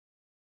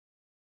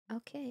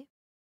Okay.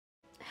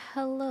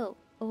 Hello.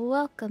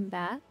 Welcome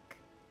back.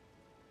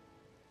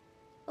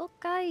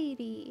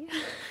 Okairi.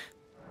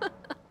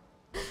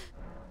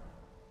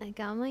 I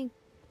got my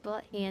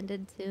butt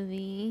handed to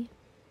me.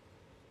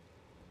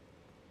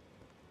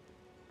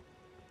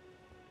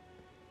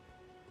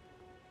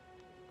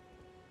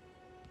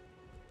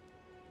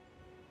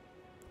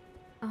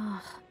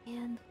 Oh,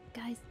 man.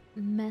 Guys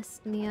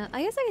messed me up.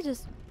 I guess I could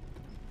just...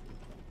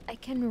 I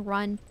can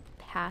run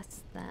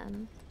past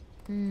them.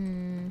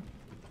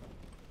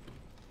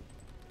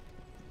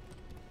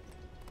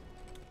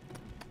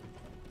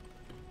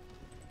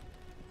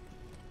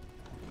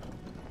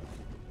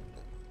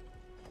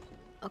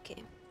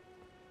 Okay.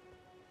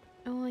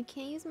 Oh, I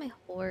can't use my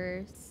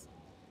horse.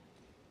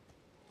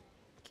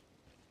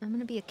 I'm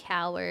gonna be a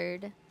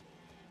coward.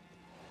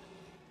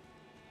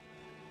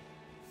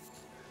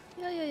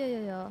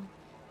 Yeah.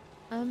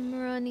 I'm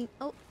running.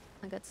 Oh,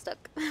 I got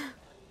stuck.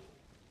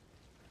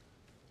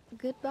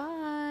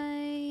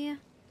 Goodbye.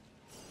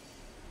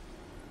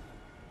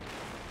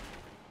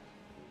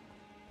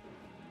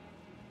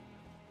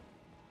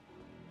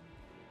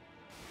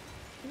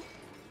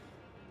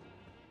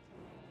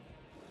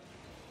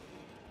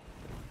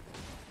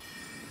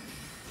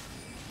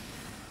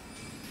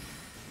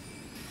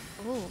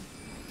 Oh.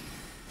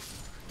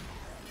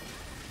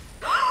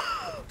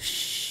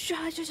 Shh!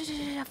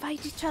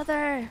 Fight each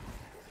other!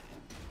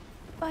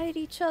 Fight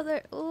each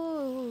other!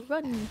 Oh,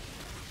 run!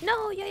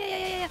 No!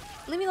 Yeah!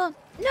 Leave me alone!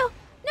 No!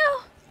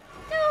 No!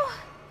 No!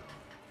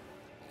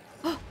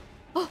 Oh!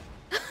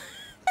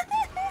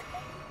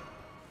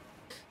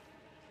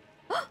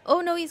 Oh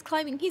no, he's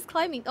climbing! He's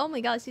climbing! Oh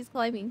my gosh, he's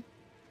climbing!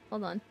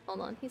 Hold on,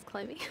 he's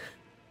climbing.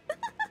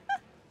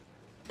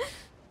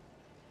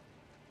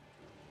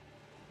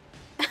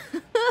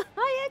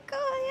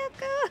 Hayako!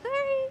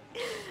 Hurry!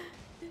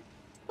 He's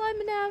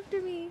climbing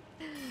after me!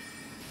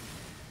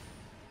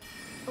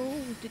 Oh,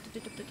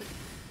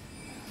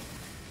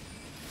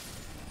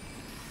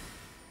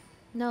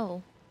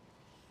 no.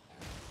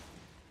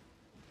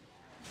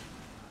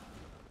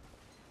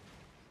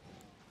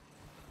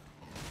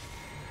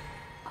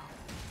 Oh,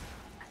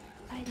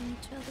 fighting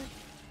each other.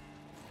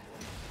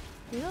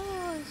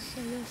 Yes.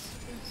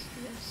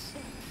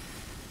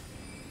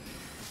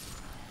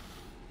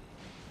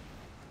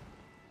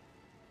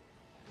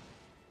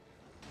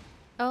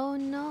 Oh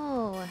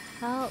no!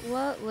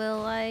 What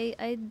will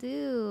I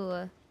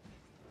do?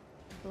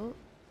 Oh,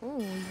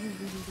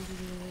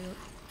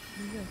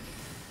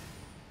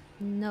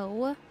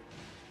 no.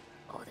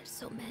 Oh, there's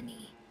so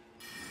many.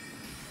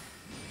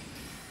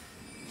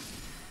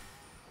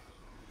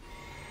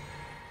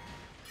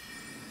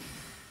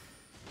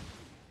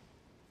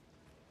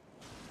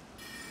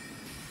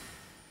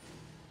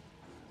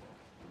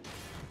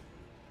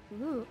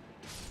 Ooh.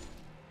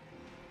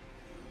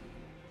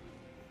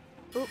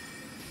 Oh.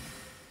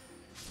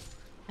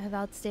 I've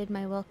outstayed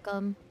my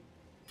welcome.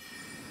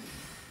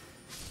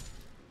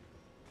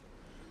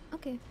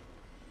 Okay.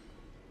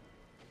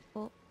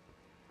 Oh.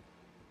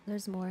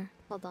 There's more.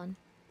 Hold on.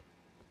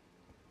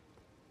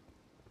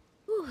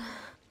 Whew.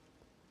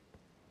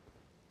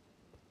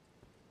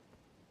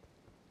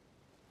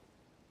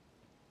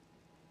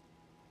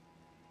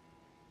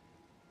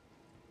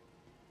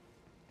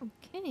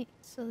 Okay,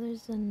 so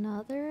there's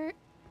another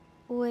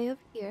way up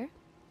here.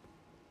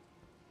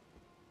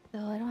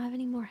 Though I don't have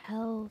any more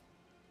health.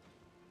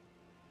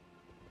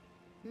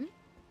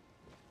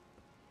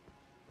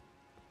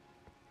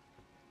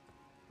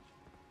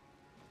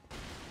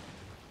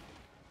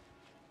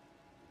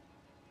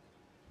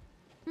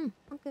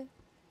 Okay.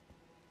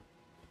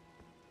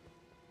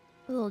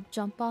 A little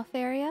jump off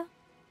area.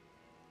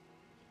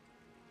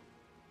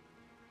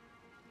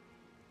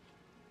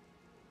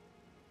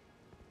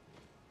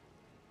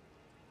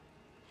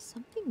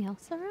 Something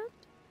else around?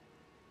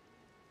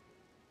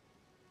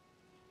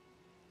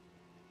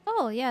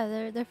 Oh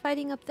yeah, they're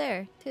fighting up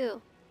there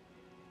too.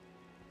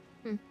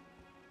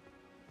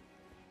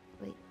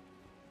 Wait.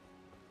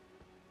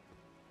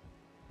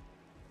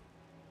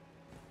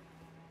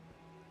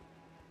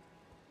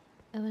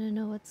 I wanna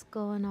know what's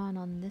going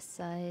on this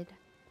side.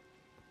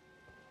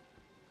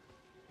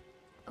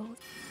 Oh,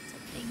 it's a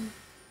thing.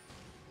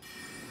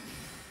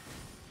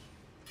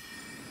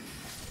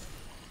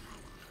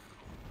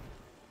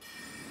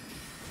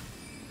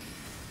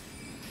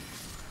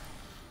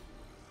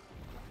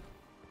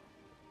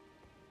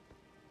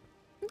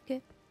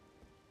 Okay.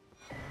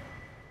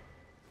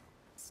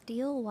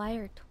 Steel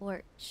wire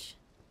torch.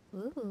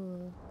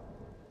 Ooh.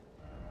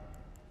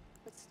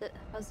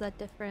 How's that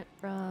different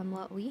from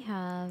what we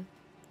have?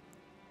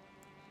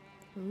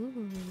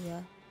 Ooh.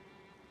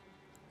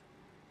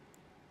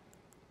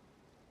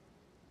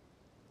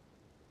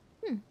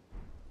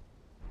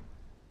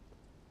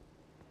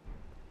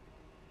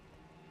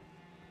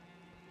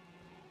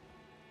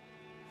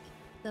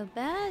 The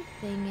bad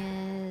thing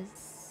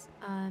is,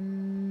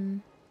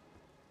 I'm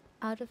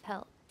out of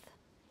health.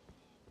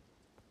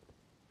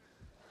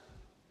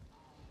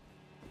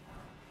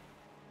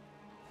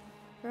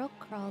 Girl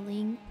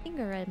crawling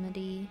finger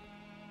remedy.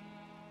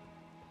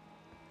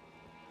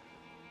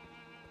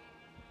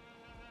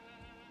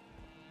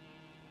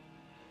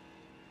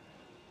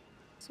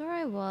 That's where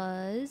I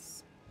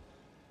was.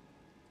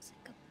 There's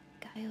like a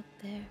guy up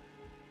there.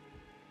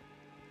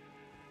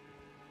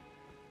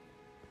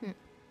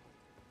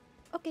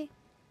 Okay.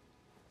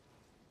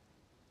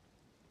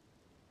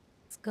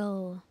 Let's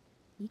go.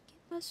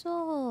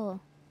 Ikimashou.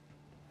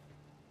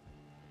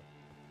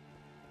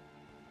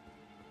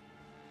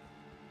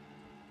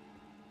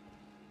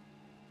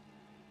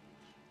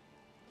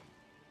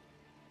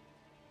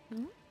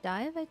 Won't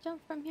die if I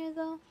jump from here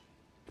though?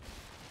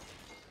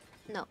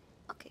 No.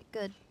 Okay,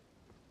 good.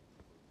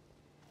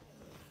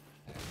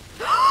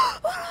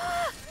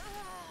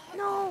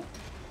 No!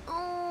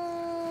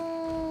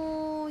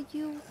 Oh,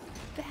 you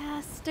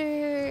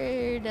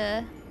bastard!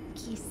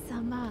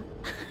 Kisama.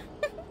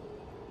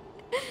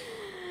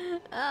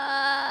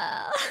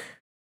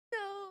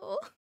 No.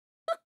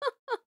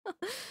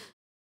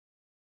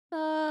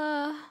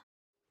 Oh.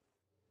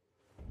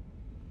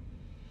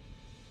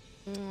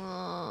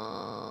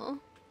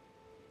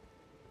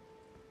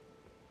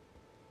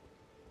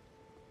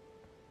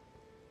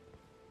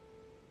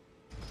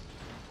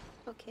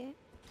 Okay.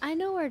 I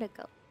know where to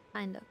go.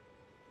 Kind of.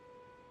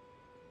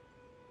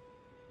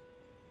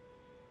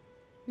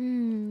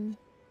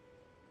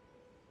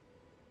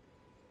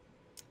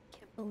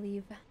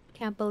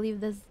 Can't believe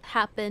this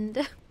happened.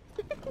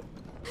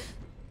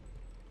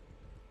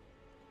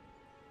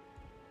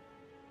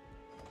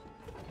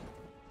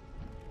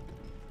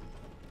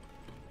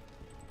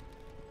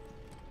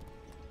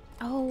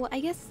 Oh, I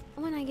guess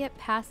when I get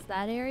past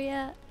that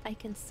area, I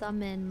can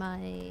summon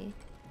my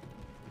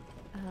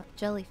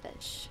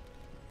jellyfish.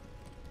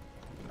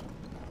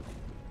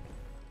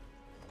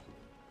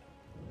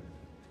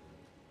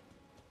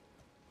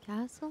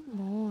 Castle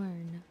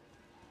Morn.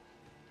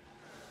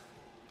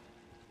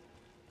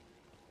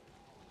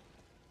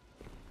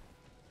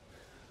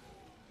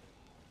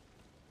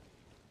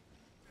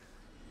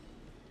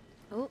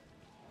 Oh,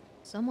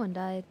 someone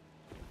died.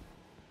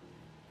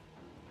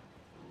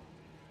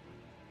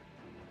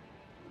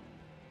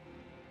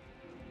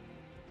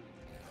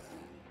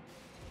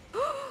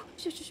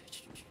 Shoot.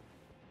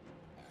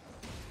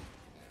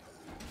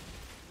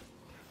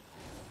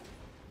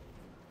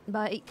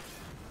 Bye.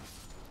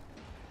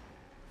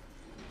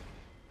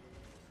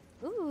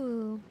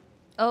 Ooh.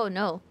 Oh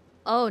no.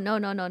 Oh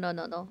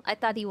no. I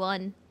thought he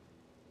won.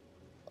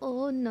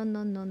 Oh no.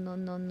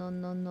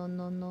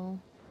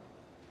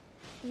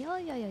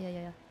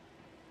 Yeah.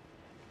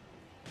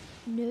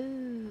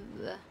 No.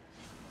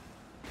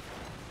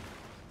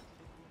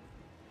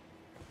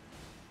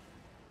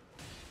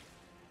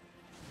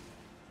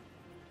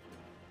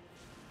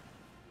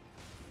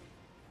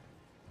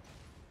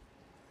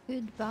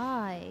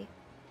 Goodbye.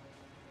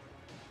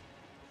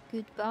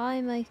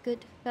 Goodbye, my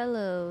good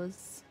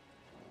fellows.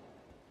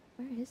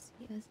 Where is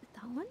he? Is it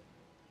that one?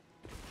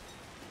 Is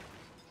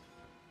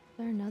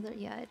there another?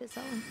 Yeah, it is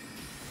that one.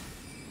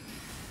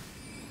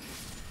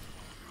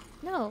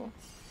 No.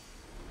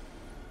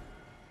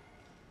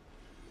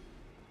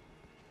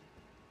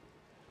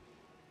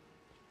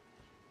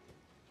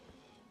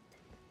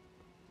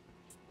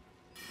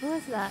 Who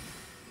was that?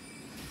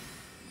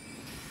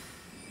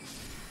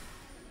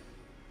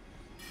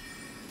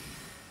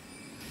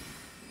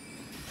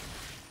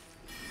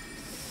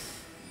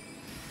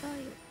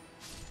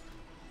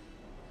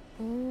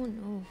 Oh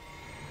no.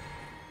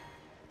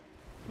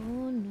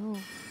 Oh no.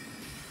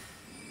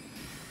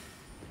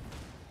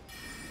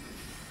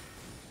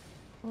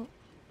 Oh.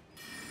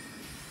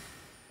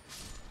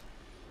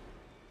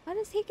 How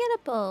does he get a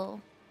bow?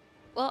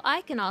 Well,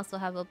 I can also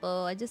have a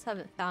bow. I just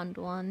haven't found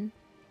one.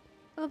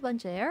 I have a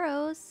bunch of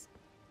arrows.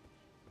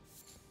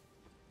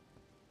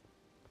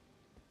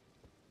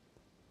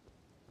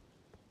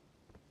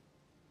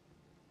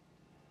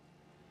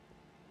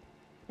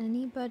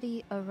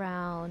 Anybody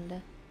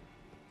around?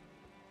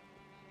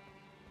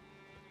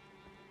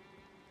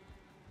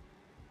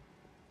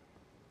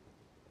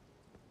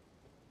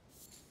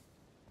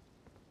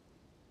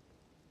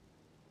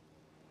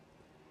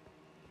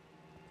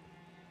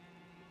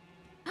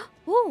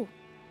 Woo!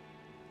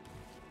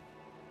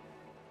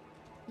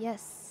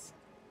 Yes.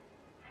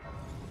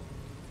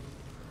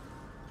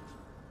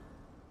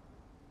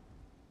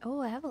 Oh,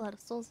 I have a lot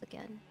of souls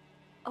again.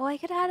 Oh, I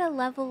could have had a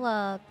level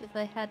up if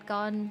I had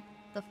gone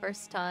the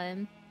first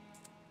time.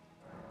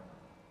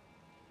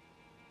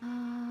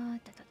 Oh,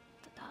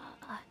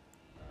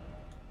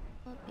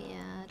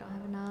 yeah, I don't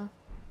have enough.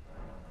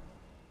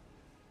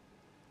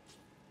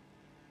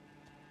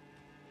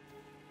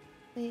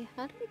 Wait,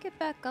 how do we get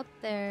back up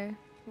there?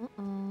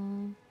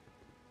 Uh-oh.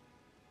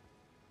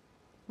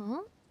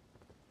 Huh?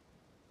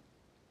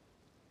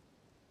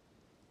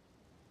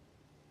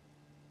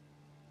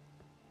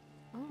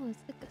 Oh, it's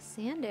like a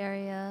sand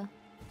area.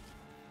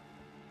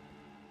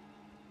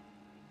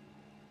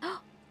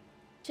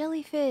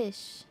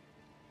 Jellyfish!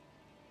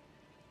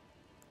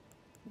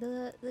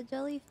 The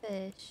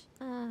jellyfish.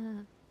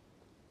 Ah.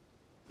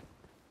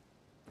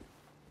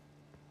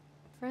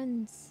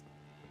 Friends.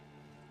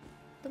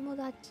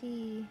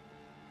 Tomodachi.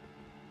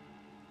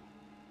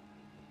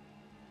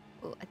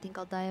 Oh, I think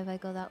I'll die if I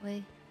go that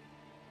way.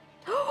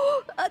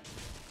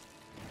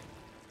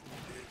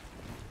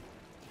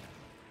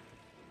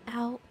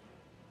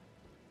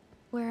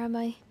 Where am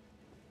I?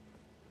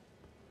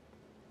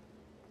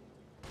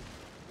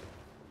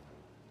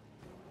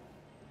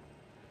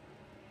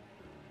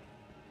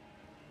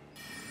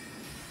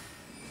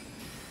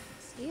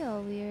 See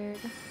all weird.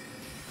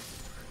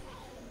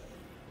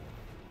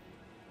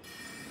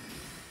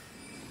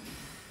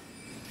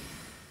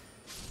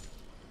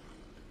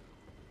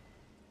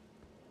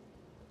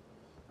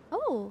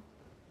 Oh.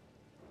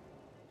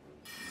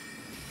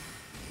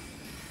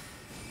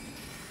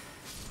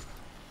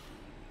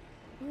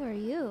 Who are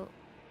you?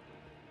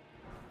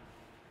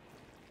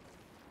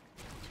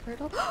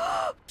 Turtle?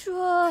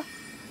 Chua!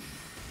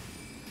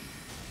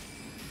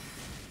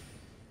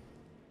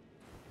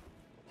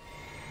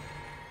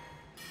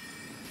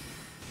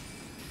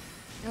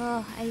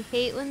 Oh, I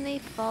hate when they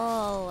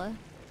fall.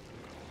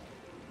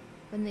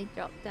 When they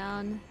drop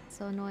down.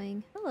 So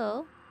annoying.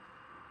 Hello.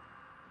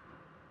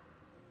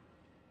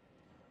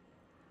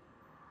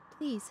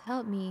 Please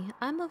help me.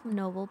 I'm of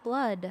noble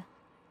blood.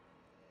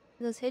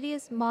 If those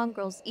hideous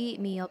mongrels eat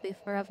me, I'll be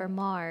forever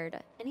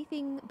marred.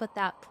 Anything but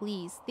that,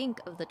 please. Think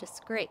of the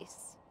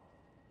disgrace.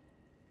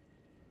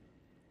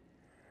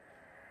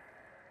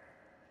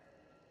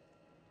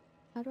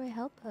 How do I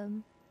help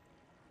him?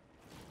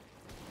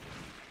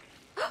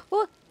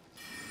 What?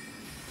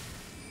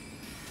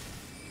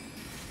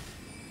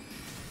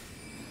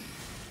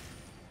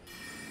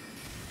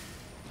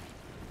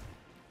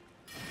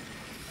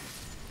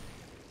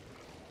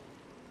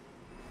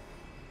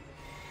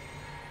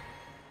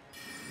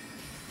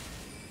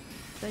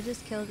 Do I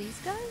just kill these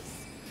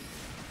guys?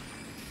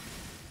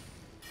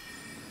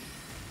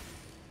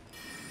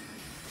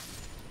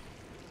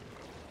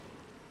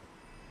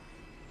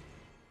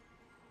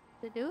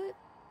 To do it?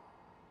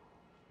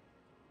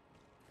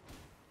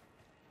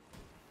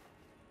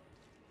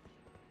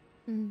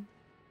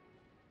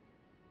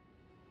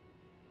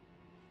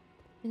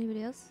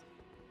 Anybody else?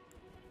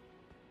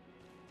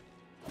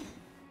 I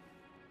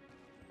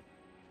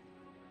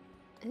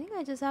think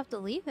I just have to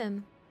leave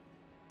him.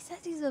 He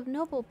says he's of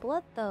noble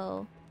blood,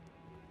 though.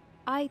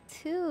 I,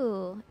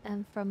 too,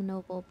 am from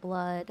noble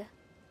blood.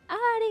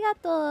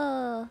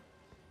 Arigato!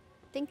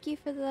 Thank you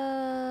for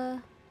the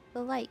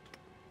like.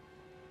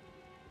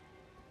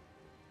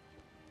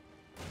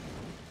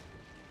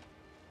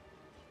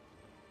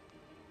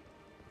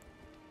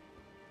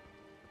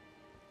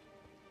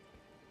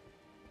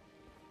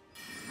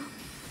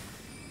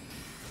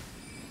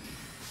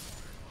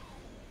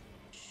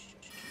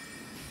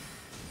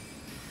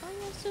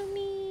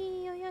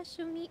 Oyasumi!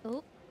 Oyasumi!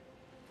 Oh.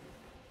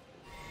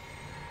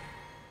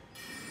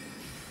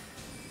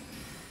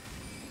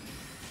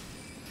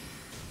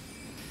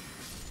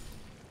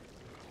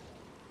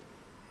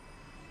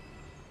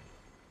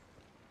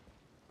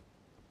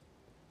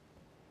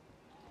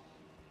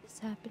 What's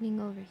happening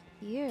over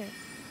here?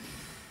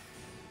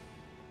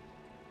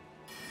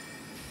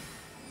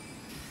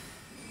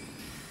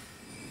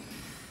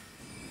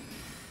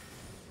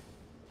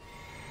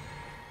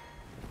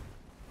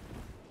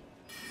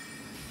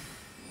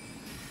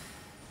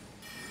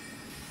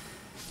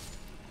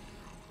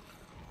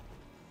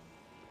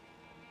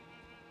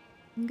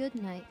 Good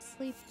night.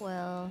 Sleep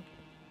well.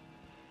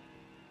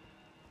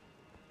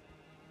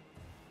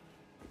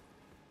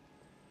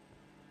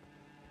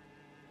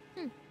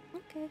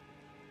 Okay.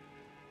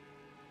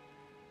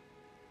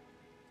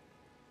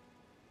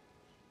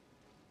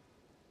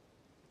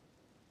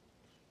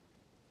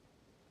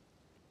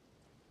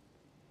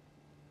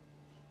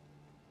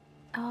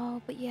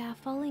 Oh, but yeah,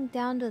 falling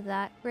down to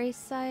that grace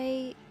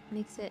site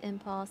makes it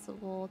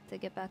impossible to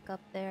get back up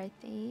there, I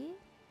think.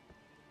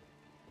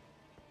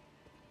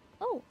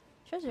 Oh,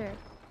 treasure.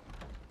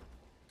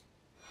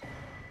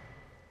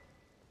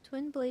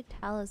 Twin blade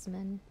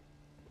talisman.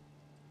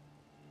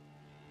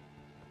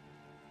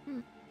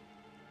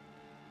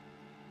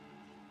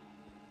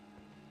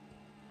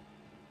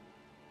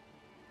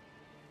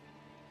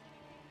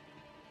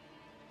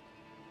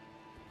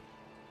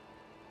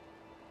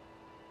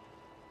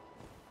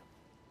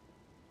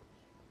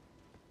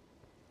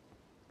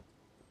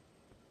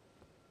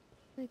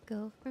 I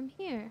go from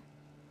here.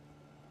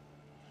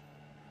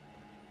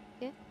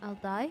 Okay, I'll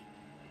die.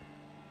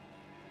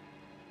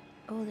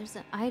 Oh, there's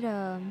an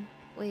item.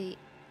 Wait.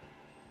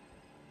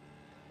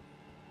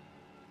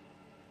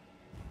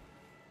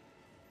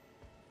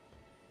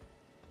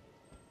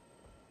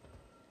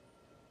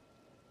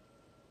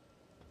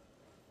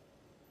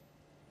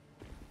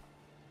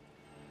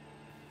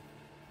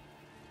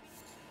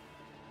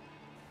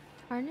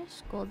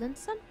 Tarnished golden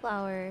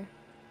sunflower.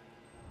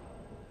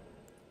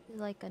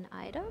 Like an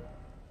item?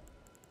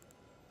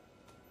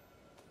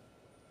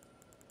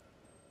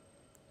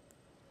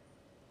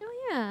 Oh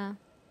yeah.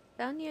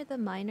 Found near the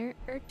minor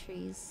earth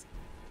trees.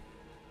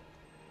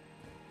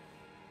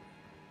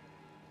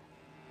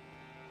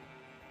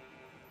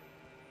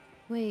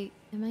 Wait,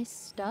 am I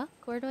stuck?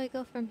 Where do I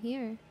go from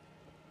here?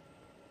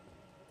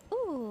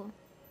 Ooh.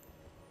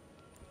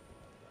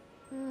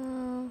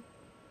 Oh.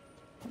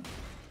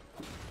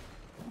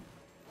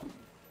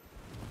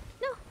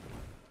 No!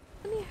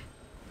 Come here.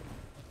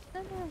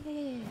 No, no,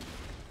 yeah.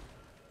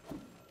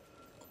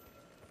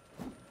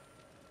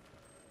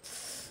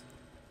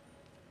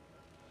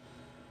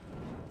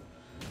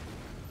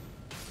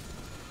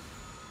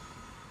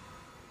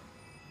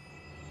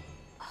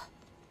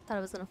 Thought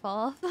it was gonna fall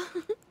off.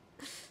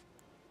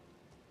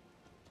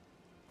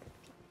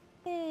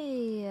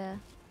 Hey.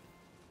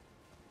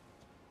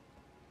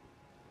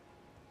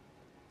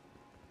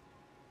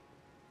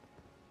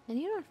 I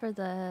need one for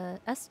the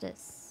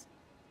Estus.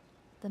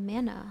 The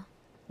mana.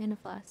 Mana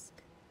flask.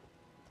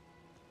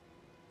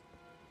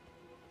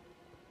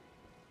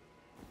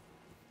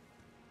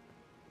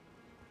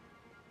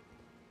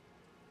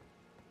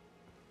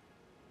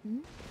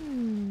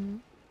 Mm-hmm.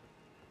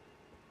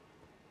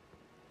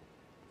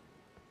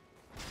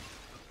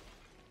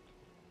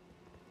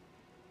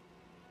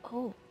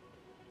 Oh.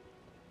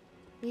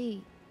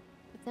 Wait.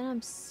 But then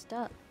I'm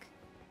stuck.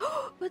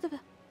 What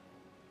the?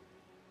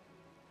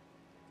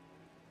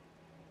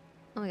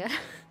 Oh my god.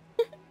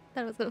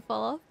 Thought it was gonna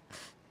fall off.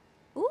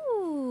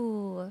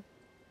 Ooh.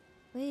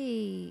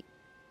 Wait.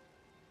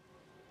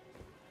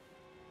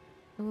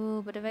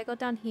 Ooh, but if I go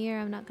down here,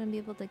 I'm not gonna be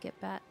able to get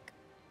back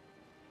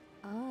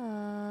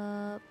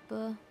up.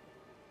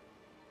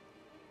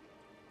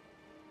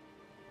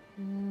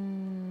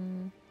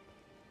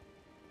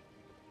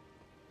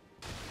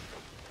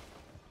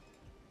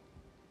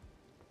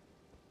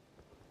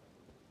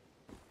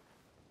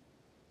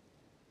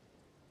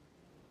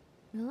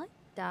 Will I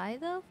die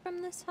though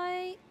from this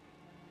height?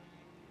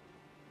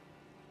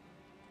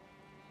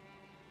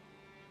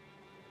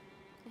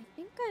 I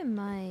think I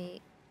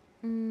might.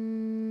 Where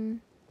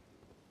am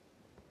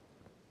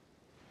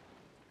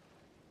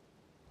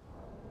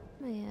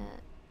I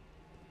at?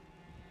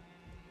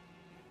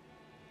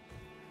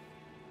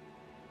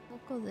 I'll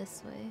go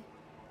this way.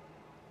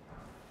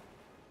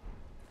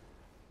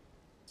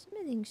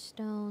 Smithing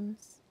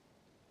stones.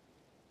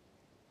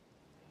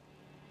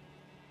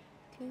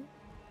 Okay.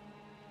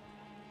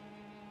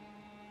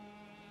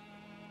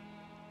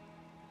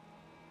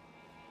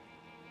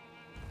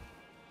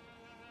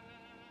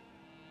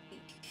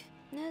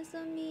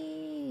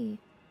 Nezumi!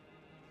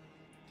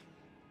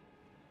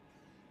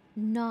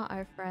 Not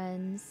our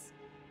friends.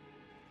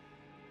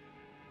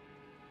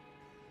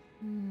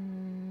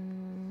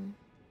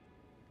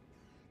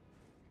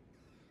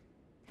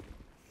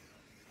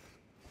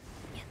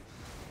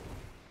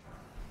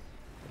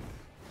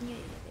 Yeah.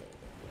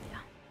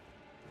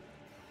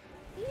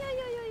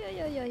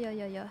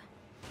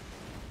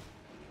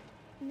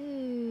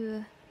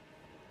 No.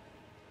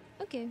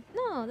 Okay.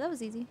 No, that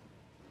was easy.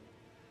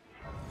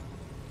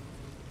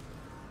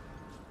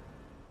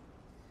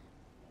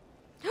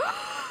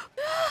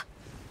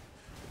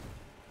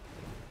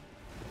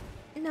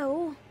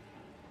 No.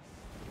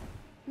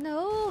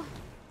 No.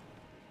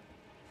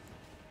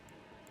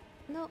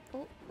 No.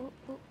 Oh.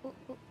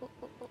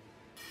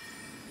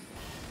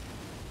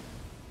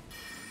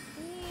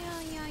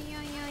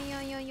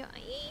 Yeah.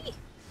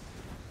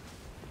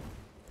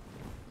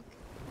 Okay,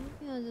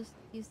 maybe I'll just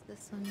use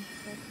this one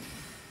instead.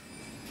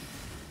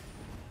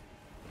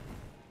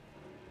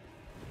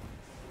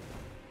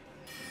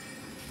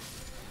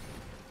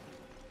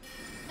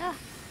 Ah.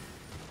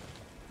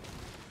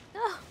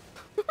 No.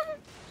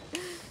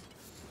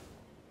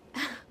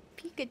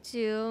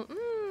 Pikachu.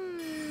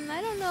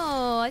 I don't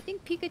know. I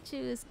think Pikachu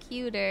is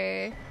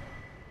cuter.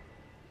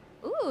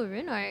 Ooh,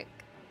 Rune Arc.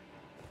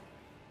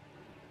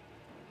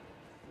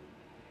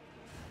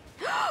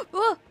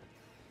 Whoa!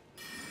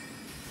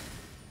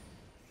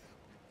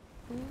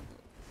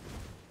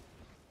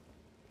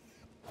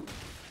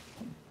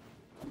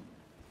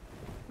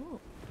 Ooh.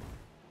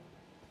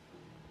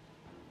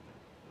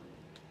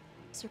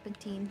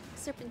 Serpentine.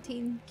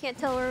 Can't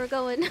tell where we're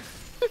going.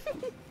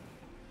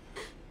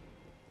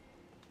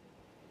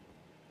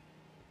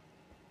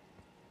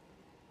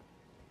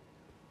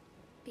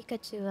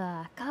 Pikachu,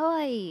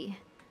 kawaii.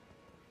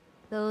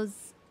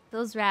 Those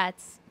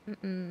rats.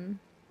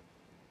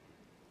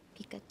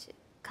 Pikachu,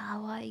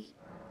 kawaii.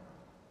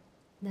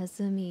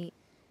 Nezumi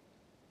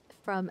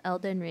from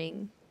Elden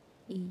Ring.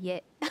 Yeah.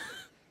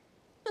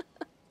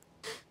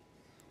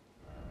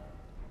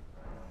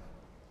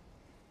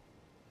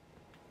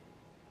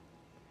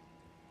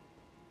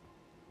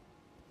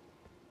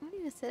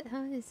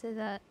 How do you say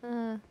that?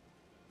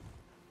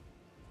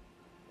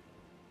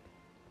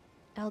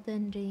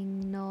 Elden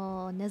Ring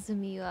no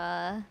Nezumi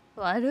wa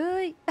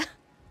warui.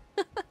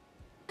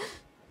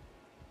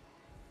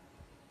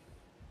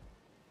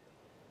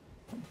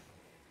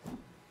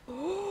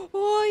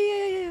 Oh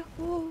yeah.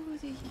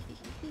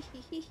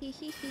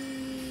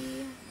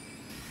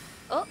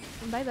 Oh,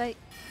 bye.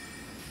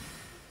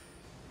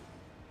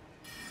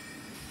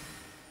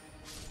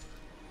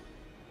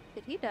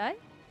 Did he die?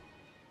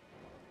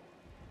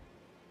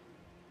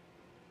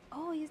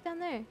 Oh, he's down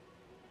there.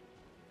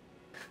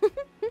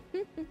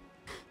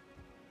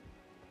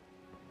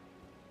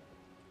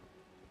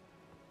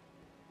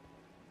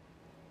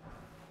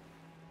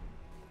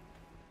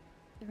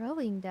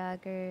 Throwing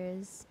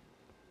daggers.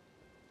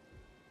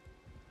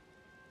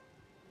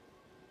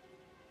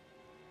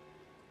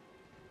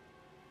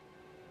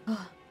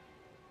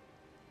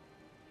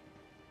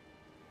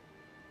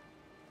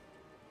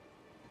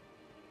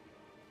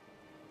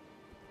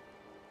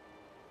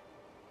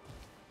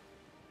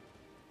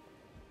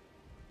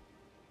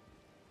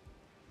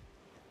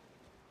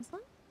 This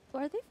one?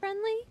 Are they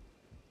friendly?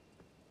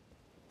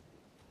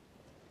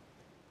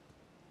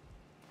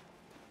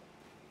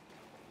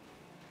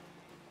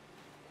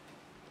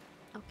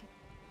 Okay.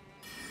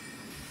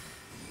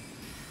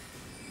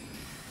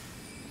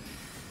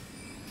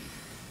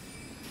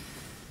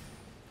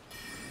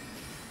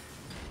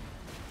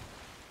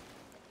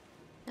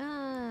 Ah,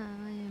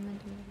 I am meant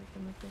to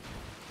move it.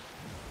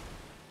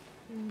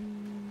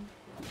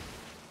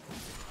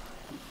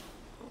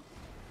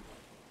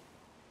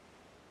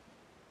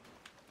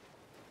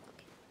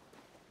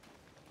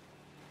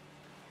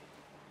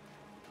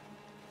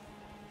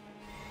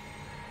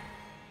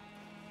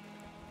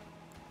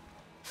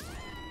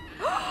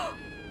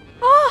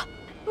 Oh!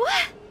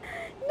 What?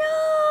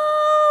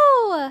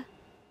 No!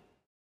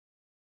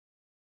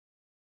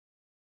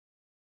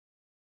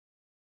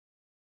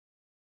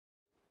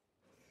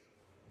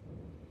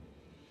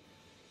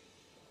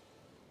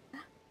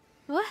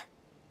 What?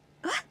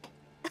 What?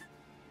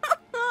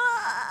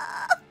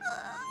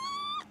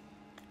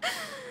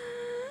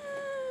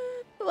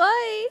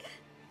 Why?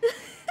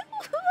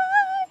 Why?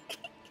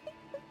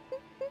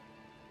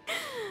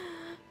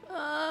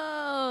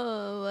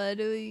 Oh, why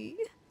do we?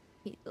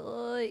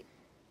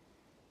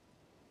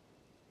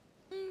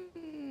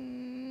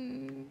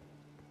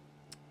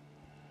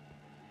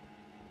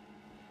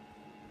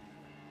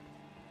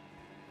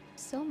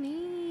 So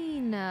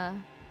mean.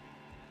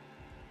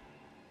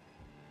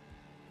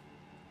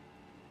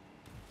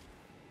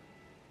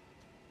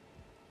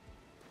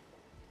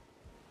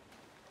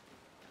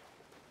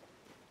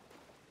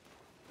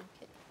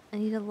 Okay, I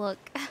need to look.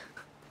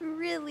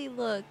 Really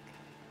look.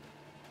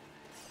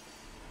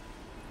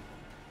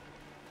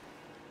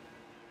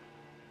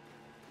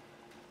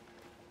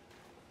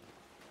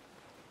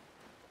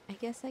 I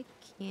guess I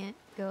can't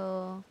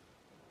go.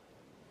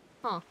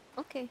 Huh,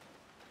 okay.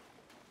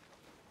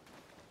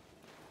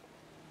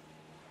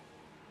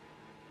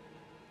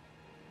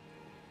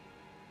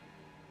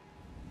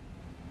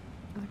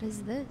 What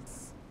is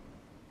this?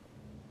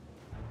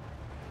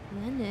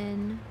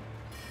 Lennon.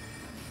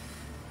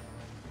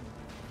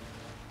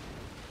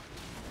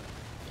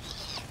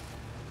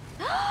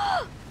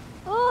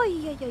 Oh,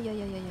 yeah.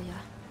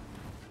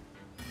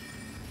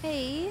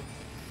 Hey.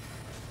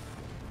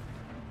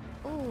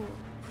 Oh.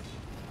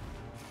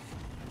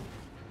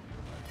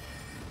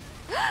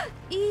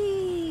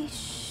 Eee,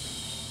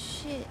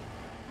 shit.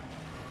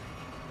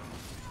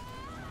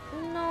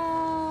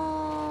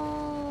 No.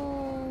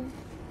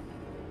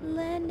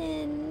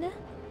 Lennon.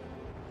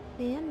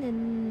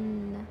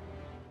 Lennon.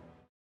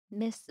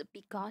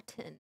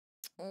 Misbegotten.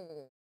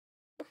 Oh.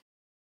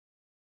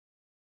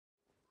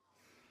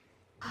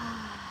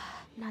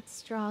 Not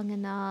strong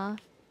enough.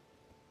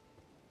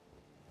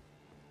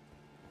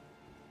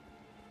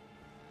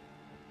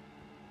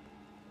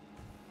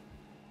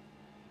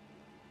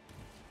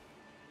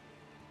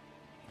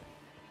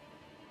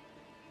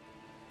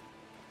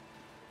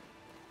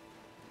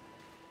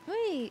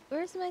 Wait,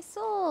 where's my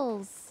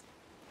souls?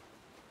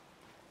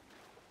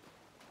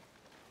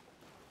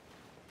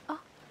 Oh.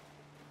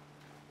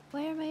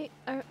 Where am I?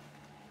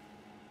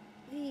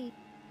 Wait.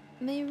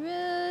 My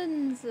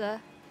runes.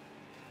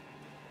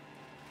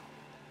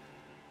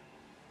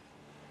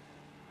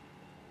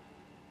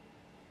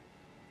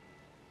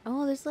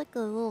 Oh, there's like a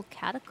little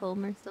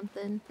catacomb or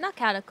something. Not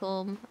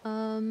catacomb.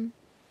 Oh?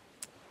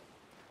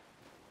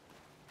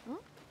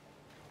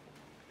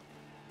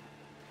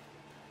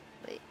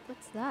 Wait,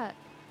 what's that?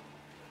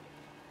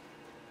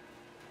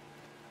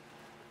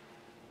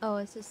 Oh,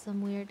 it's just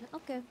some weird.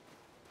 Okay.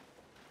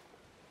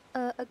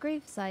 A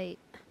grave site.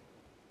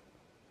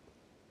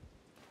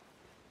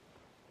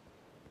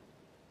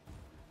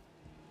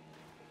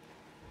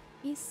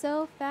 He's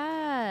so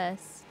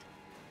fast.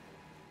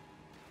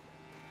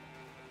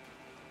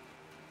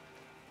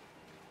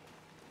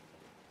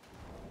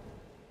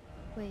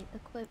 Wait,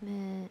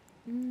 equipment.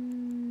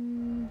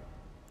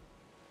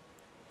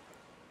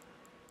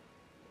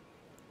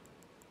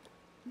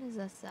 What is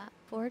this at?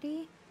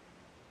 40?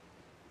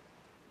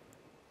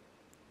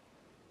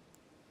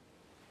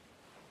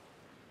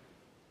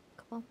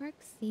 Clawmark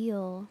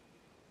seal.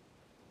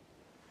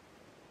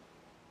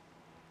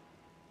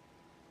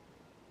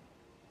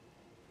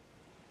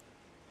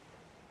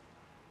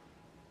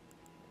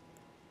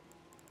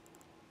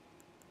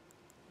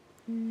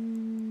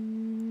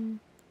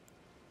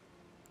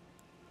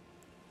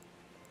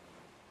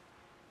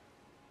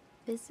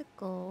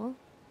 Physical.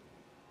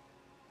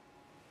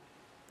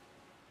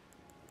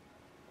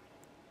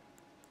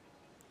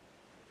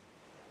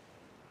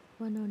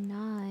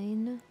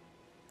 $109.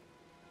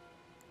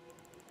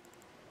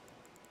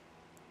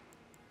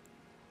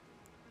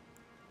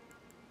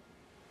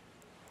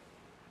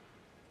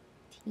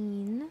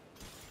 Teen.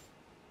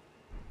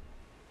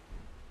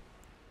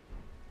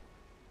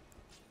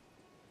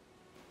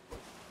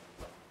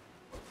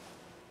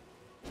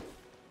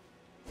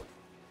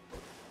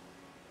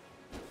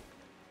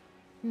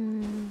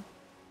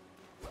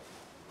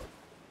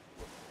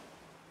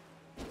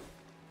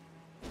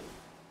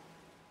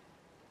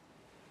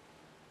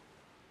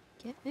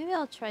 Okay, maybe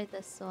I'll try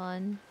this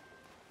one.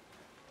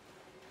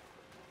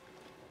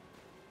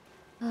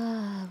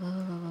 Can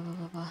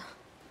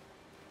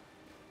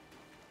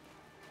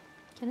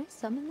I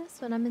summon this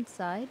when I'm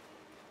inside?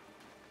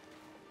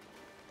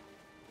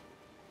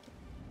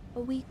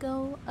 We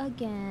go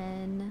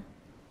again.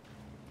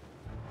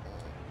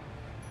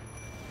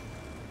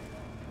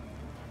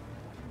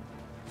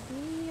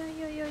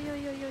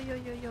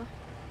 Yo.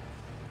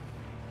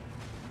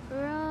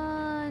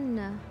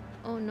 Run!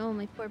 Oh no,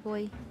 my poor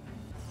boy.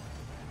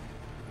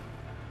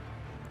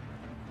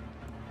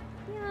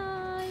 Yeah.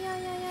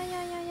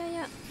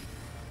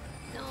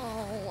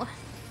 No.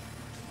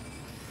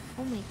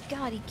 Oh my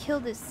god, he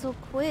killed it so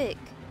quick.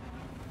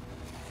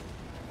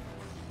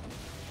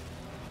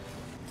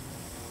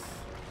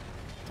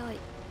 Die.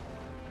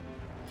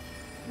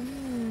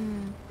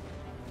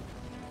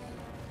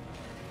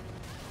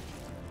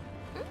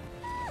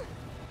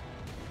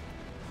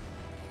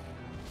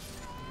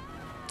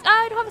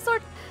 Ah, I don't have a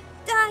sword.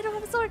 Ah, I don't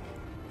have a sword.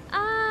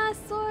 Ah,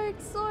 sword.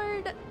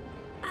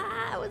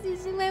 Ah, I was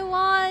using my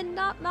wand,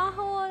 not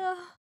Maho.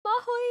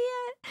 Maho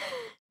yet.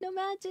 No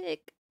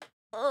magic.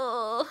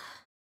 Oh.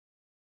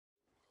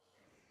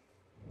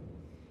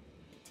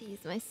 To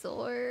use my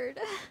sword.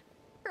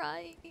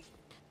 Crying.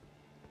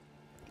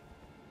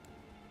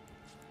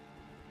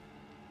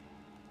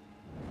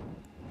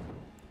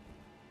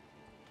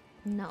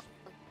 No.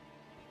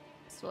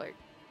 Sword.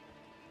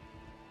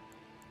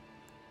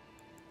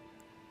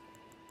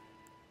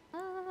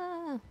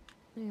 Ah.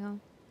 There you go.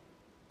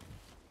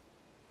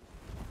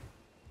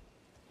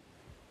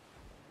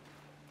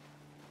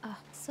 Ah,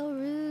 so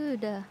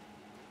rude.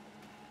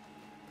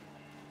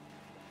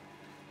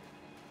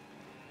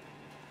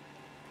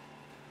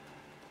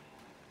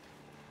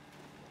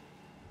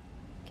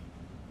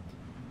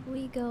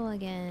 We go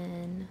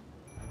again.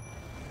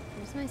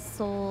 Where's my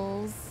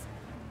souls?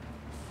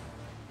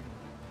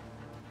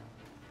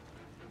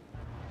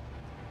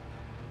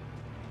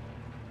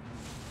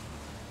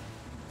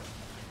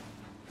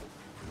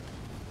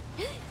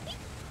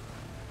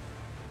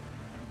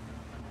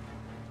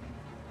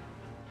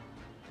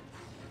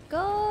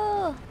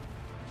 Go!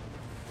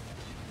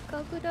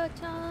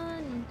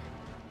 Kokuro-chan!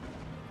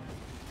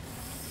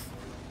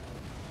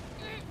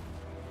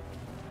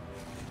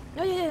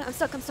 No, yeah, I'm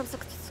stuck.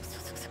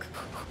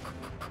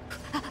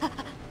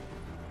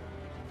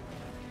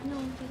 No,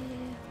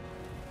 yeah.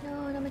 No,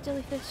 I'm a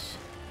jellyfish.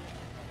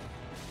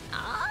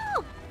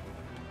 Ow!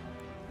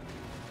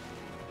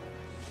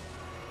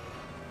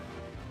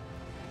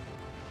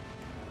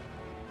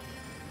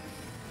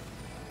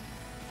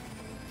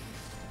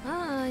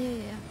 Ah,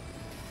 yeah.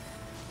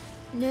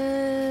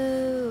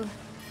 No!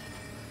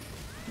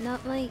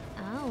 Not my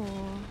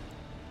owl.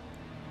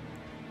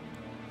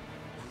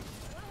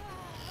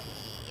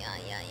 Yeah.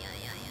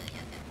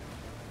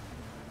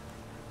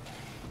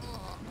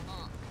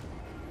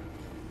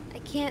 I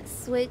can't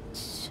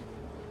switch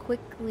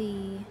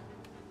quickly.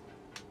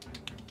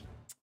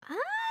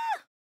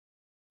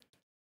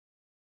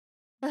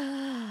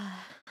 Yeah.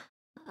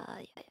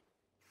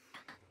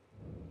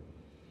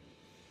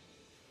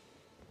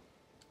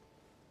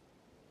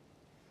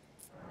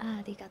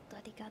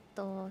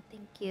 Arigato.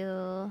 Thank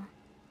you.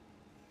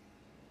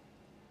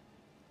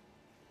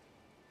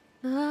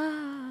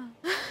 Oh,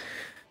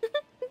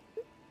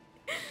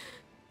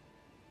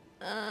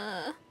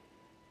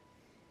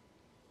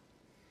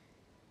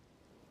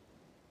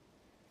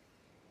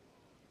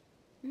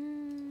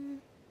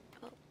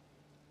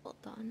 hold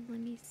on. Let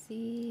me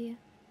see.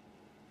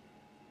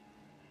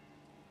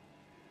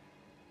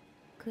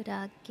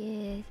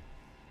 Kurage.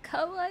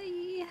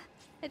 Kawaii.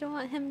 I don't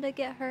want him to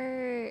get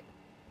hurt.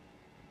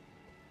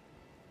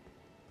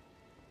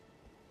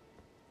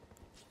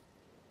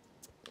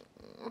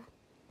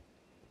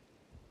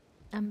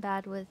 I'm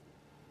bad with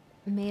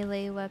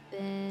melee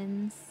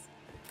weapons.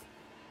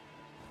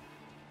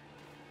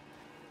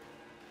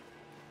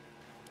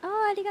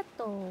 Oh,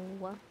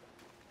 arigato.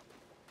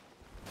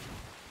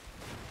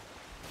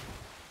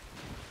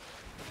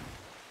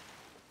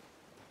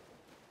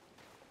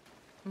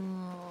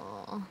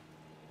 Oh,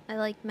 I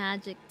like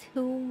magic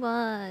too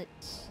much.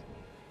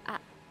 Ah,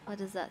 what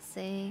does that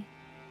say?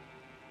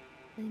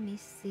 Let me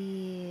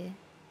see.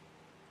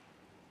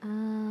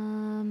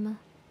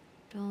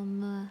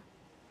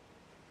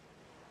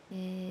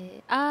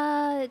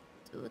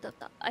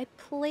 I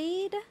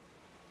played.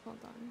 Hold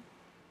on.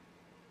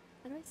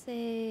 How do I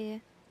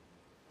say?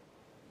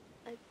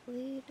 I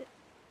played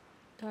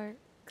Dark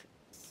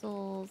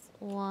Souls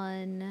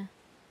 1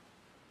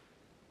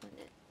 when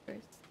it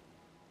first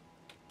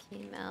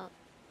came out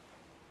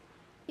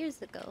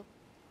years ago.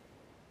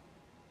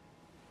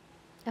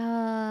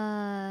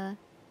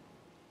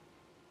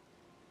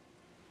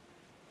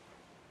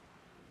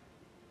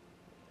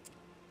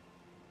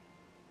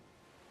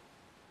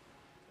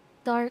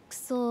 Dark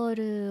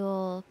Soul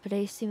をプ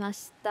レイしま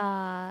し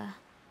た。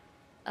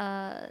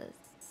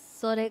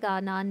それ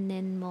が何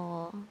年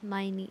も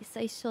前に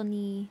最初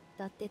に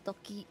だって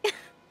時。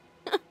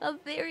A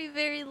very,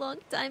 very long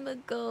time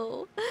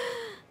ago.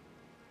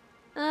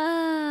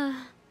 Let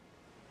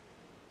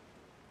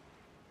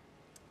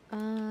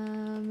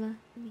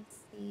me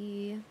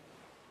see.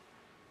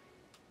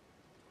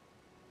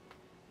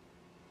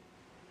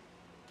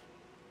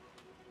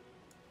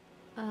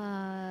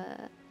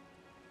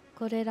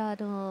 これら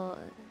の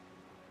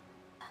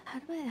how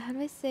do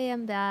I say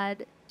I'm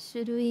bad?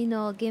 種類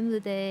のゲー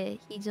ムで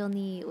非常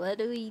に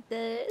悪い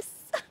で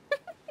す。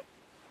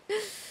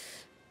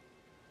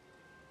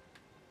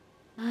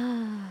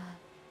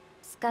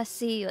しか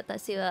し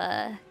私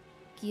は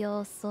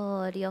競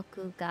争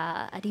力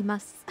がありま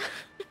す。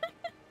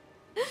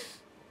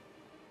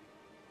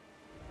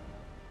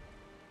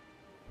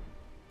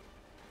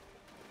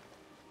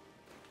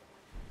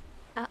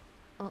あ、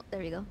oh,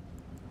 there we go.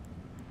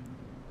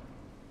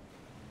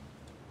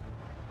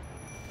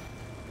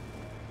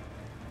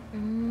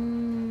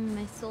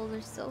 My souls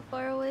are so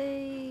far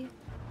away.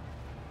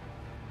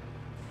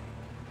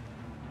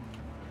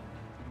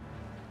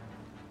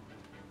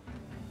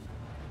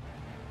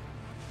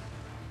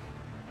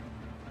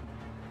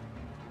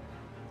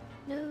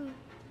 No.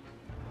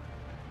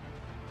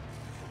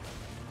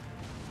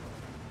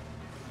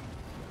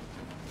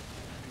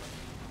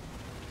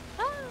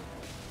 Ah!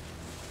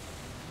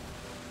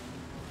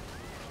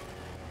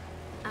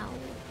 Ow.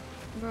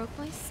 Broke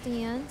my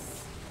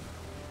stance.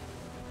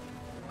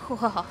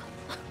 Wow.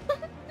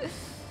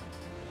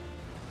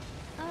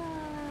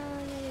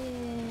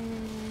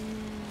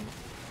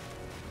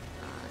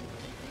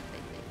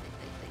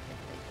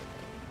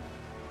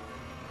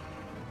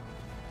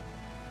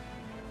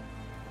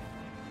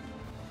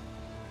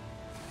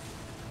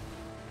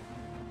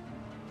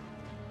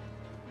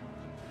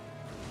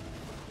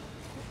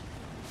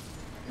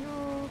 No,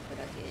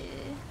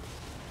 kurage.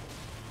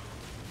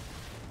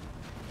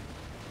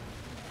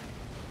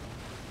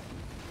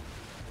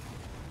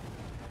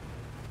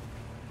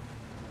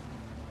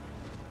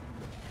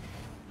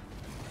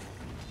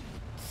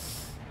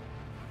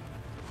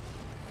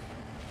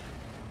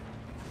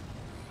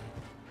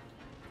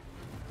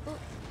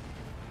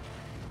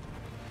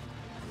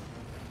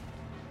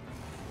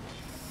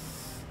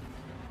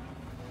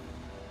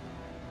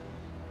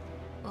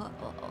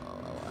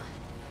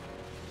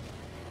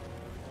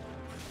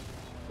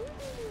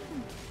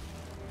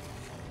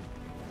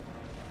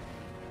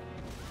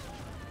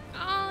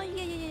 Oh,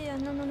 yeah.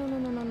 No.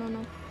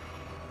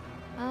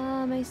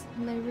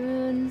 My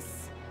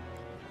runes.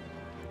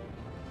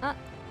 Ah.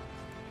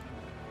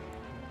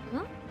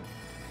 Huh?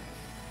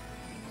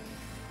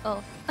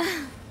 Oh.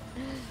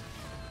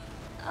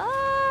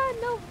 Ah,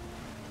 no.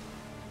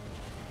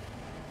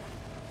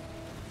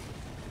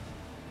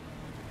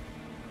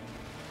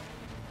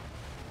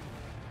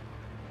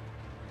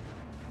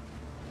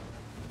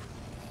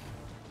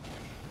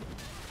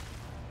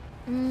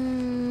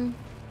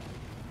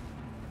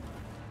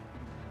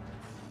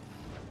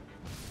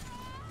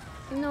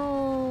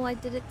 No, I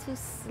did it too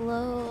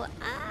slow.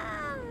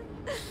 Ah!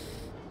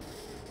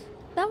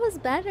 That was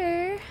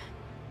better.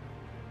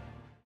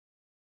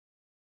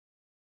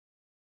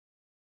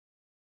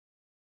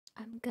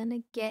 I'm gonna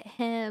get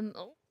him.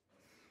 Oh.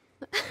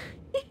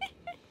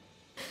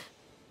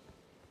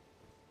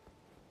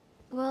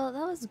 Well,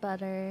 that was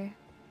better.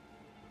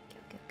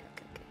 Okay.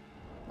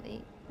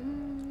 Wait.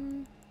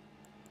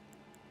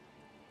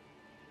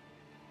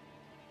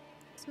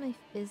 What's my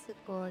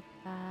physical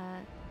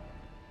attack?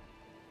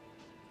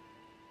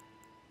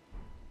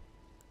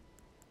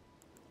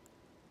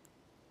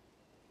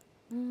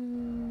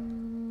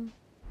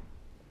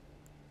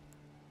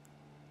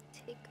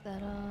 Take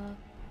that off.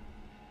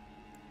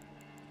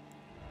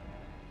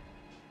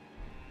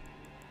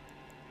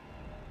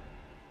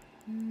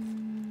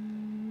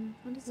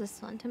 What is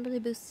this one? Temporarily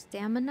boost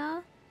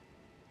stamina?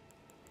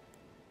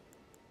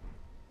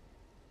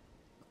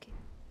 Okay.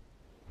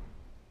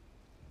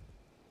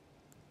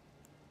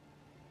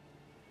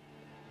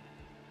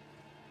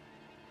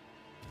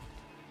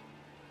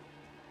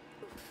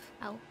 Oof.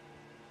 Ow.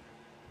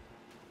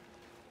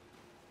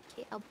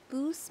 Okay, I'll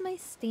boost my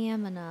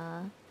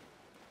stamina.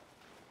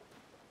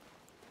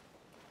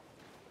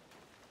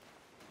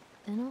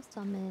 Then I'll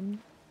summon.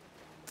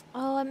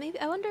 Oh,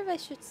 I wonder if I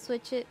should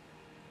switch it.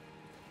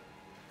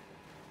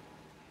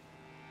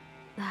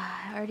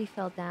 I already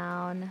fell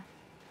down.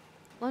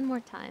 One more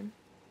time.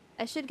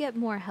 I should get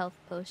more health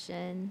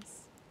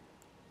potions.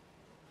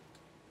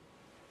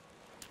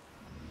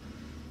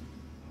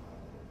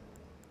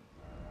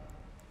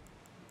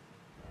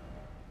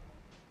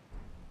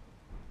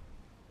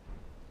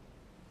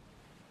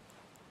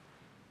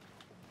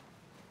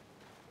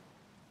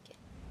 Okay.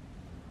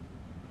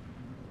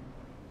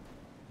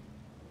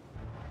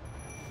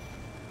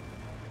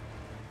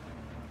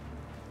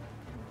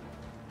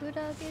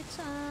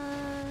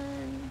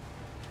 Kurage-chan.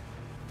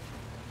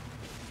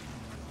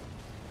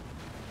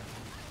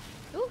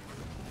 Oh!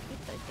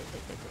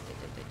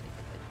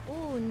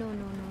 Oh, no.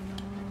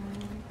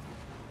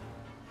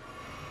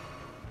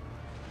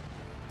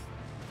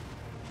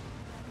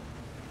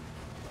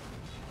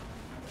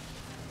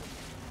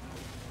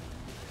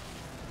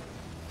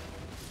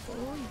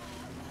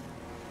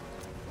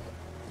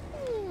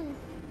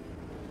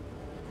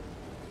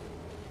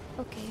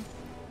 Okay.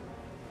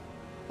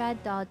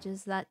 Bad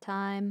dodges that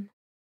time.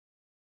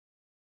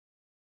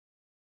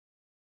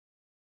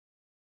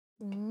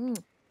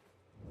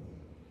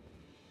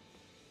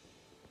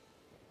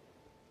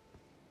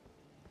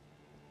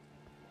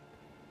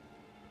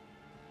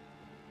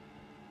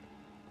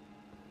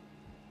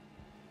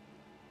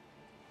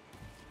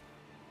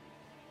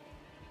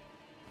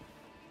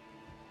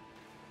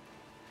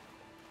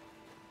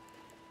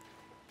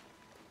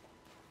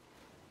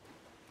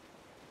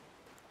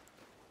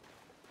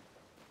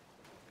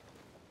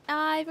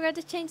 Ah, I forgot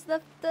to change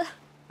the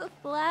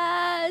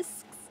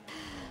flasks.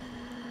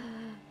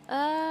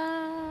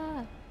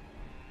 Ah.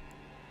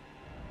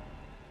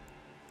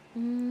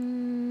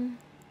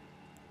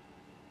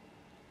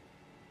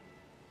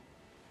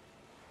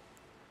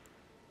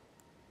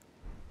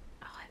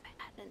 Oh, if I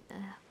hadn't,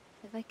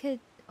 if I could,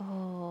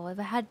 oh, if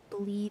I had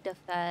bleed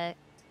effect,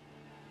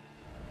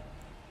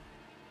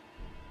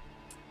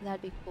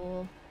 that'd be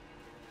cool.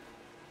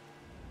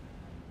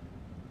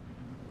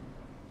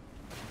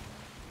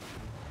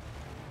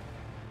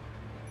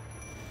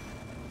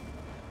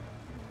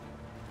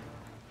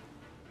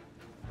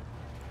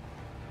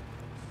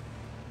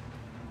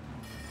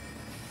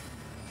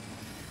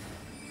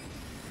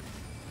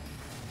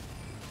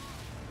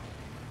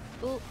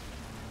 Oh.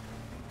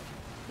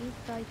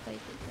 Die.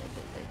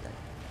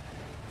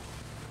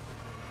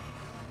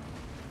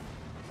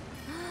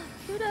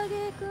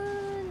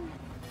 Kurage-kun!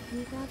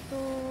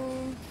 Arigato.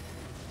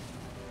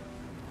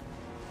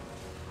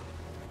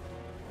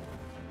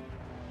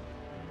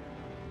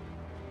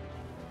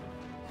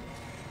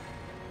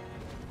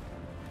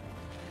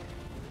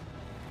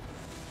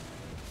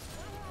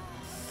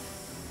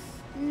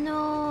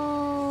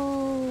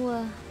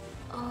 No!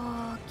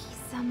 Oh,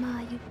 Kisama,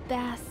 you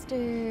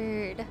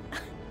bastard!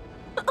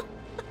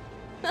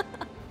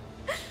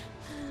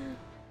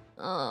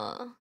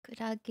 Oh,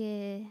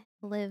 Kurage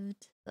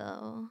lived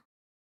though.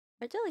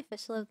 Our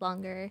jellyfish lived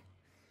longer.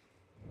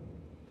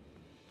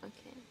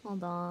 Okay,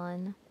 hold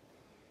on.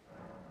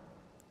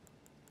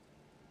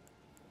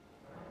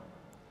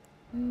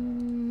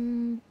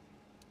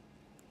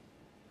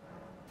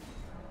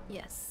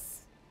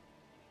 Yes.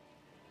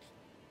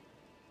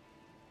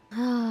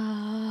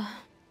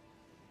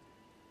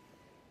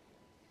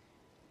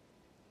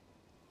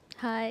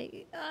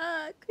 Hi.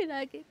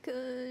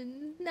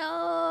 Kurage-kun.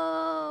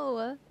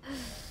 No!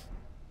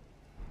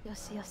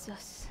 Yoshi.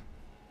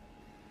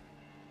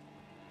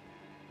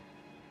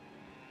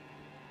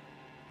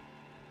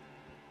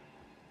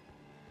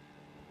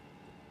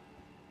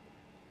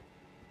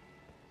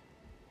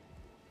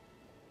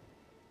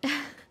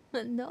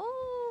 No!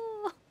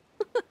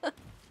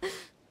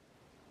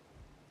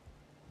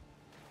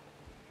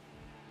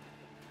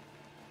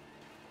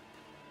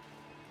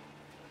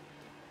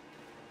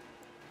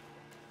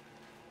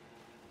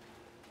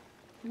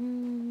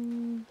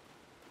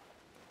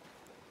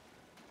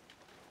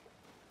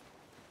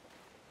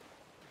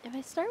 If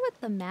I start with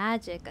the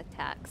magic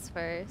attacks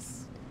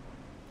first.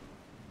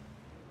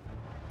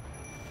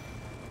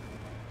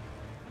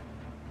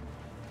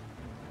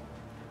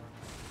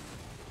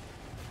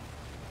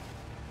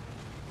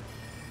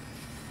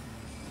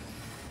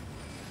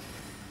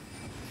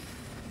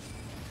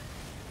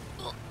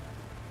 Oh.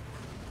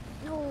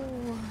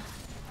 No.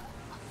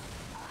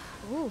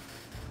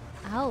 Oof.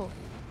 Ow.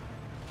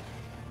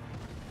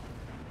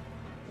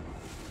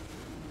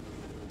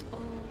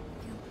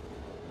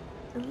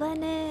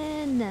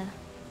 Lennon!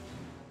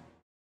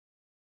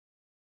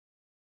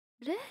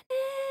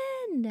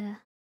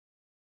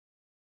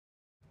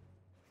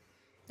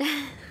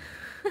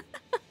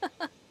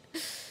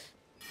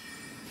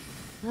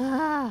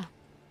 Ah!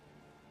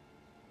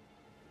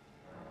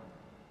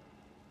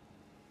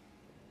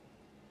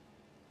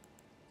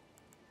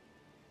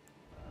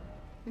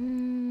 Let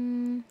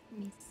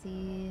me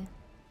see.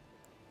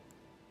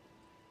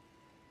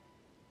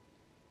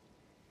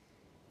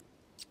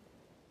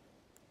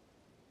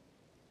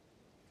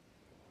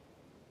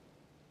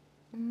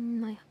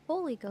 My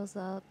holy goes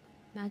up.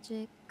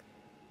 Magic.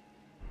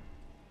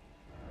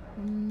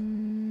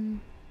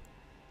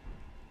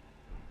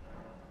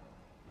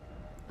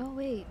 Oh,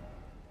 wait.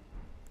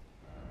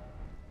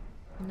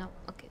 No,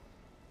 okay.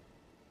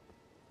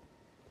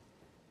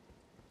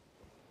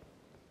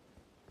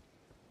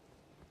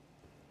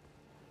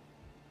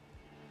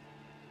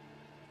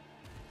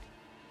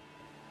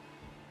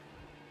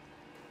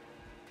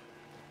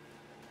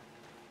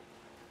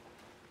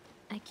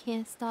 I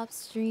can't stop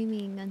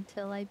streaming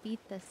until I beat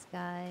this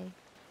guy.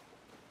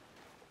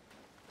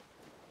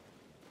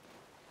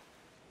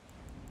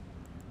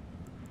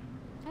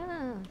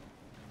 Ah.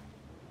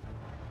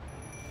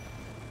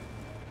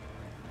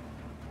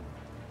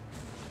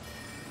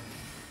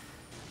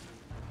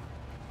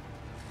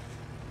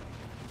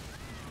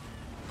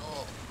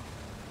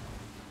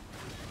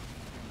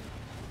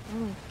 Oh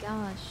my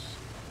gosh.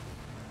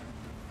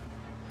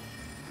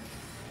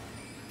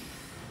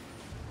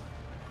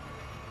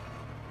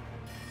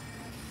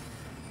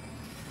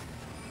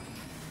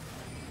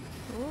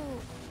 Oh.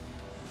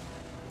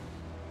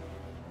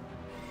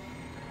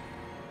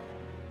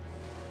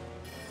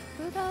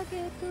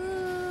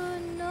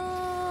 Kurage-kun,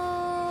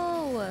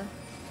 no!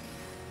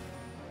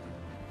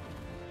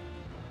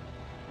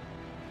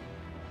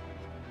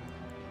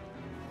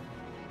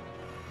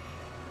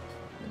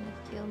 I'm gonna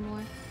kill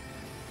more.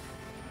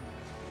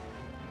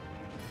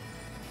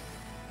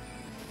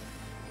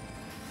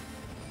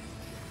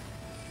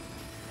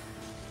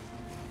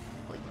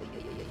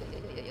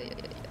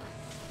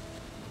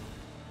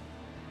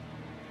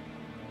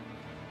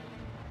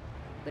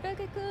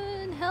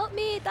 Kurage-kun, help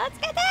me! That's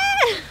it!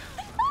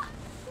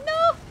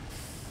 No!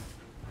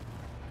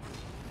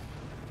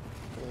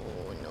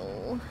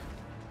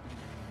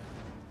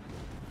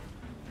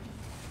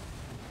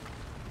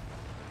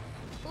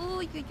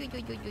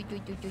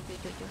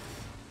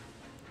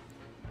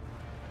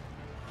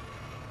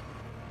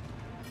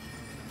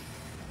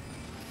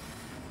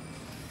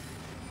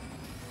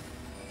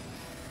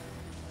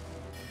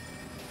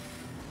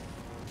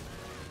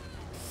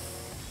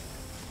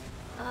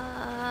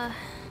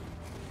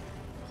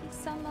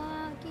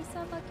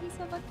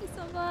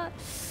 Kisama.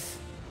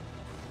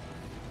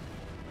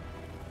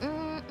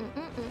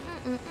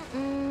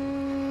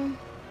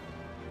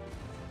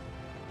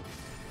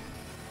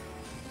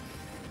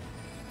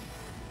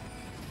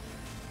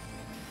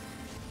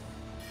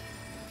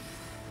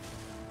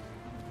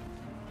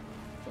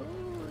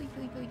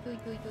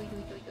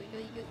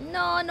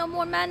 No, no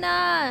more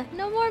mana!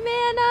 No more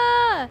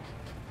mana!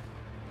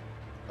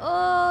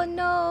 Oh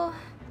no!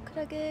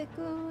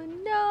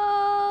 Kurage-kun,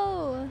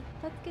 no!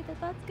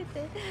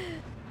 Tatsukete.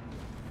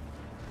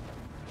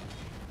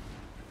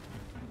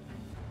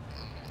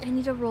 I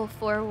need to roll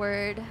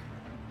forward.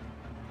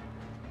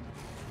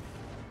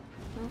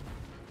 No.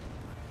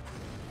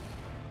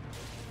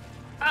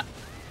 Ah!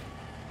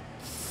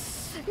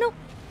 No!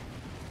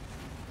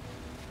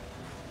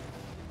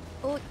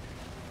 Oh!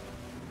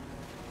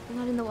 I'm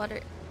not in the water.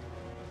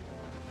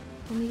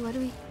 What do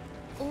we...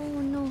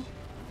 Oh no.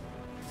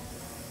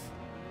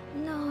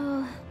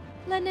 No.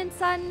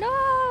 Lennon-san,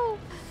 no!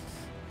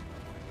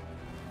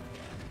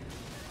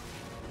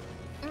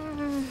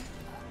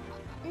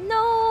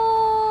 No!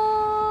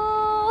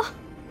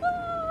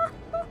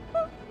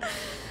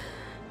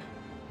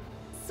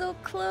 So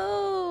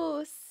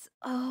close.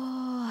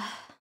 Oh.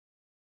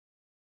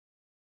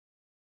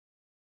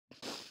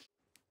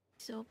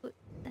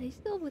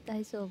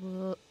 大丈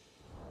夫.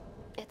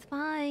 It's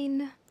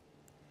fine.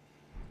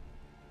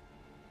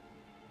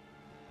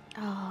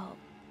 Oh,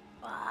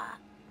 fuck.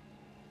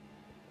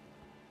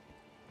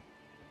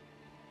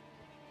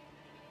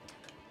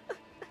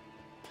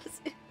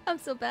 I'm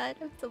so bad.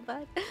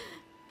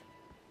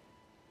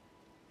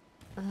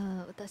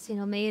 私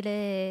の命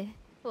令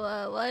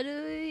は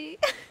悪い。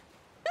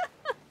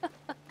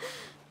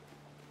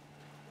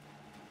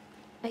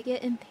I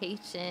get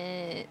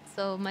impatient,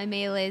 so my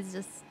melee is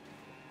just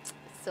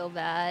so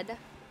bad.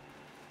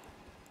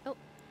 Oh.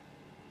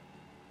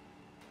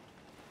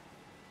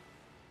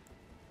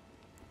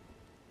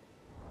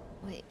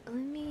 Wait, let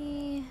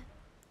me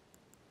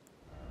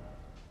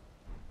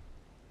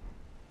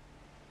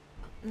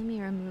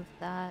remove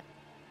that.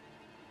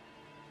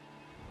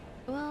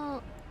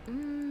 Well,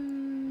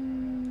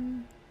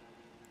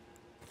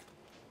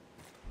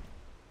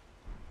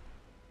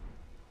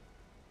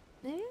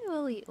 maybe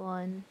we'll eat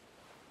one.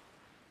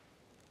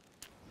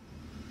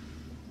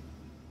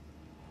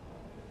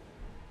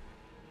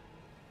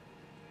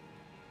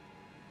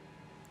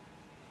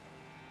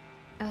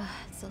 Ugh,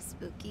 so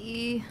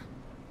spooky.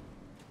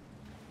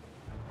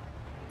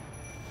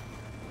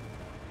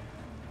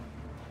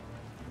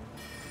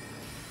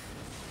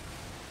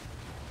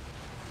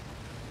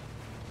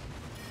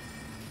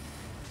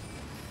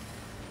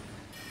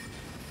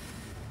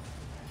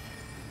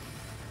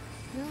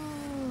 No.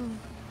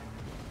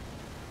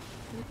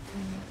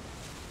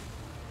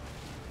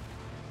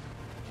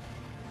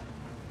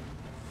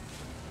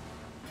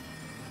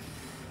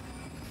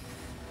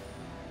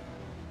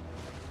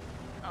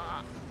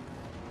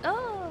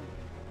 Oh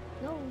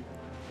no.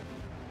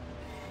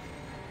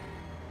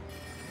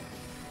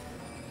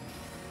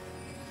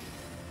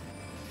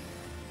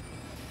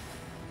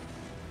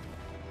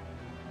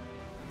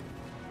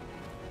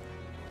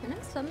 Can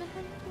I summon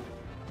him?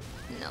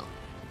 No.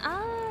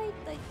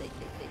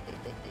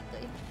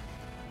 Die.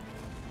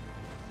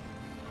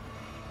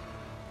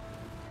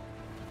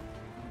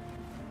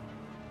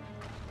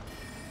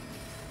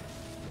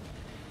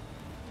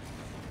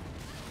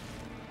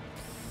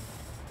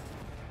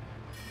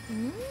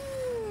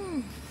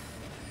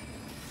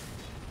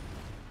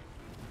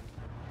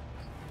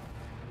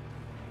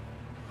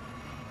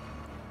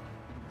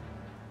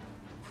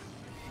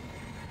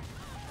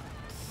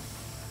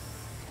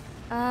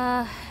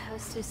 I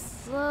was too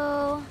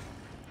slow.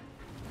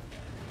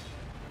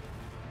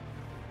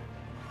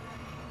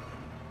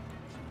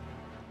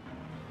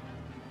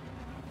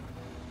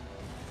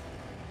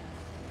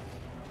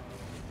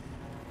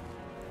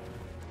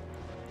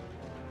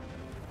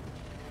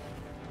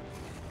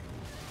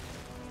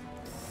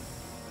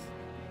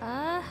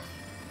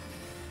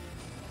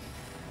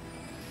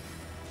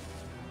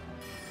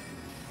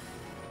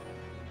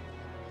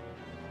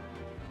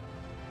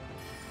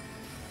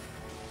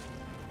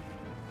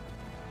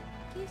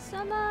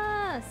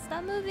 Kisama,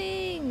 stop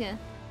moving.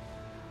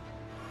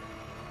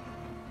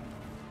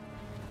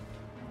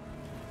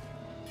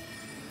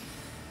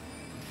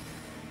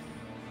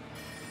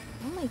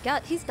 Oh my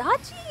god, he's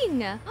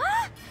dodging!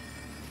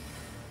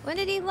 When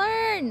did he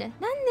learn?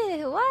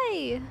 Nande,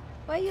 why?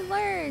 Why you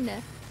learn?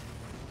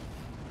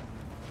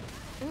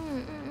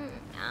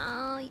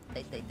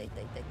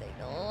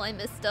 Oh, I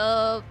messed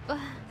up.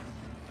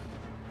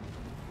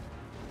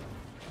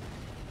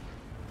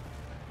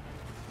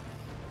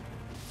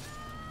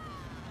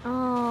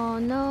 Oh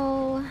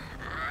no.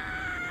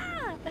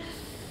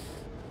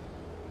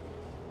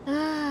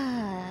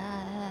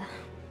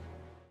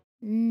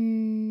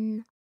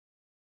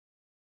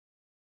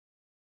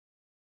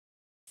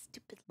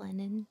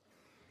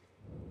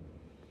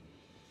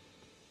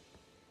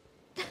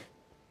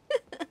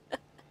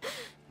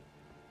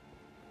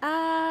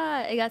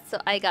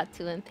 I got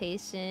too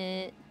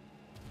impatient.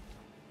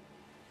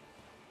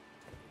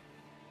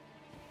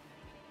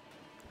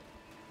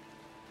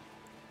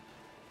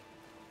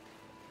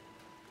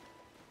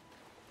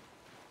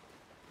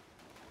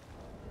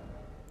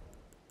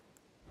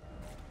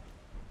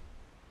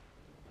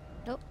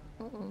 Nope.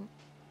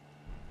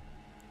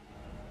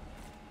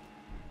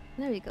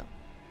 There we go.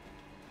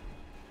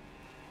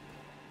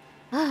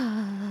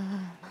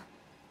 Ah.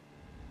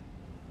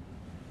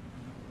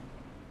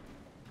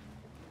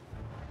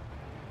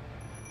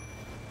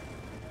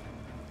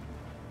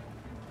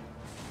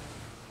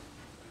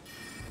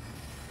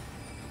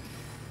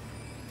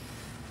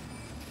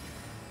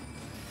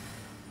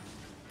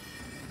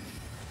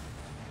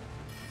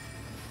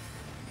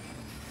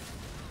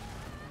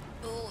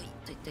 Oh,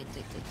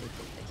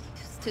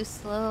 it's too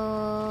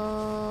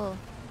slow.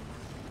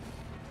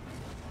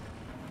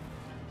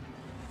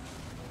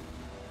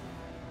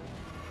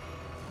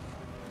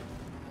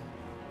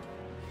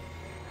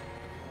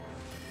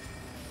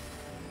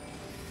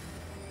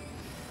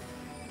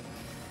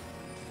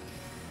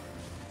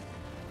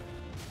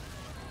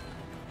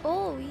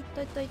 Oh,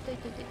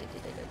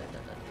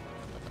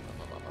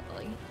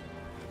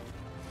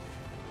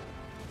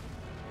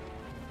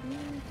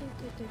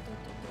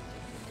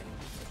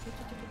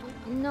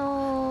 no.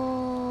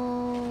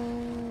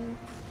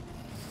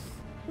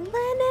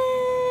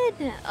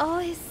 Lennon! Oh,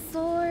 his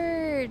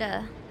sword.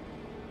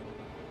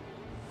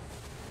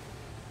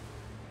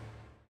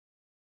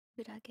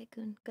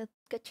 Kurage-kun.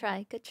 Good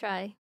try. Good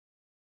try.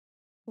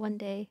 One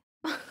day.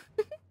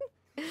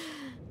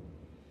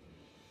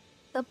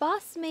 The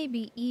boss may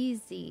be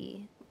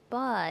easy,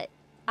 but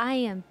I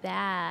am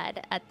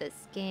bad at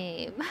this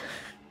game.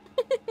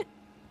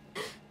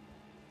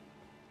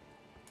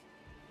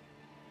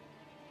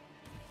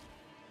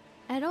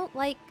 I don't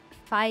like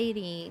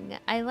fighting.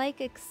 I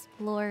like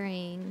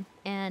exploring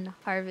and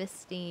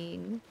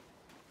harvesting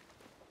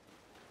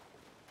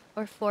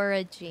or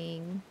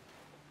foraging.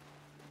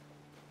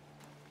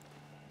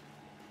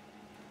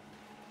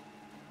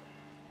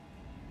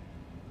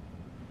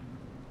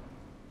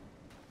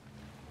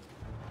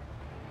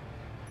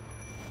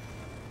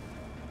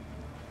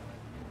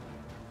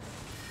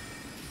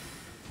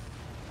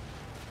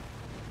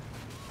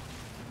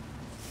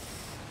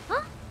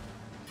 Huh?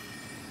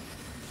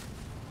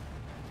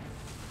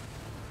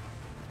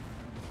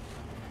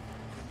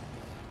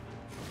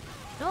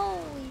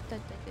 No.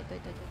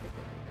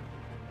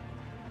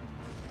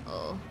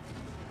 Oh.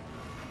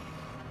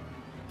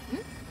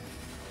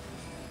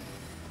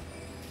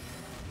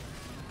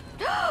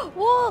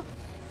 Whoa!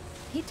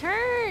 He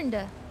turned!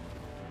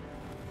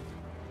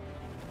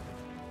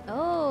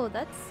 Oh,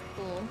 that's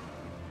cool.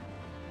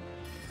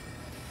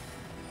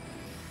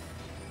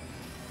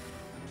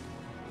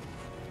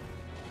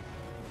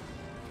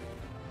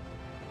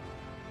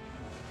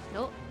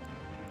 Nope.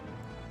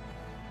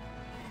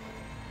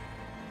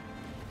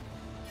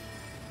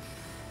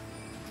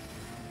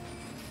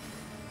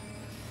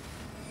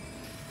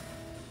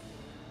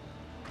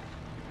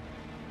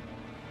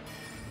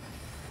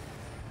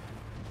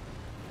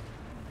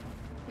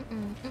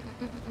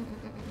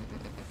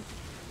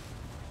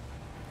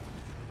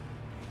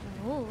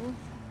 Oh.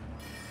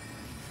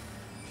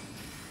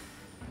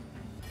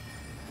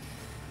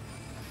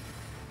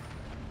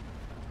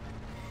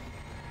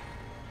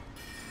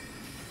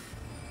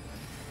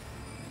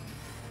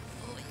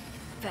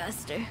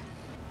 Faster.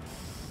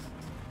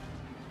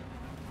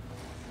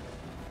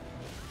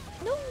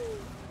 No.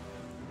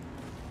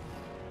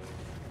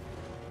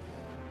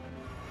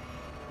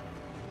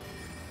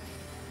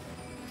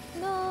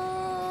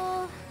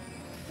 No.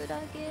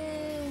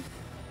 Kurage.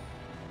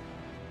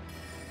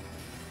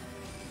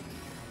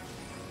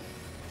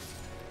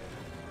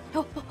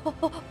 Oh, oh,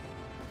 oh,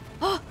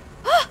 oh,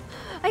 oh,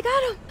 I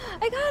got him!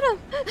 I got him!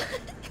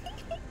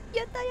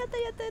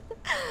 Yatta.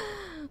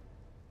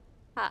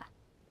 Ha.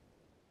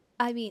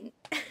 I mean...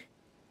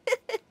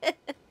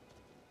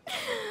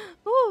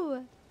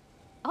 Ooh.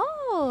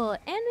 Oh,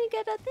 and we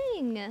get a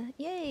thing!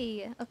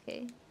 Yay!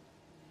 Okay.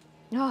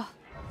 Oh.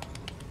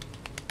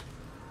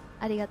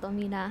 Arigato,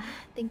 Mina.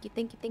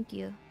 Thank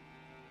you.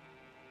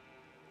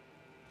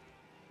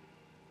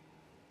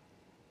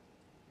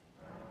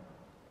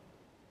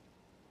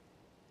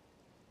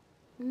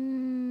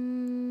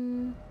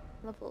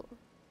 Level.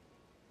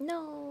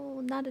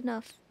 No, not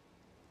enough.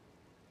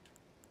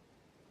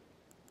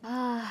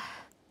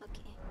 Ah,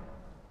 okay.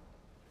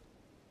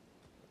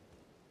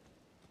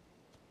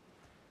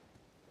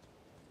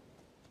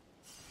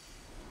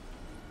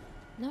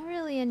 Not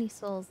really any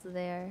souls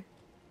there.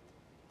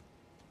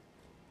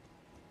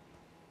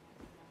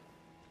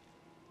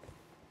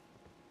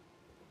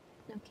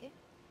 Okay.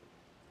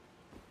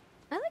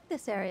 I like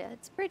this area.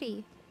 It's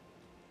pretty.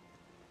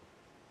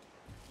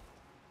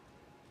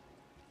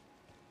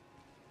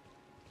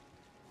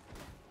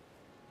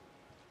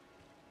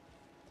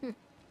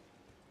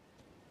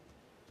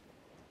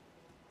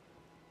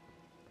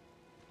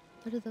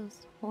 What are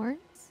those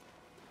horns?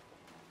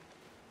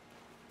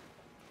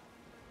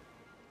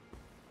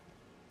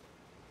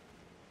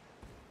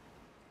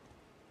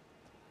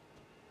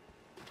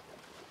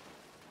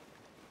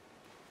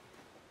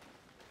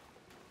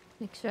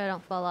 Make sure I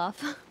don't fall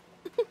off.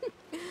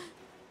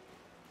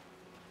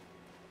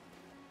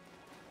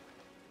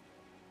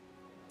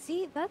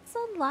 See, that's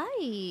so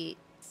light.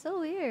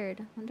 So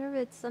weird. Wonder if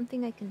it's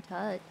something I can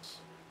touch.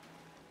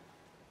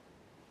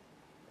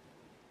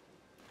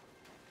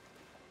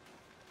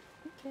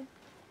 Okay.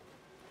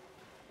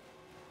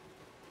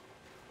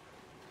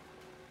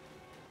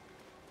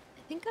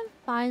 I think I'm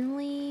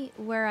finally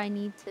where I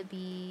need to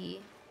be.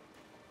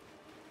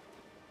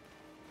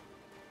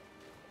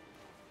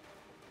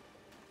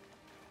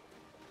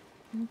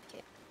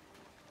 Okay.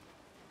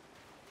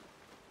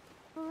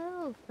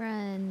 Hello,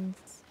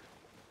 friends.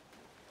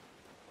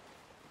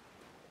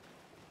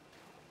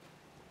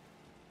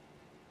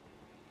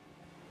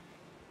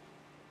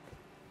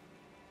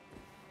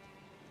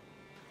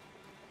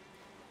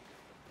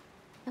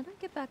 How do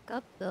I get back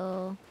up,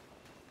 though?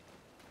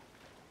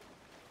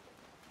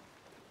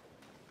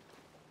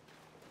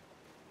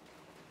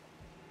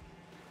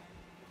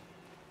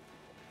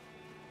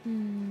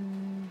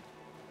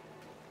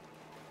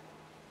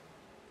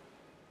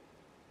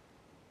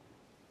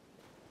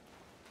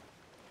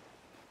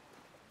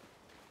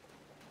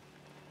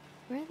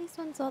 Where are these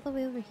ones all the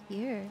way over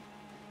here?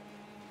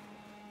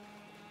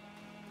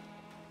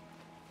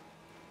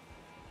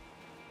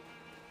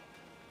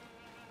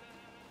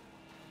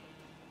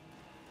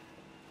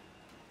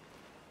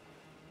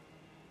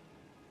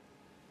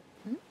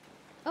 Hmm?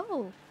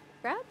 Oh,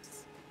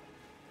 crabs?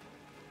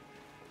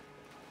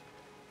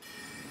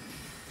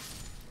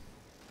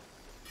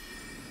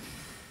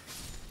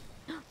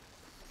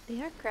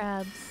 They are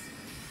crabs.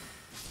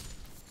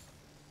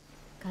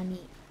 Kani.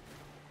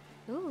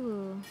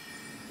 Ooh.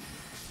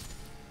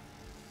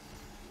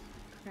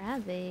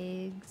 Crab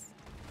eggs.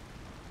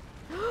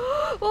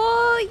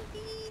 Oh,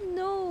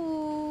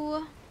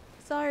 no.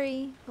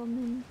 Sorry,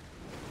 woman.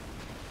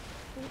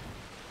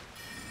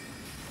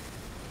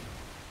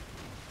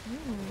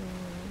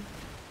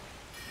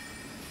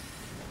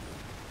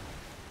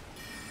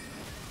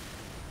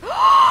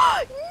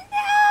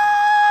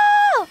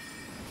 No!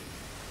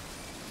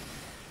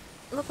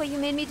 Look what you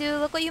made me do.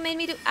 Look what you made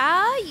me do.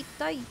 Ah,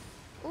 die.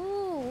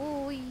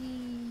 Oh,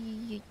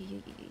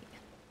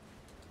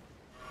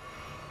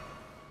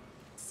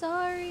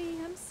 sorry.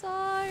 I'm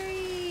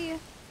sorry.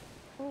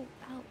 Oh,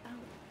 ow, ow.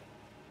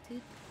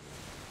 Dude.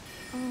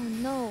 Oh,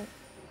 no.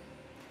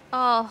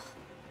 Oh.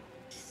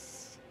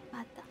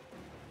 What the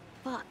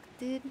fuck,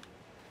 dude?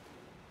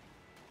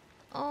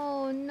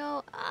 Oh,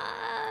 no.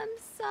 I'm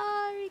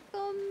sorry,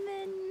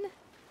 Gomen.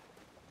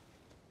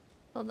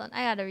 Hold on.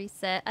 I gotta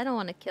reset. I don't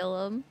want to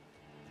kill him.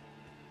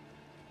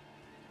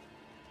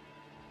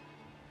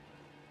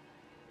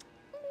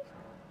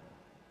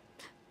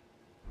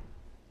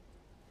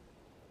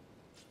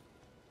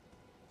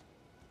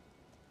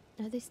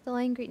 Are they still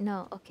angry?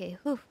 No. Okay.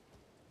 Whew.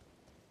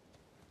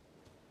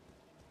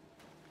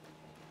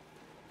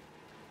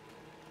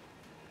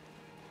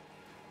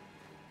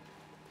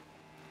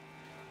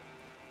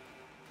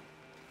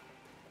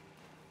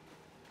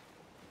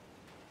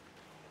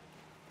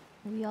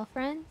 Are we all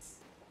friends?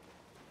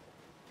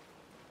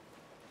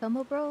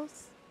 Tomo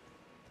bros?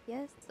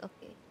 Yes?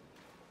 Okay.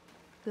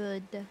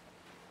 Good.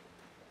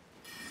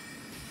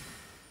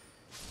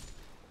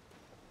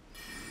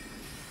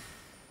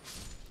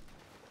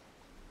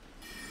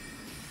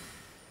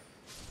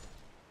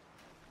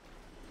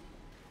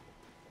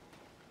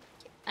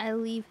 I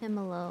leave him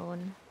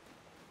alone.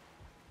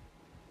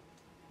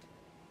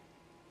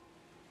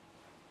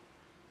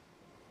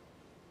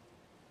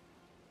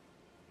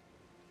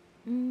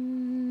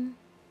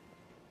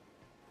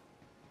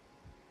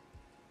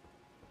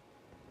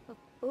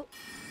 Oh.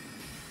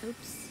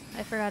 Oops.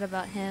 I forgot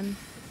about him.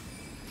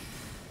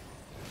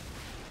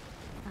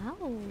 Ow.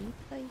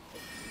 Oops.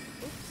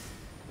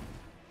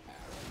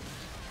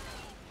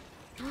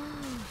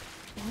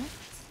 What?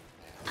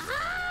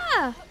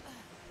 Ah!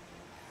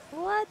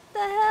 What the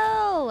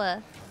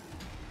hell?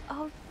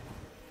 Oh,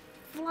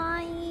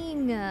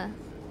 flying. Oh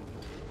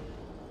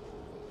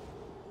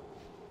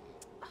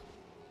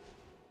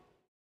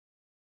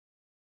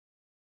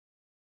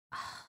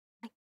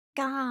my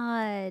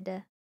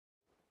god.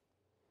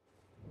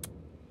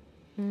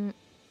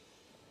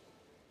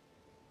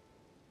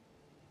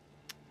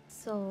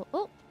 So,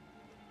 oh,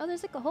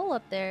 there's like a hole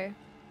up there.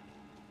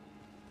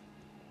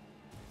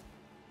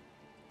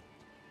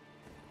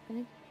 Can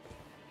I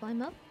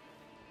climb up?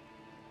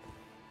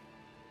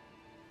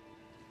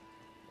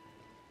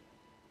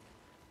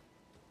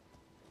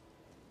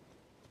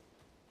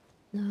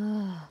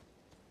 Ugh.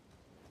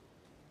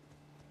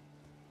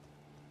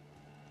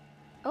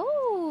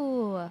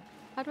 Oh,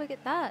 how do I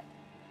get that?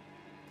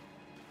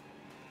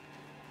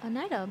 An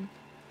item.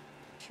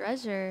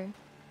 Treasure.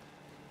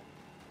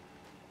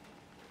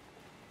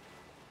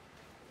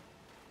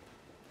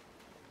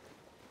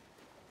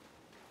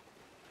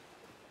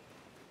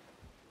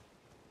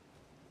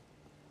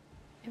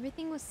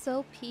 Everything was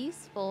so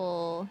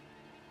peaceful.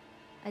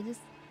 I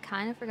just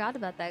kind of forgot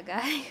about that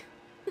guy.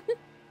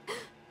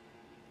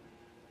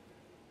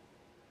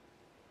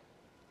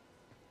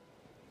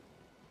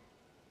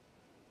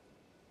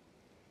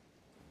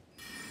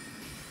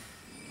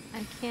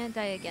 can't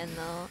die again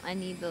though. I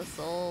need those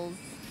souls.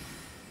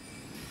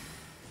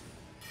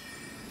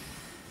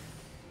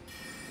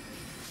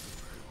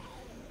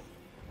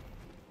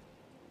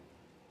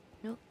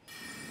 Nope.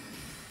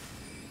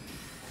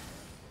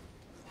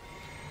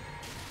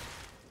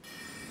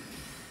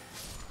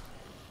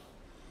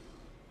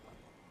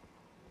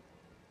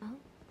 Oh.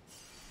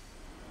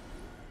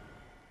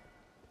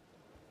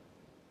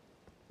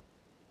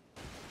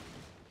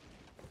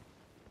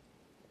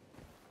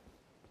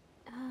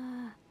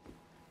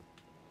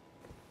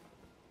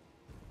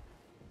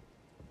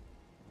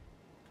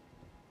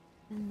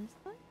 And this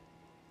one?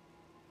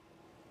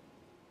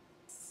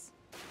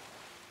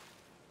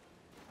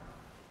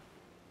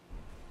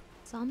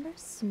 Somber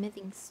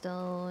smithing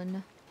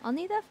stone. I'll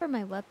need that for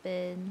my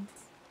weapons.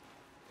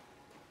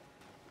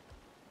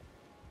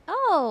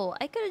 Oh,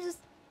 I could have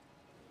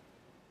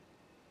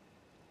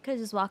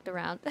just walked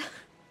around.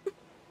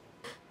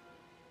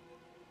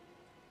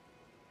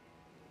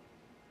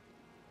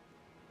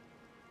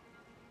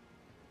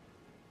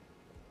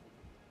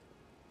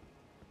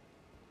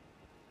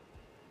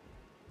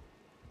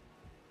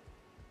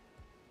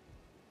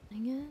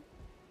 Dang it.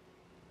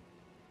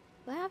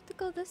 Do I have to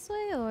go this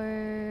way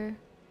or?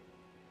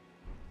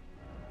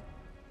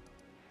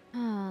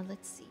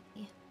 Let's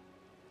see.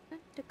 Where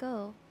to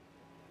go?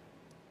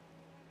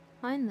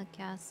 Find the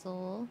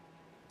castle.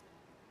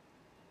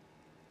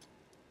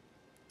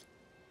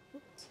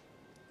 Oops.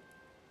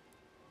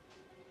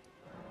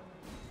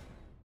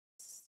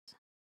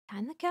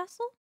 Find the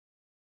castle?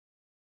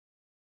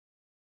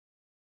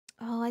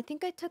 Oh, I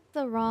think I took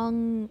the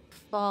wrong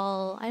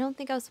fall. I don't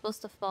think I was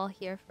supposed to fall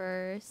here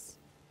first.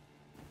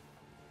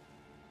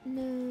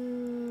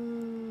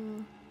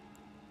 No.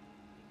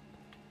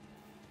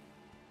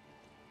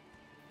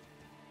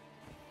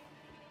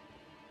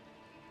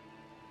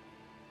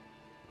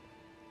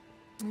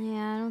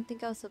 Yeah, I don't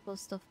think I was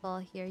supposed to fall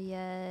here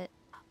yet.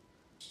 Oh,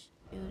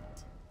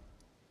 shoot.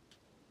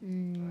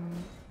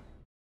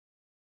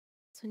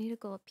 So I need to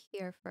go up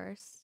here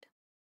first.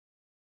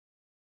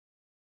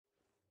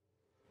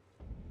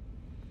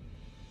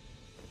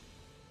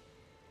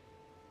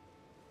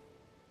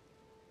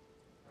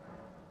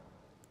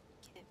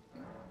 Okay.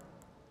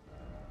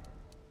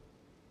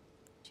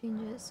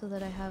 Change it so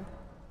that I have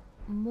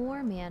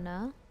more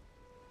mana.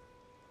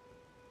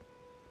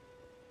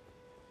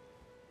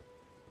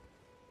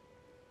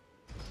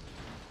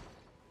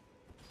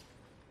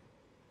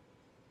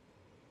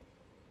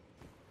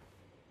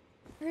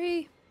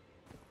 Hurry!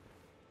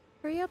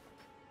 Hurry up!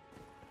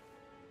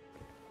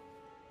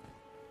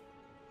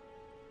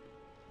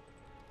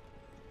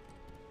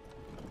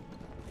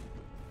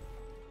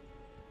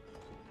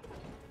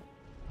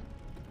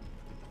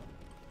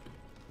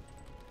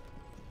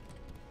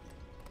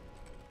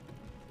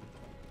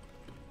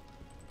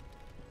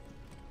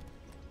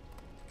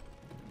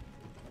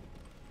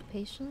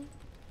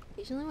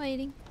 Patiently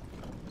waiting.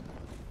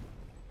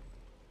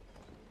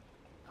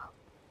 Oh.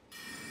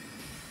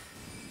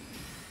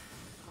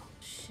 Oh,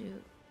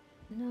 shoot.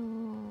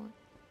 No,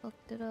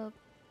 fucked it up.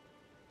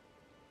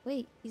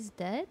 Wait, he's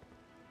dead?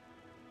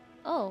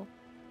 Oh.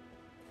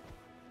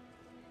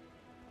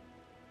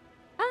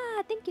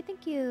 Ah, thank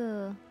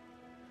you.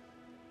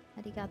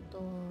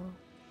 Arigato.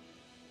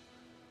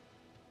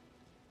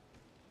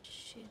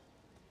 Shit.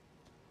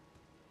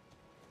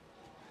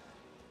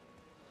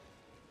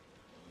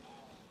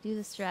 Do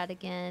the strat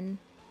again.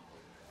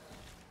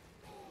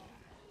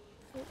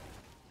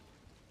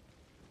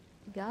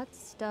 Got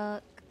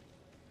stuck.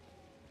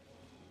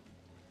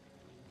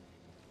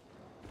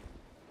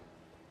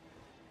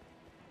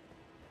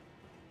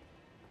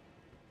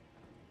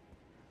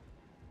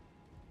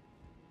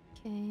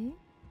 Okay.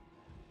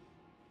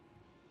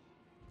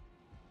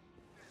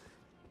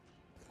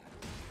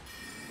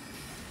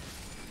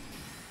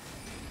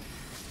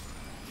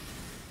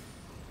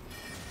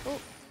 Oh.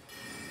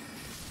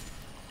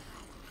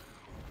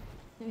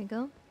 There we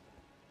go.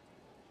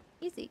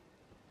 Easy.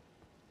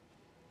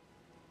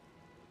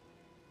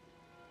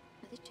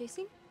 Are they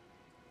chasing?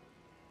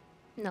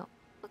 No.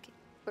 Okay,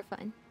 we're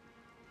fine.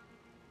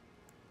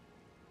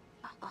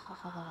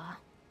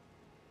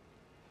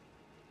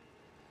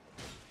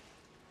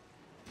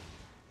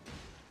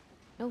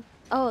 No.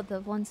 Oh, the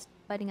one's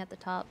fighting at the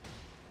top.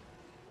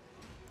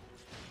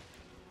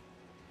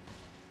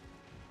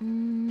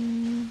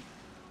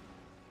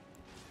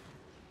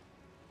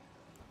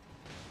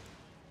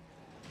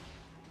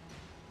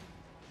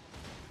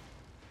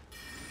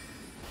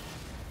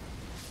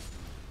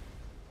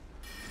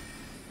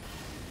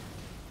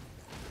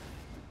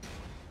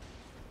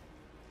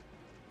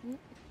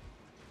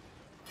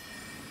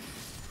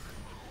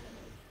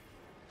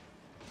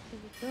 There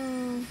we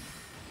go.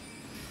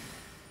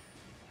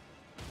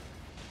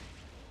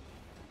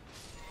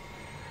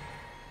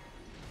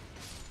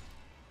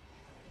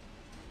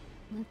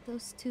 Let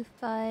those two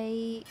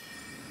fight.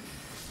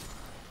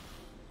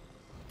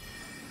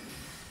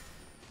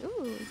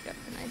 Ooh,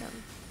 dropped an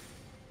item.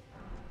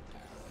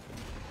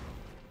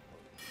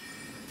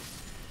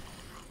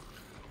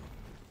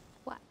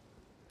 What?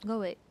 Go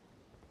away.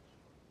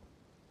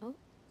 Oh.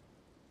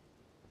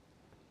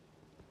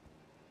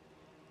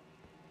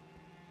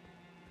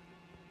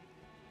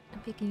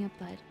 picking up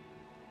died.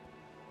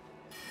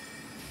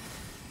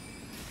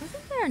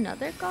 Wasn't there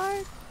another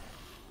guard?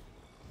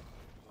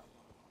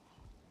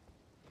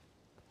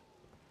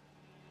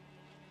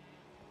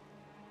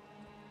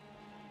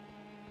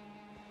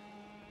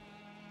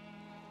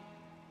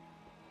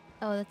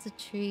 Oh, that's a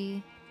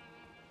tree.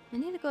 I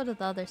need to go to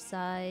the other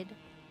side.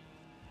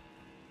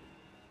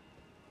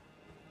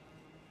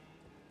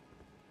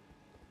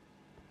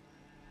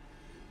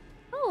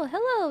 Oh,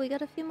 hello! We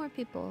got a few more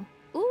people.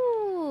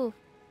 Ooh!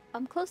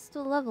 I'm close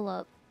to level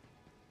up.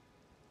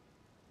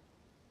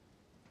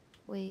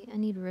 Wait, I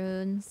need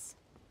runes.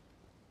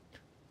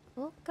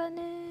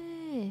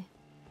 Okane!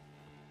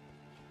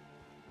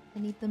 I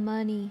need the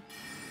money.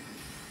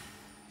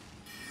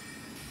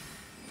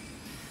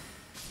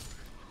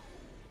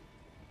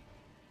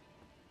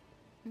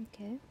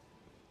 Okay.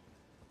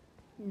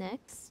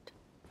 Next.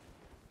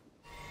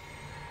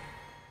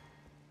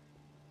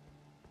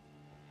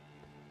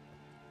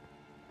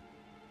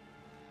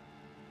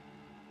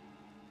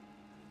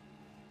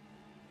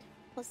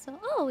 Also,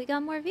 oh, we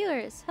got more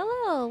viewers.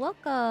 Hello,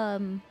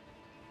 welcome.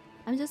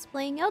 I'm just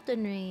playing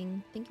Elden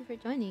Ring. Thank you for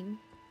joining.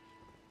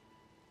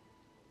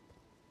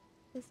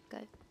 This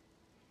guy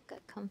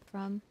come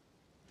from?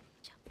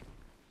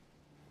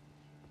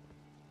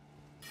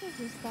 Is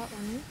this that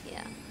one? Right?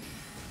 Yeah.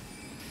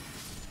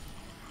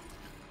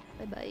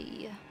 Bye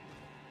bye.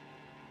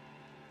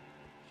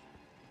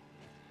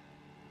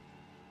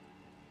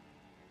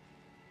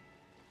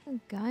 A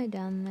guy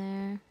down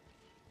there.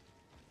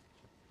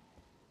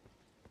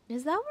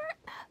 Is that where?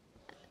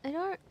 I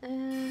don't.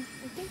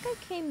 I think I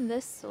came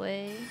this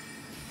way.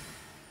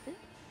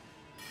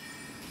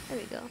 There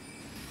we go.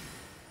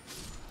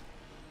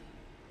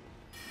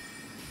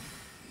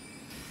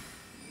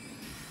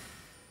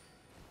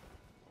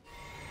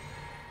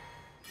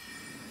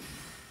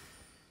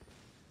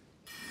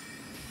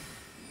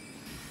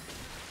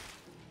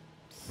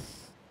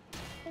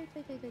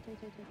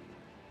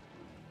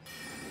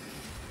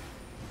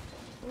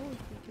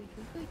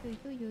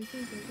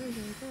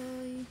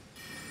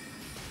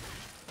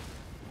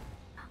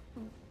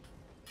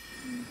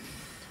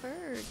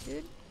 Turd,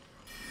 dude.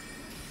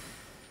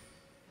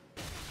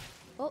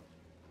 Oh.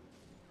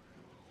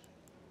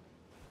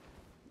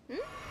 Hmm?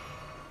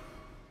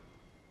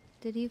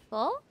 Did he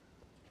fall?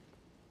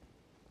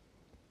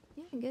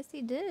 Yeah, I guess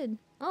he did.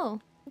 Oh,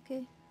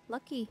 okay.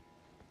 Lucky.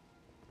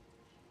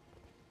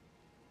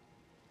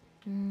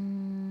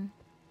 Hmm.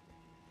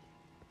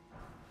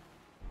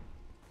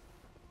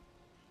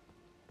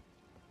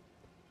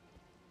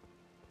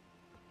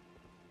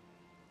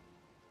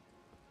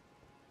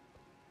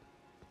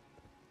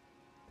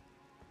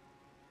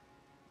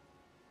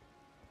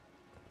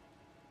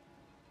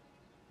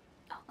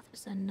 Oh,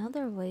 there's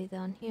another way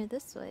down here,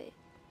 this way.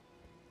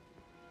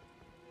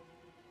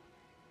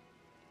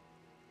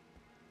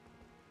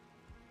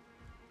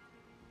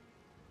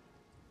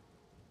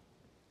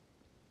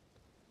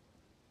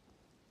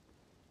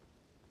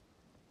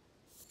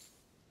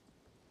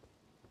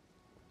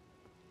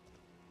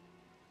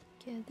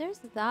 Okay, there's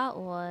that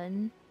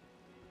one.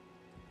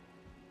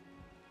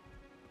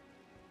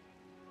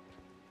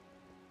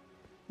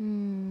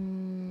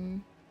 Hmm.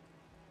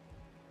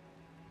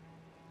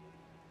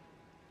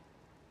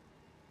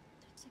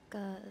 There's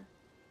like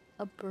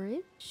a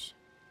bridge?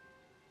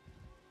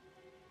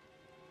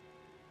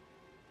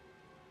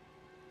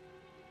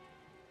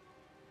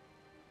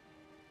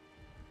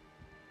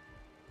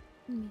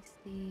 Let me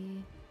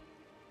see.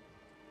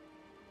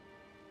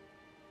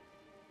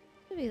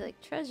 Should be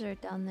like treasure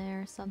down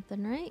there or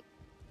something, right?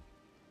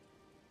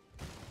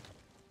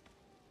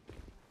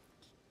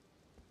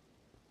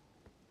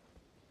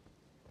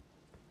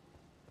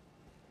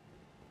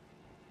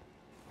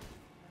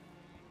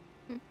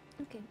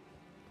 Okay.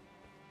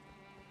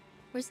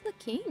 Where's the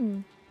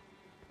king?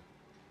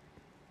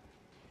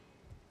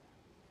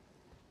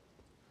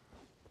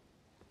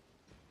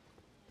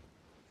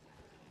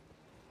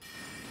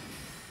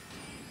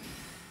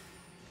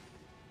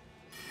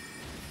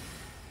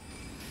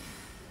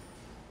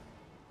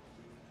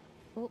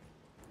 Oh.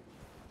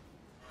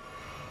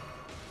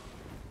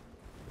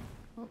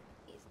 Oh,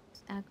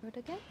 he's aggroed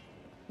again.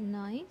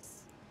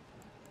 Nice.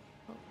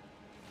 Oh.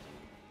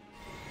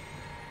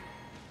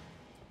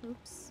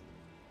 Oops.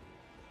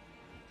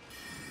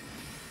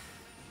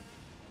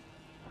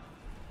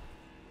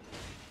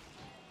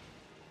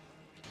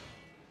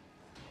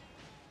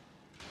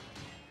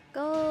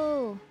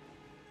 Go!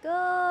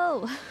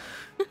 Go!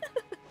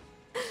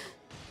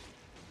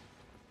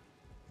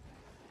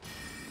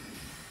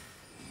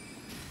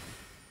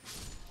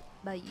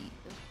 Bye.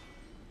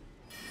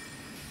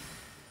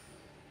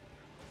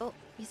 Oh,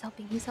 he's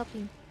helping, he's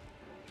helping.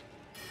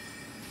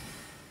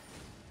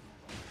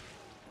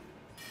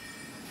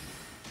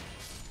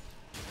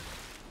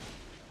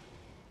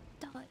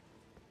 Die.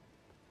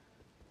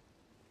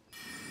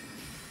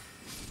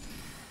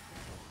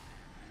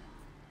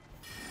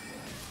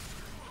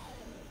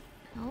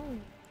 Oh.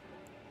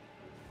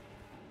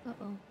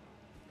 Uh-oh.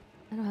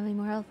 I don't have any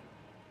more health.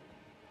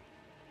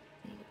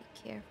 I need to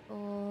be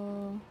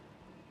careful.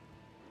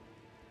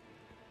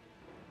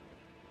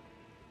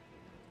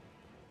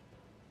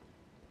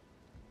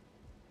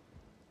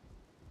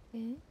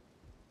 Okay.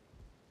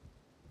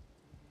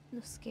 No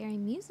scary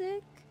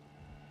music.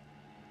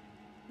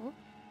 Oh.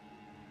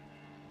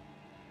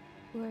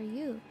 Who are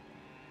you?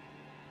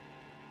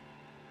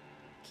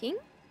 King?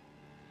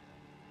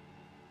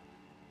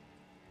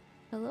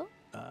 Hello?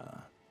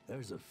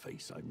 There's a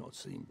face I've not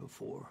seen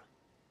before.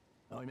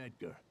 I'm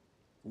Edgar,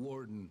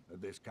 warden of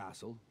this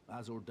castle,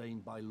 as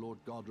ordained by Lord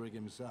Godric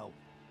himself.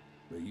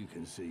 But you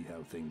can see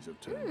how things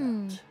have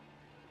turned out.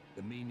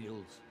 The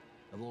menials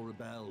have all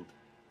rebelled.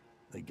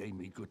 They gave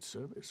me good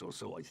service, or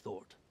so I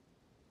thought.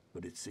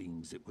 But it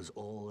seems it was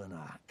all an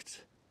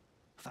act.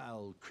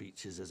 Foul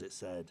creatures, as it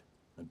said,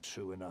 and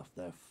true enough,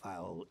 they're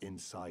foul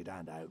inside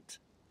and out.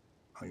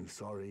 I'm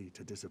sorry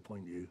to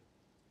disappoint you,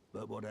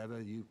 but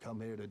whatever you come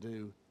here to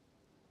do,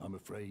 I'm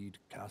afraid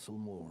Castle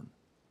Morn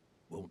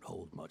won't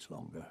hold much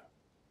longer.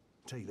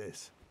 Take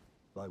this,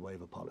 by way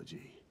of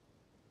apology.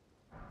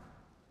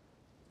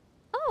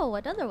 Oh,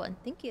 another one.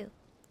 Thank you.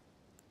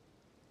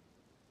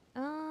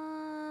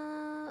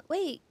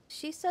 Wait.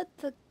 She said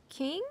the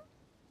king?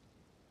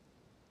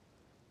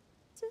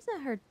 This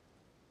isn't her.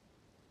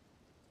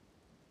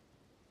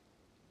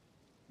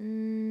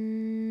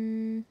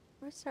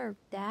 Where's her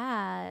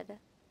dad?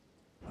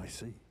 I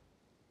see.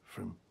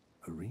 From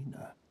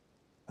Arena.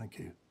 Thank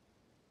you.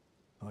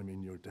 I'm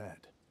in your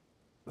debt,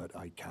 but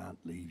I can't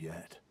leave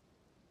yet.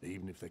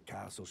 Even if the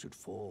castle should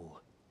fall,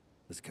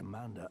 as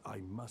commander,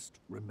 I must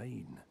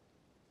remain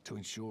to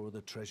ensure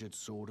the treasured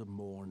sword of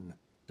Morn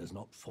does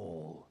not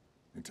fall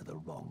into the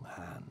wrong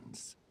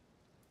hands.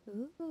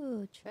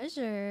 Ooh,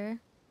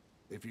 treasure.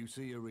 If you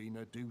see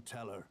Arena, do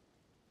tell her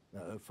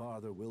that her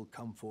father will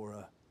come for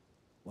her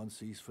once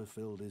he's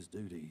fulfilled his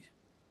duty.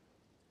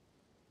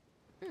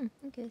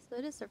 Okay, so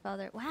it is her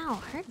father.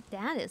 Wow, her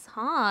dad is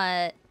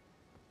hot.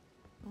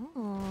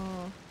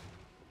 Oh.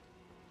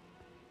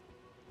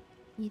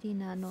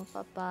 Irina no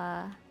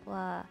papa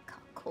wa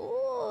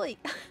kakoi.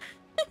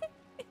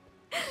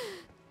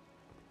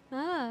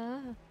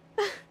 Ah.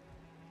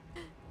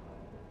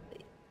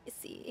 Let's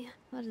see.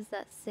 What does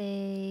that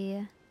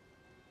say?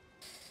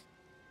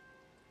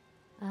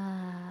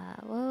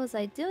 What was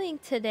I doing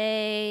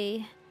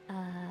today?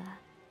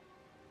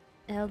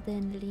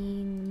 Elden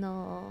Ring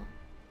no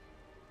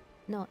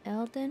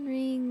Elden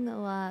Ring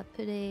wa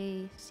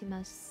play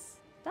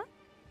shimashita?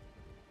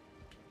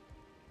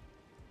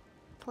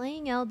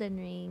 Playing Elden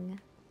Ring.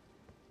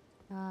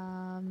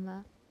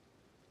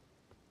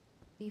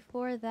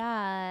 Before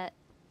that,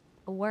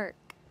 work.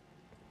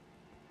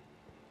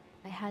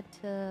 I had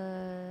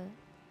to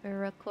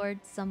record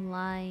some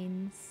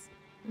lines.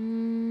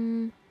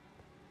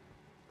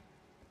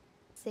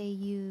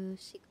 Seiyu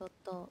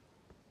shigoto.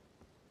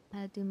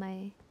 How to do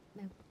my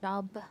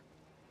job.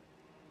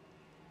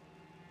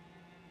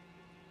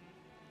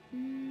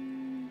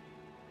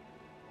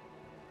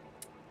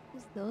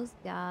 Who's those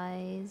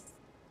guys?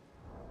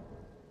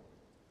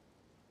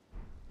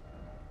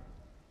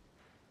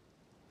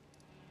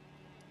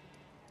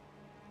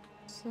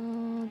 So,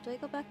 do I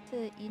go back to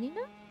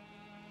Irina?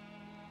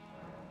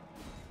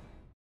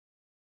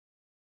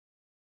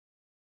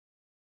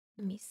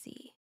 Let me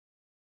see.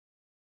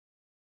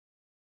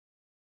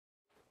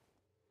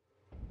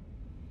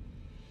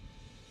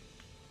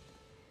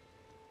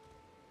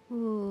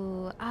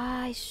 Ooh,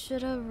 I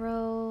should have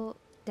wrote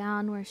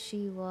down where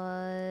she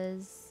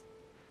was.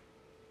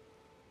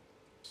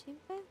 She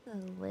by the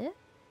lift?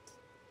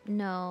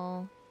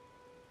 No.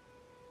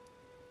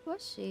 Who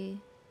was she?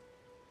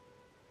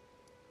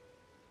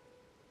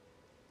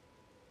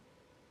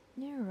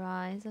 Near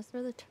Rise, that's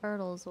where the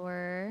turtles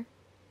were.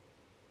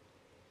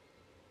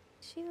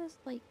 She was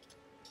like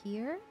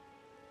here?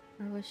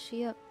 Or was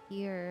she up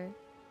here?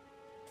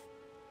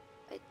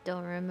 I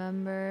don't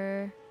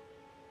remember.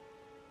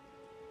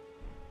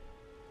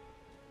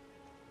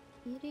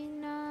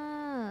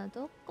 Irina,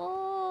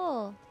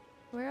 doko?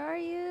 Where are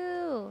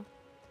you?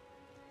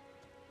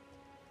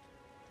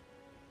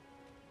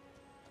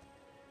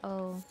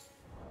 Oh,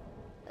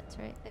 that's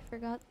right. I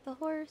forgot the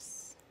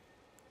horse.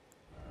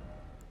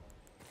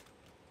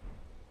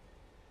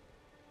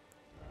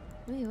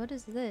 Wait, what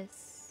is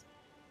this?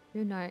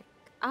 Runark.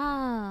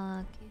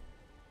 Ah, okay.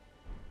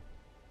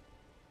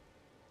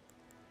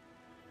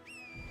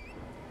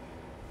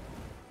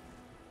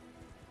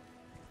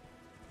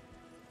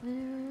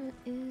 Where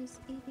is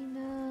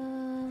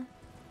Irina?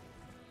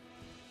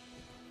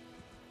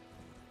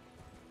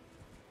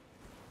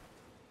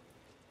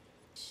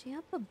 Is she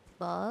up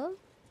above?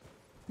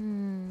 I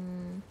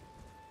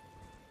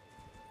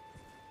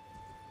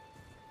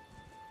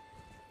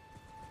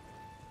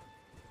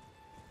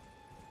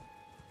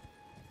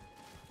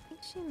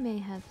think she may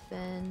have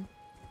been.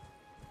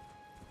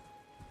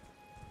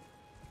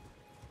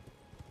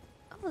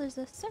 Oh, there's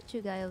a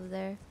statue guy over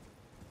there.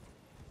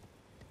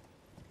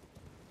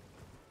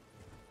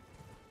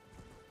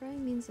 Probably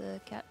means a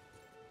cat.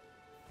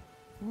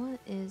 What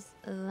is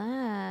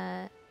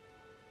that?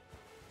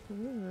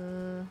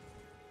 Ooh.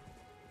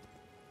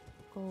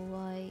 Go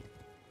white.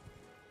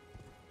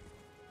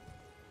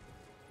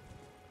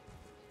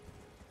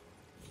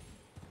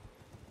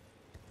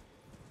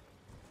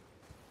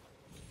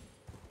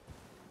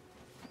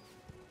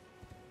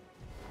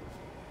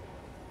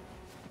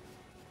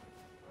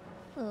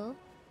 Hello.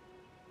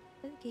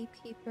 The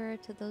gatekeeper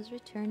to those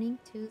returning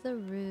to the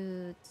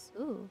roots.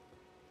 Ooh.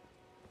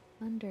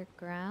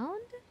 Underground?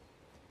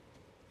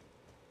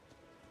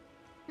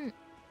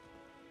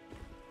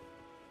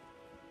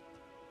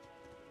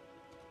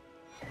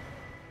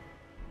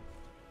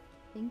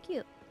 Thank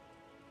you.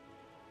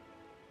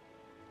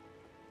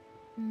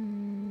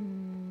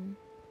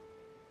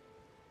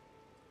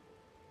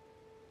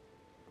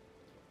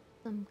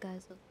 Some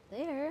guys over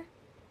there.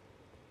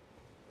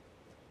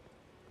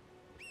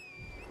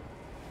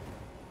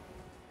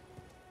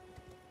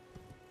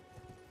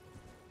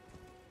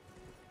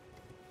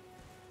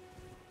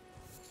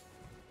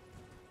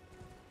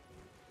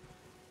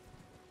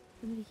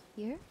 Somebody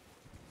here?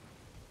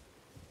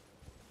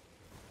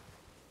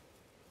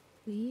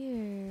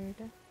 Weird.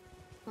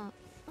 Huh.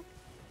 Oh.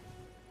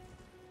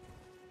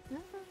 No,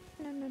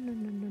 no, no, no,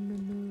 no, no, no,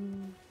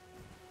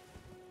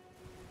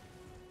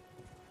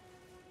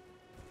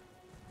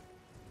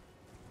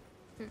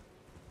 no.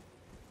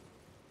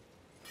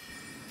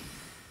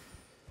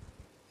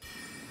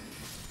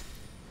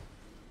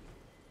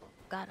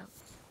 Got him.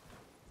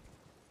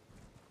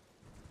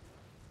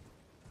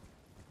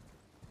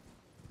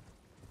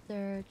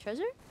 Their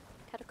treasure?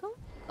 Catacomb?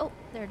 Oh,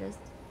 there it is.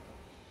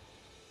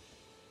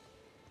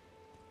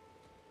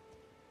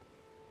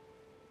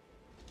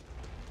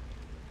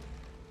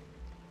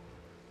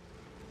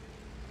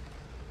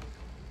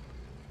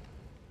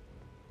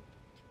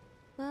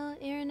 Well,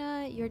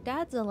 Irina, your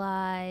dad's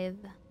alive.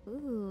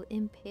 Ooh,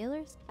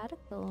 Impaler's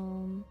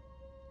Catacomb.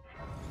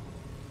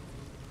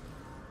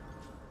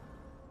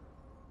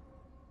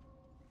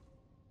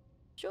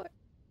 Sure.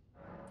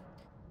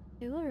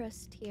 I will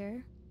rest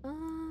here.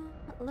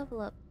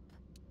 Level up.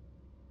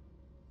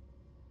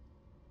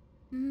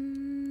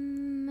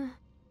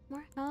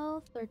 More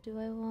health, or do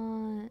I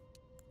want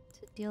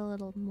to deal a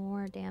little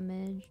more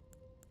damage?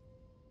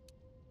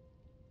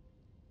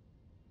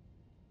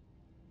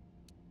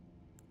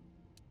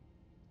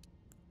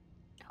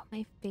 Oh,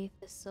 my faith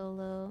is so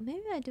low.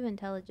 Maybe I do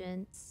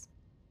intelligence.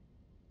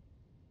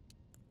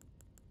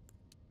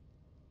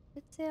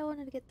 Let's say I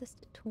wanted to get this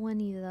to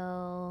 20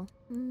 though.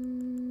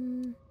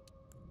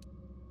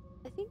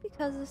 I think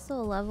because this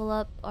will level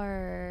up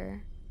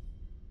our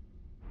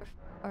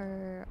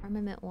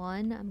armament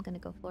 1, I'm gonna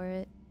go for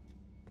it.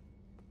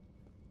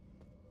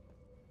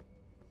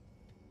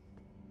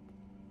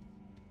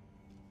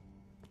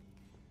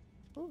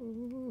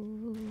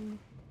 Ooh.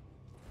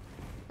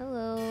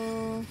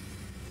 Hello.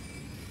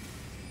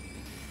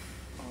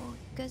 Oh,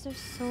 you guys are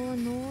so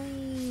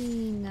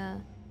annoying.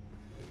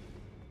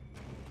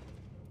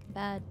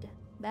 Bad.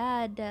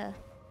 Bad.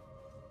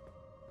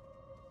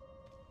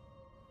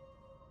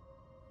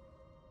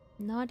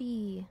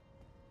 Naughty.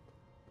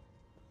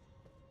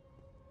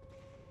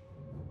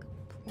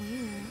 Good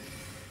plan.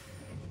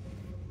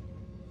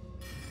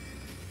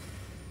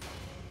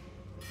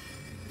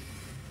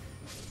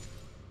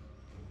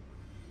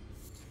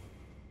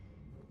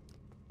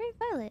 Great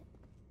Violet.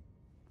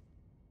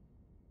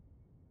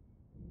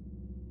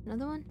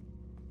 Another one?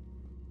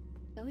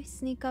 They always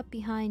sneak up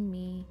behind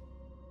me.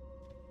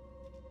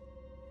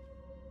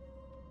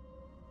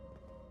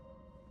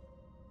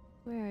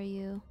 Where are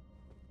you?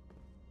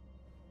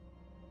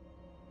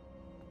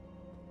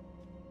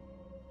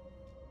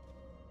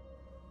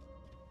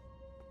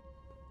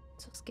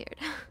 So scared.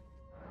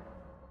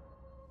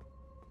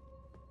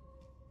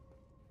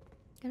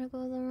 Gotta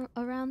go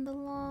around the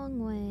long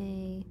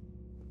way.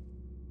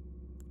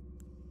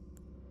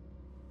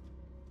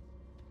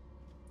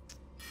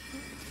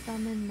 Let's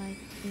summon my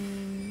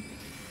king.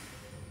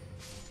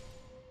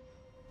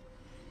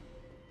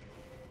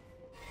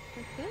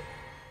 Okay.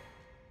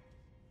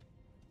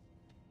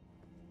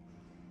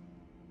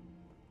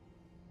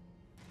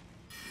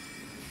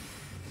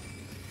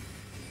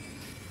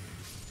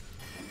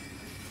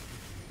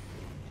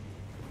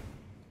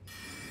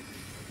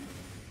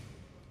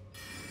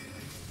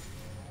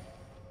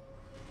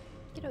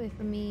 Get away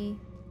from me.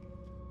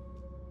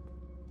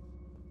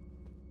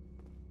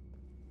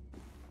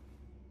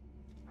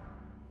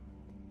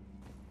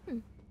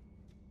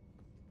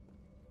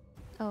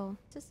 Oh,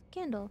 just a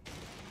candle.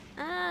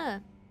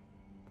 Ah!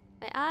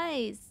 My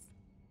eyes!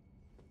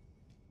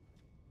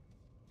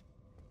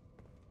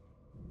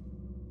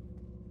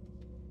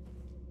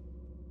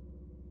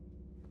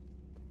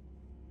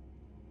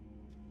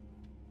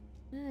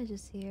 What did I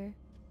just hear?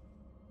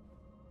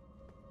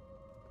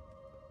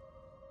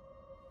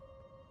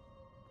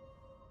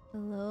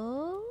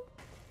 Hello?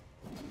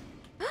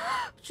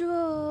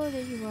 Joe,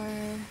 there you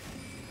are.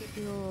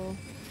 Creepy little.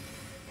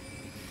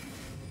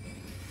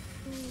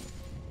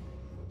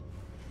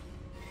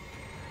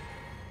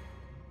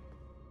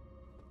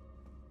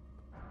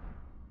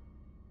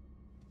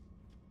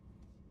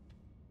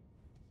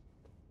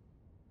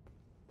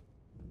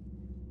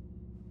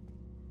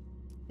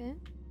 Okay.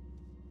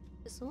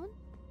 This one?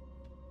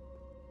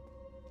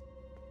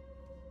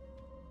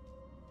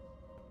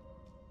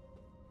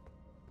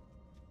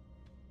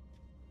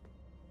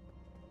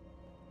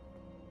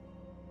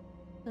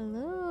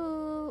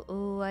 Hello?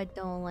 Oh, I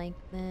don't like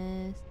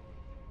this.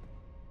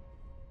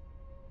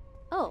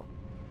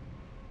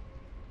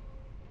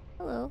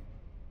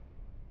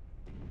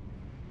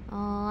 Oh,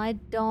 I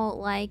don't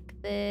like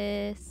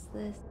this.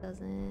 This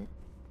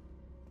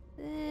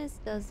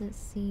doesn't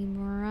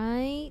seem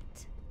right.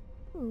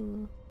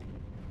 Ooh.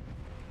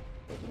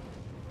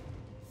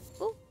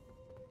 Ooh.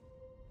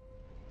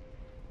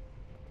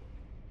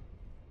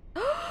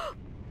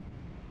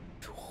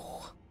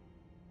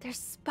 There's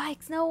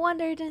spikes. No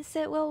wonder it didn't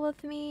sit well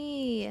with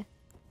me.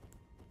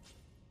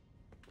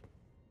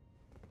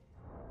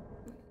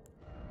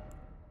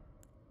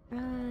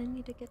 I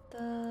need to get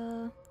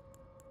the...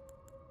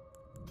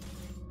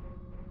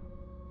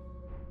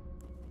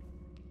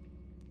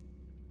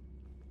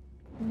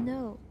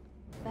 No.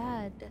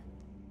 Bad.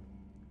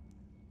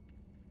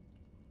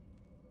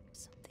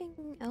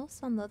 Something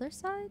else on the other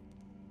side?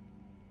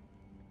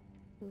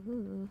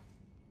 Ooh.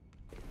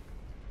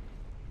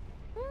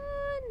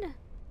 Run!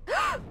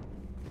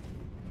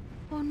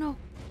 Oh no.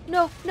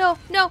 No, no,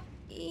 no!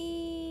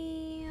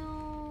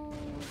 Ew.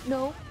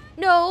 No.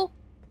 No!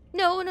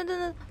 No, no, no,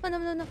 no, no, no,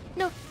 no, no,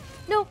 no,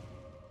 no!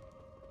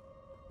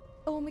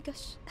 Oh my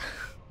gosh.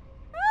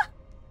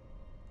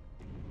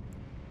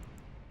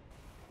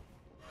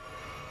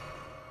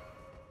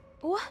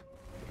 What?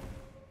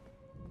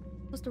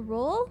 Supposed to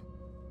roll?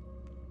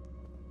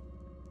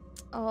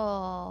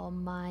 Oh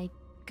my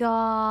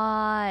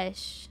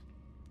gosh.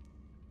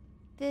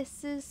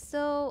 This is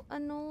so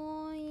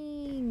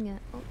annoying.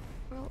 Oh,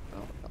 roll,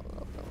 roll, roll,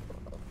 roll, roll,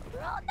 roll, roll, roll.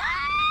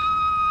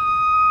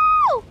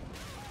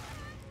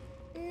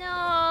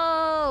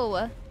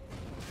 No!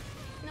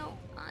 No! No.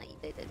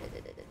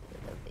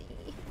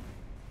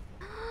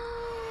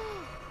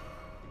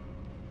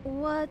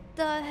 What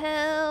the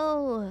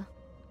hell?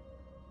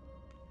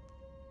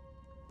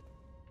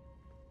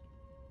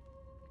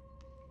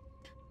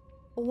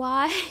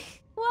 Why?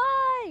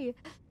 Why?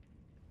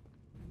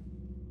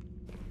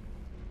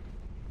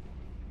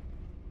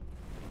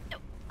 No,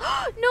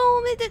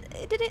 no,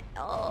 it did it.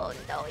 Oh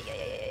no,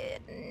 yeah,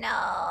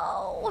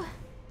 no.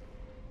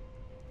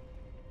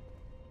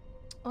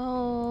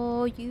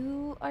 Oh,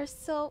 you are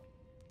so.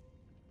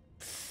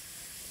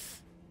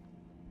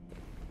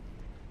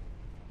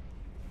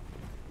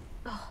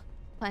 Oh,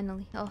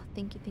 finally. Oh,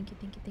 thank you, thank you,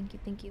 thank you, thank you,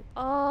 thank you.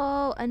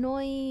 Oh,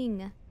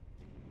 annoying.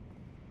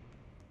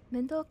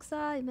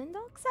 면도kusai,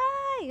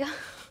 면도kusai.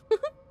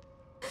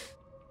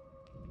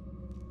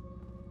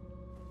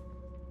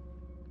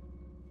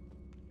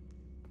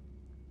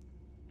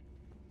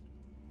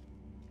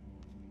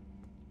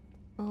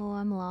 Oh,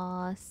 I'm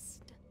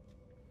lost.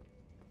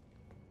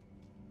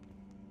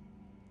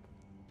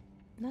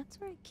 That's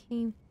where I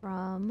came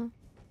from.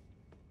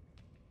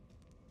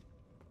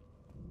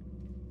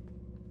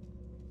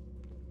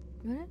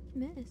 What did I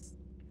miss?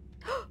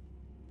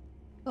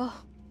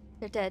 Oh,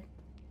 they're dead.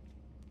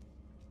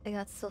 I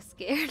got so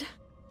scared.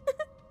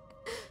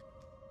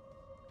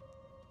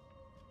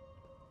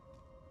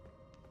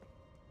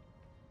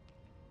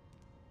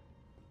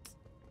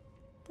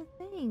 The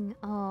thing.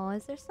 Oh,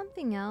 is there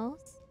something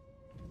else?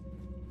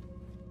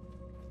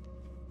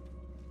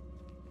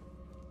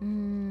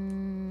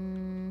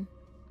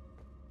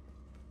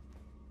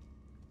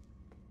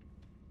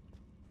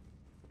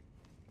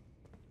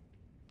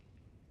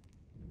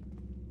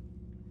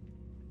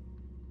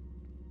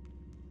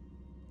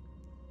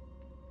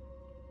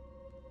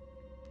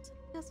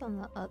 Something else on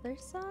the other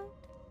side?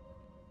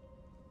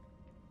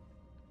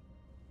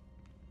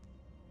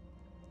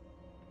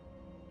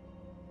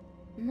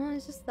 No,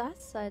 it's just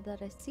that side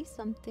that I see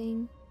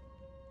something.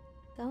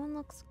 That one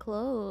looks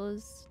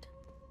closed.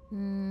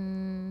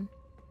 Can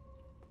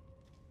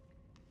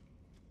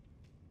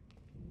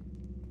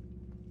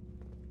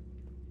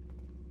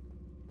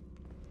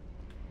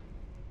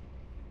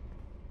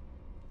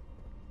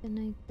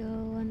I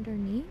go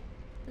underneath?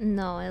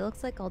 No, it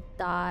looks like I'll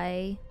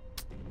die.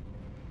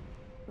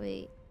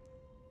 Wait.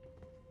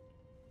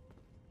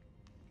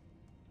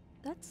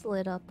 That's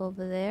lit up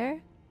over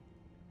there.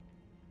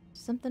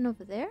 Something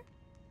over there?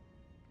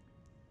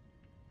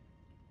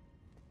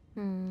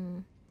 Why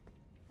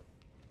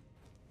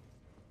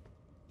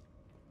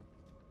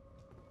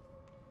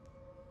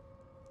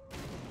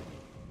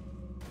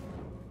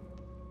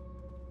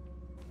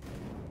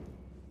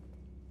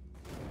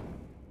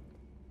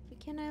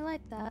can't I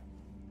light that?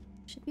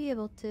 Should be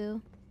able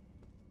to.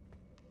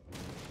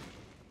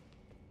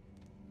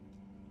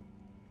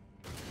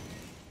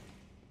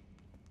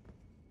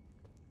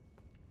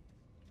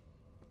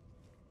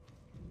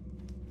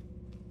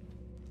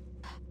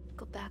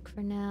 Go back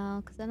for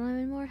now, because I don't have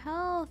any more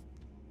health.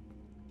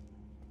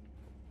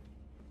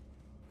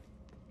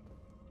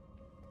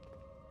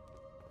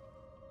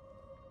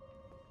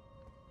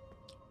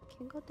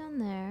 Can't go down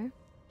there.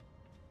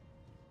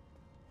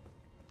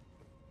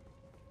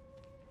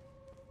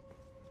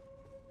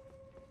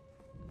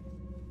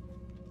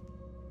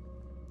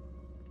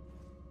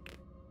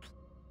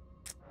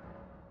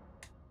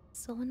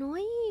 So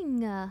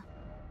annoying.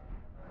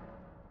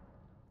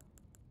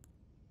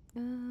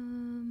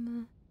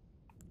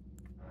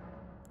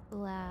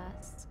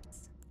 Flasks.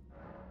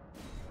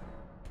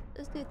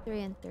 Let's do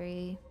 3 and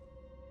 3.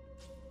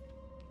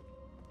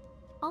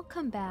 I'll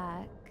come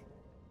back.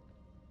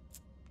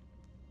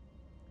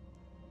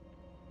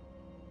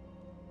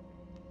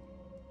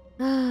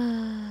 You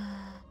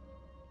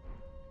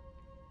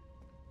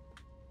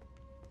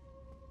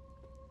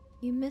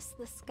miss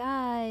the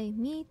sky.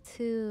 Me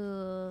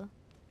too.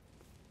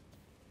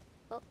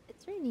 Oh,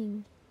 it's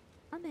raining.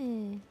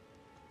 Ame.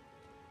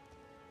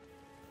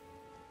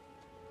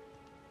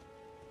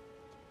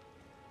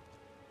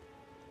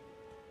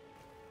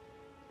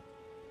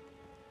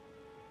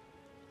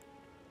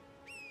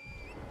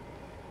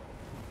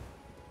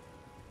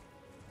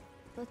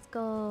 Let's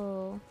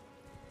go.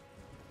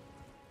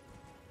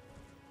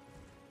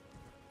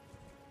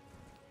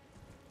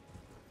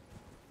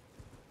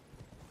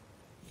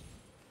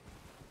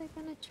 They're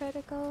gonna try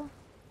to go.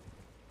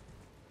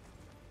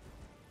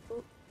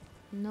 Oh,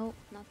 nope,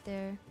 not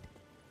there.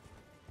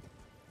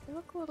 They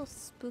look a little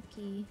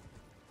spooky.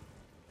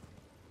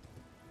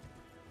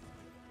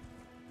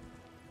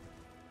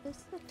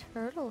 There's the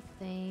turtle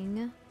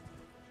thing.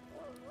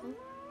 Oh,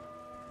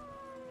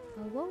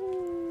 oh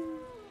whoa.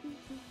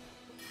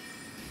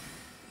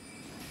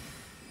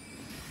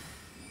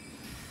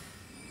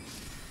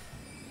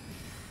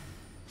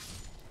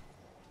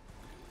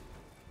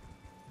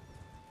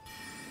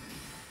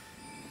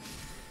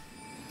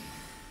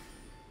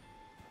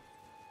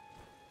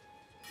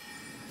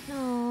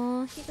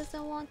 No, he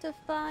doesn't want to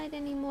fight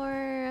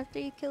anymore after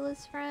you kill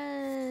his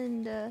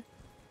friend.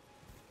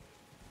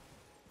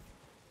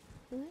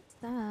 Who is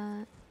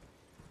that?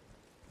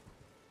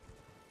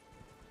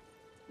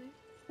 Where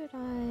should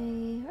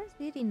I... Where's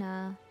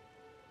Irina?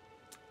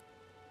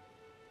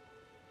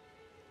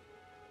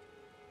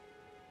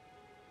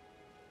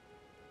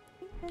 I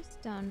think that's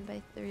down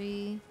by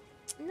 3.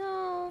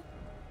 No!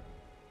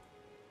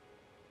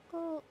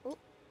 Go... Oh.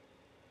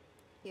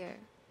 Here.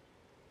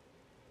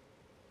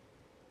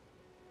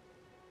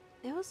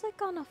 It was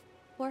like on a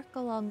fork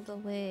along the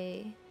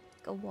way.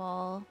 Like a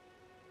wall.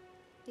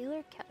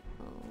 Healer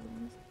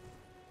catacombs.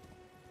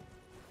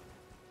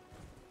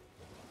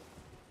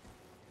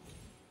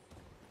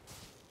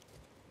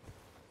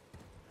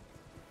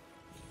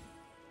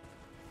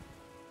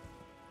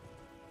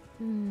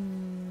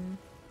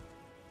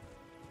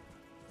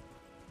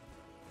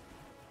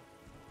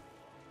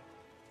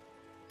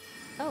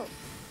 Oh.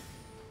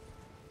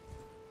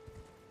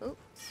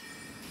 Oops.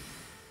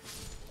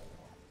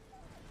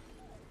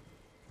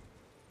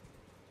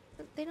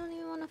 But they don't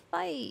even want to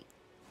fight.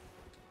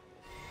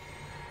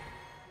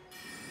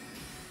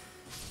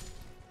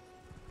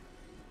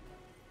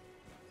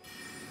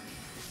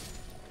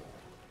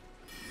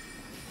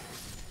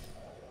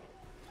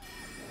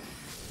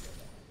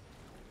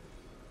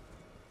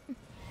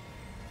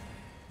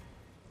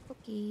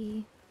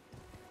 Okay.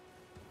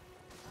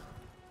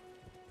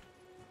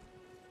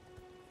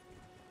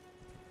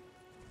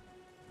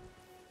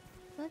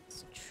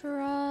 Let's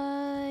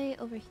try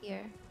over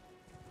here.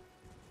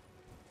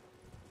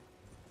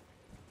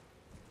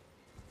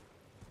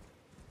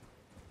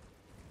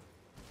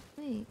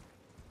 Wait.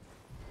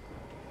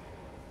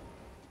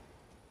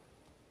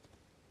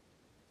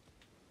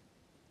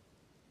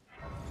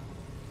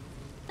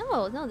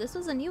 Oh, no, this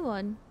was a new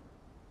one.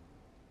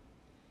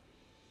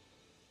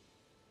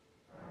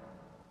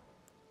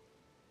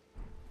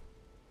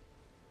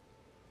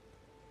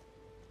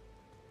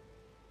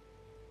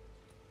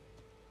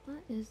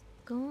 What is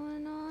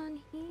going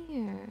on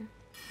here?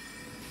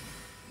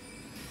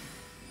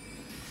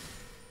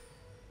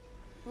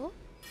 Oh?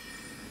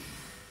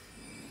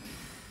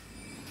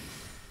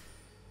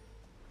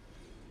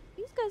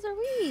 These guys are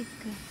weak.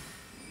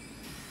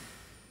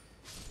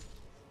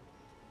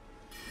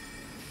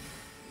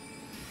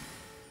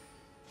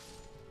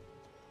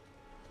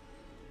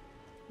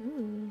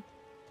 Ooh.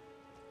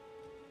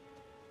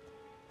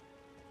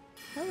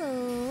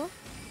 Hello.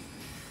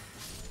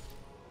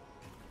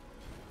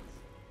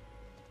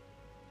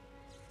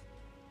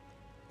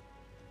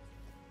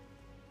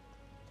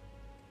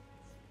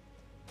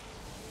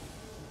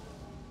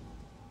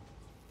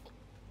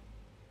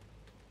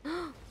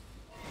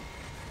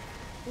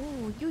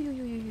 Oh,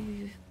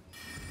 you.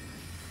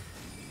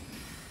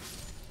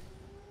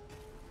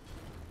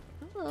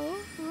 Hello,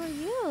 who are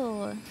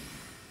you?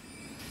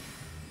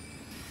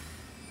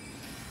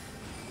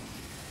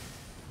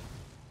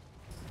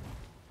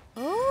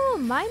 Oh,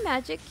 my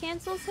magic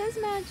cancels his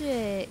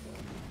magic.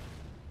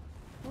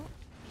 Oh.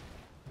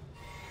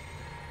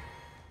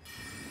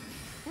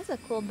 That's a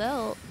cool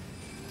belt.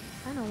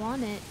 I don't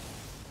want it.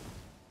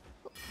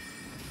 Oh.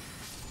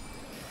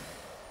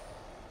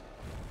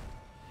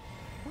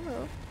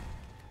 Hello.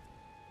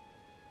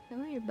 I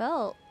want your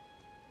belt.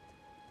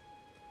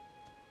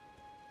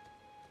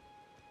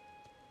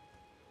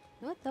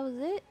 What? That was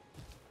it?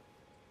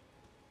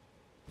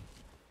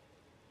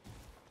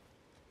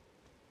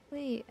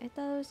 Wait, I thought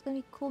there was gonna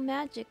be cool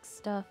magic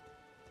stuff.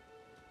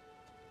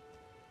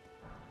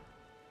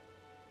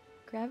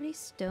 Gravity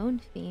stone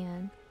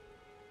fan.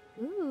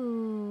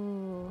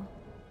 Ooh.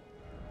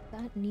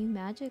 That new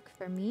magic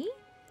for me?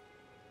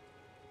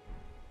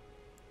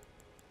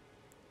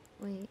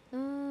 Wait,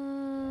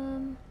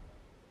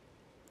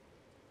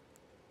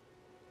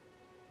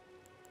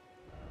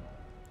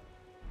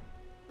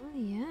 Oh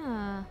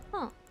yeah,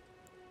 huh.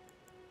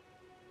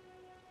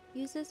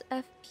 Uses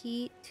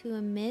FP to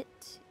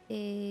emit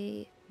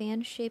a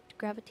fan-shaped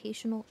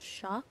gravitational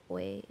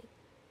shockwave.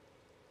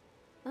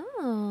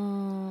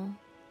 Oh.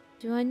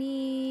 Do I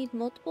need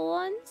multiple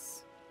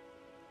ones?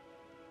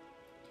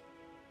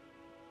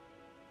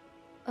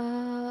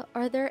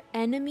 Are there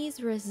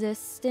enemies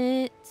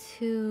resistant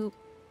to...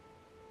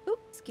 Oh,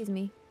 excuse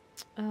me.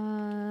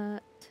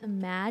 To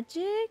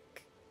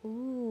magic?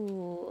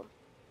 Ooh.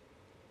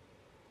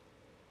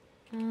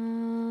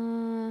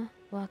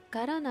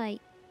 Wakaranai.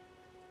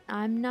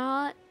 I'm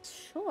not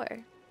sure.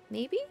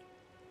 Maybe?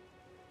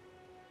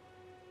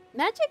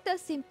 Magic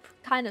does seem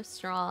kind of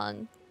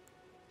strong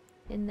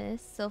in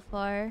this so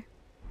far.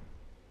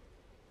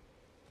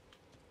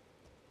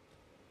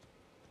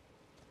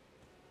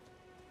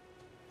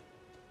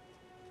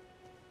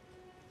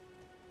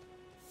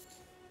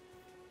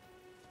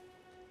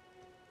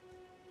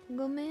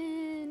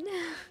 Gomen.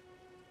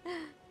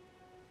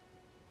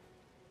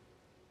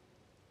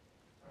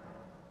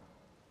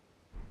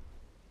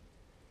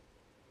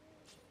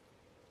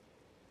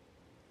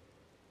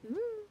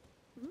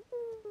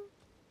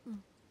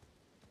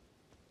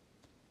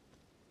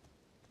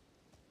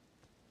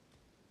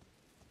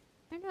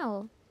 I don't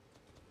know.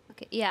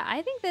 Okay, yeah,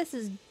 I think this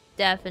is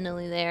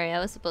definitely the area I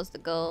was supposed to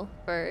go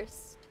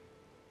first.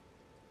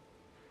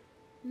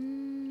 How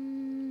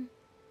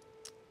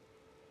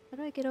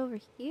do I get over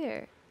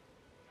here?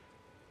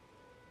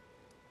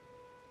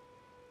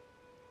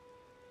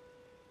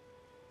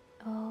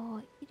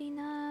 Oh,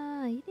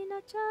 Irina-chan!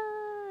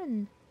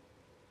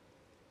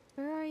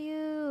 Where are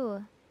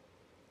you?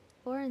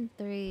 4 and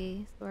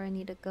 3 is where I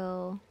need to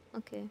go.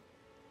 Okay.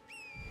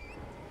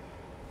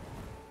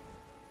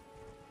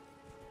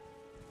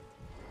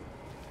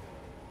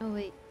 Oh,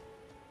 wait.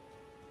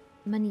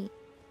 Money.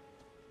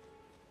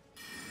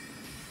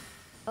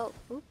 Oh,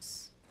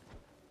 oops.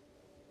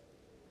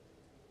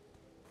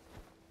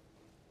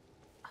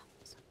 Oh,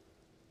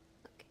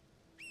 okay.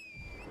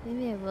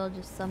 Maybe I will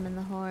just summon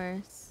the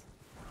horse.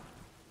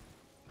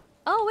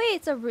 Oh,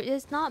 wait,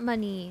 it's not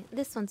money.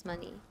 This one's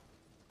money.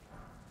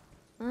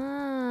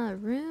 Ah,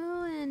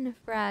 ruin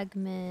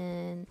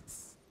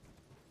fragments.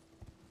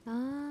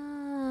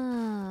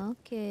 Ah,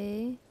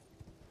 okay.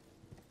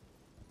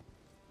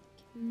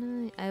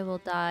 I will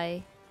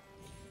die.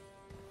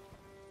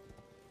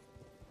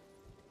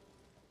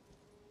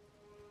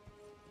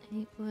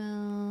 I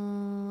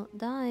will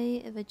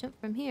die if I jump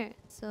from here,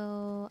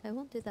 so I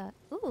won't do that.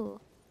 Ooh.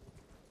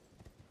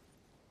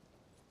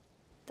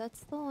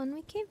 That's the one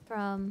we came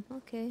from.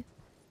 Okay.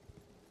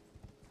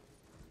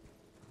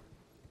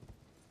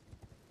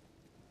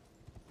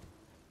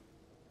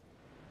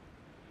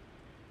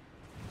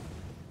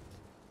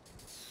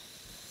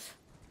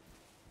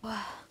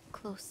 Wow,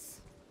 close.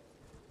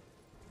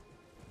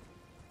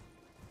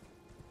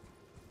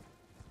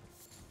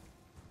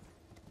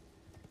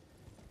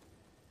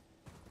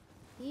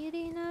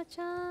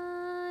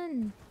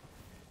 Irina-chan!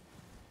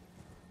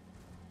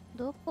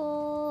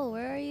 Doko,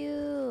 where are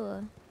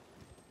you?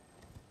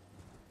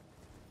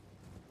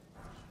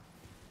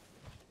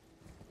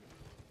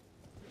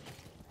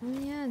 Oh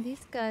yeah,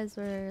 these guys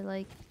were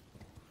like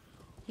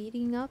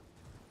beating up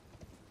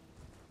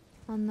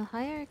on the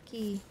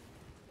hierarchy.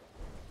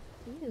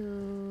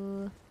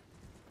 Ew.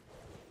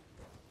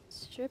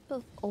 Strip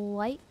of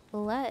white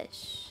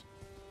flesh.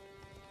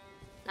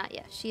 Not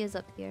yet, she is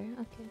up here.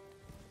 Okay.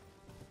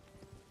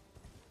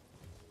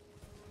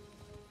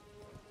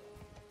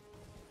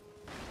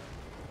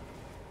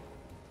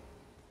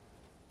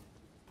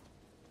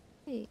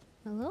 Wait,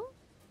 hello?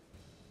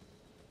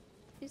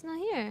 She's not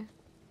here.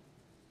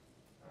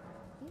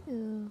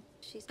 Ew.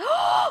 She's...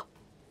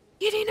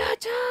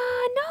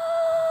 Irina-chan!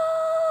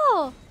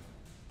 No!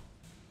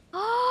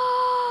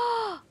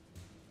 Oh!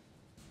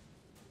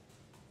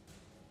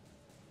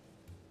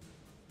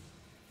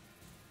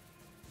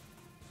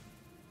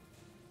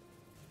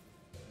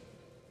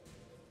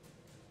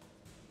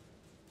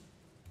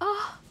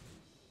 Oh!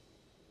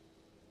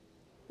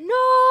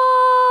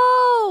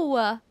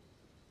 No!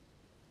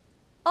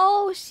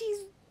 Oh,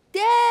 she's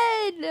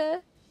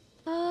dead!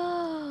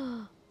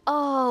 Oh,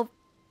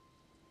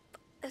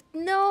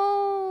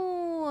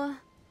 no!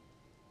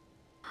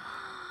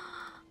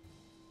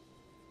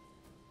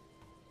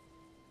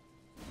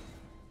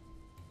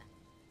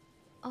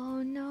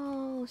 Oh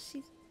no,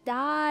 she's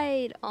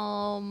died.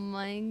 Oh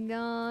my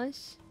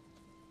gosh.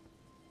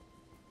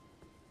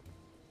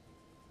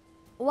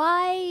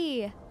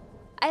 Why?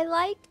 I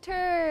liked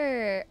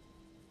her.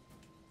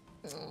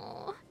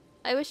 Oh,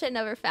 I wish I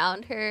never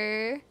found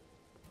her.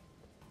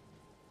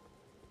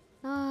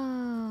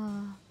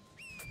 Oh.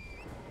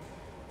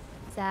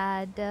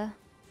 Sad.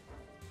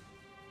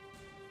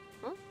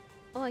 Huh?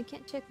 Oh, I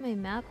can't check my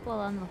map while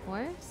on the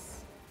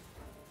horse?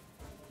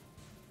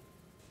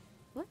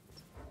 What?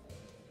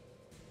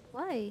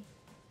 Why?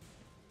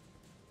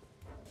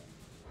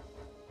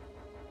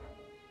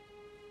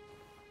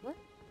 What?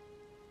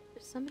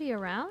 There's somebody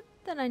around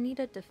that I need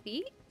to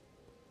defeat?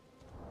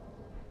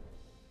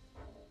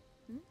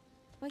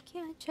 Why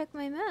can't I check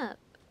my map?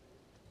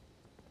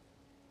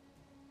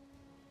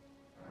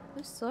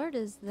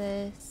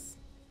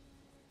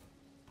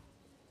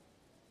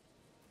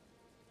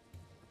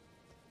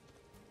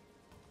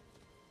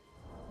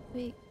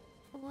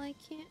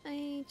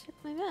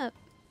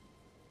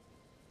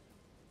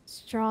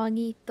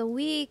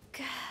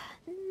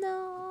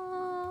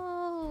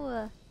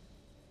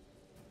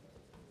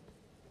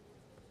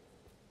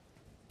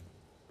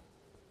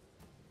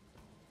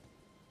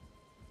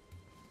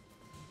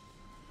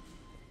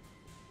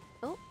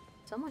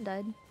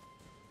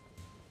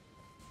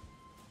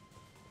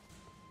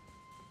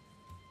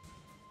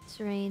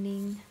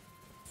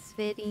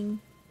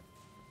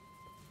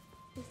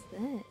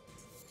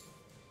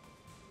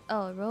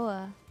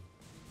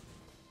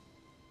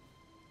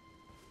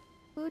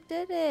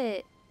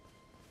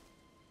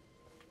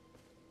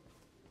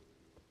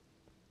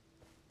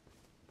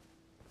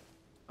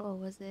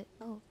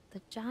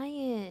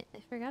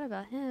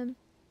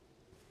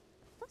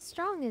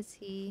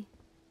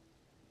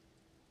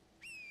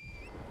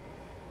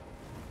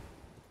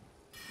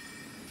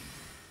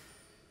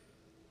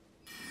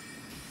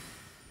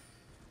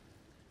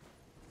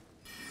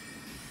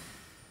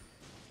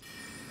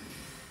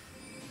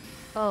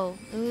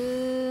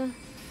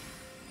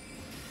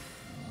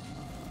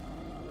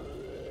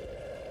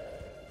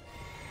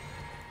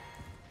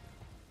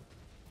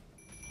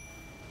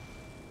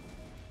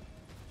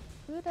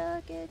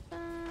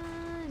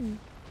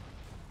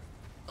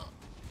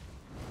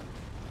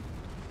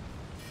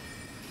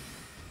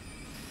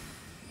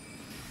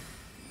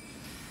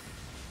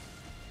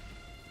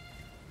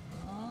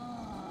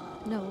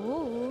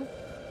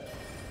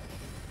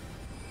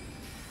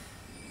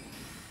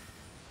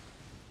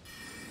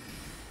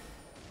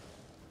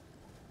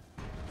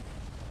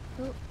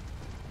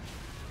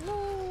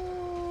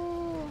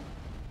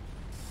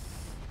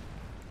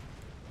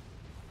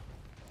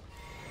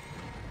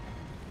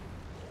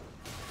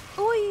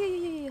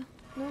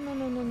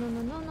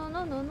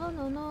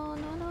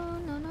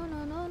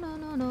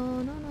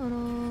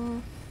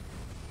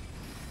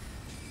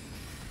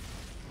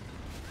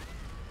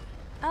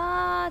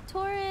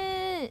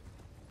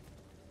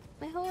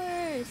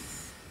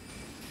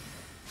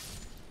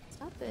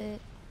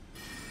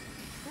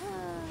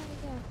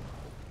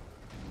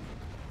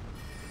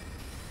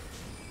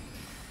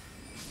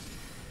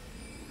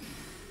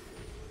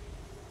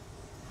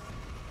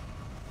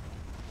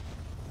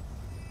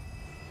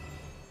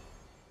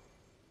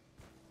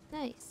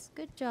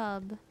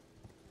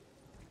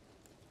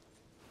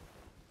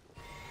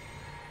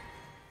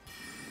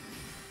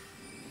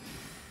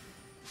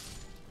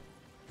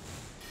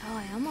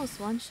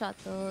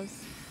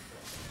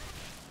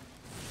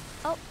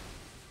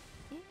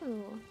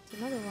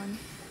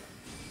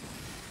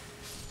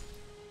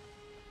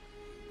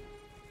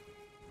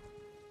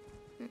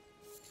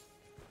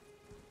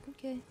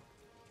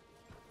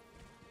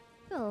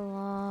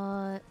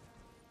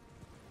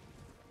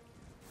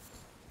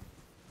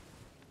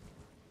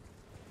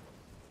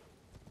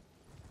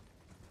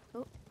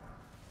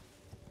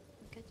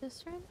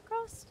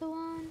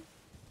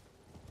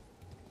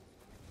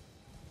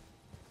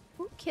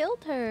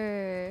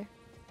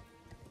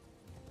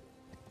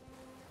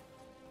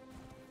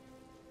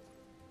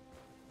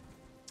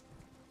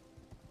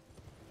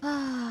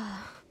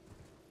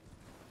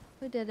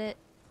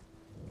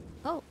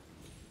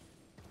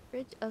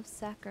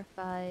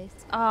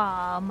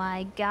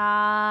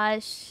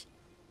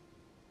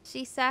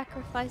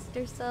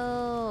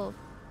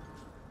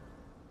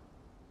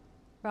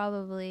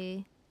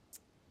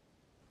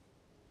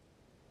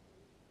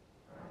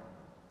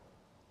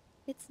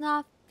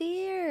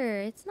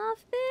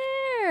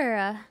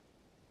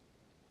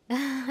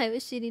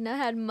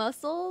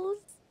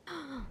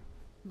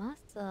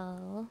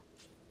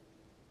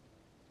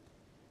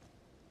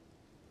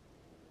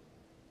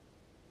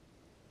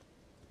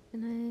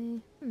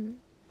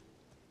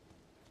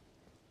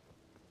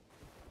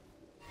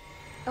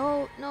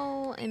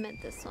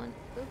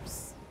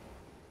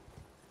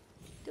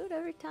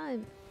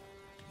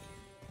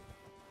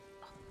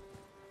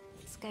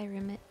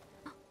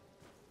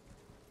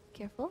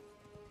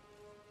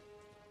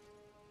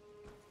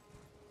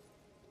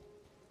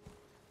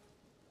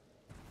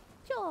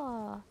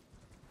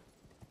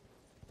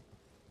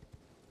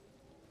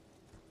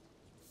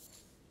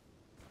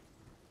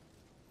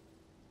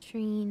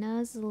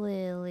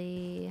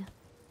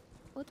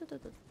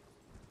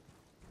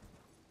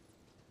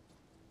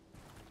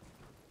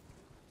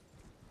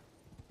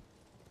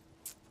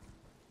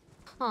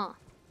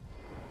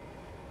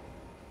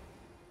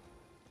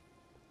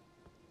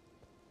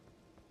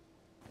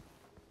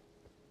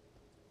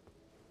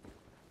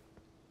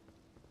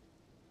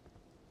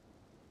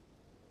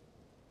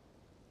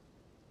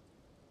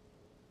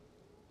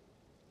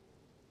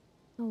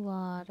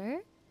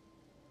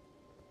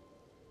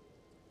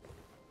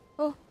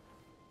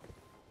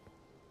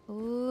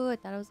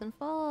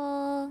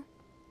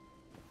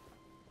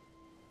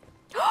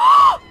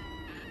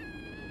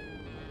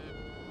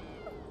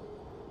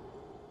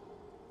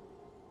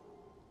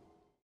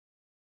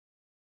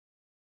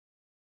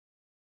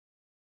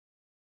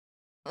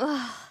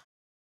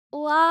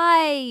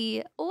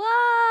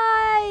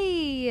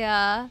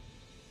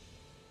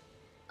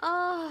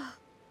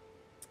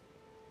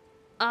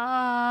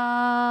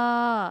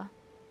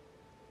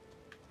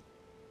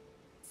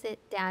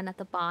 stand at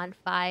the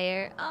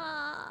bonfire.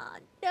 Ah,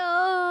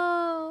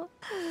 no.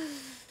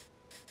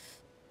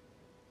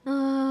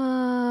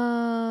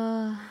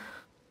 Ah.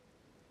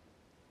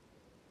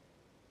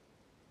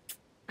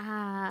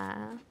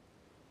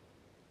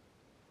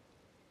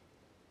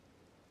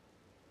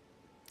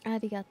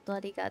 Arigato,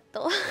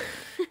 arigato.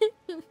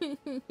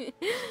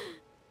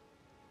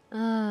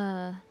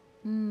 I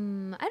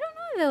don't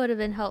know if it would have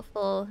been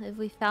helpful if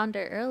we found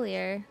her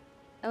earlier.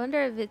 I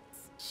wonder if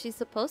she's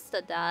supposed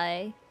to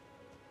die.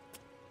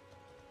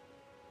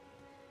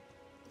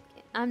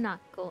 Okay, I'm not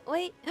going.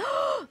 Wait,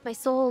 my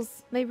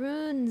souls, my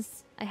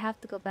runes. I have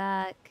to go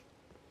back.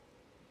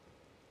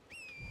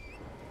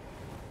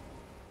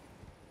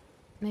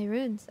 My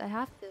runes, I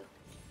have to.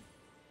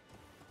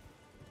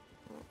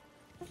 Oh,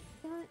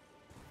 damn it.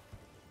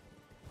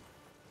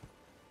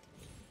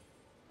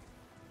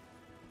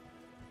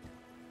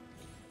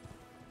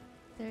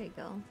 There you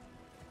go.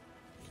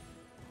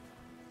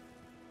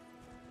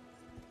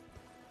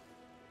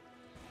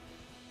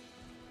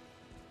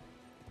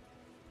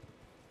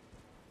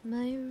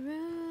 My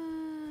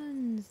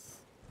runes.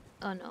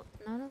 Oh no,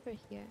 not over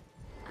here.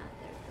 Ah,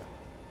 there we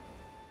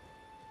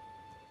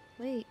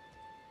go. Wait.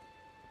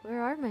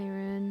 Where are my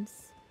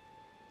runes?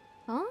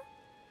 Huh?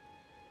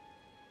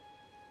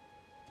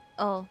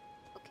 Oh,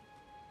 okay.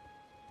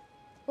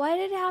 Why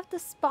did it have to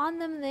spawn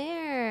them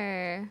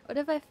there? What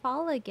if I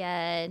fall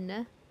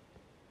again?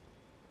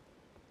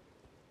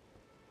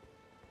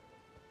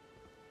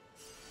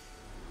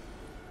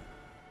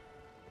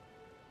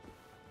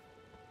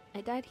 I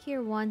died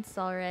here once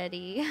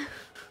already.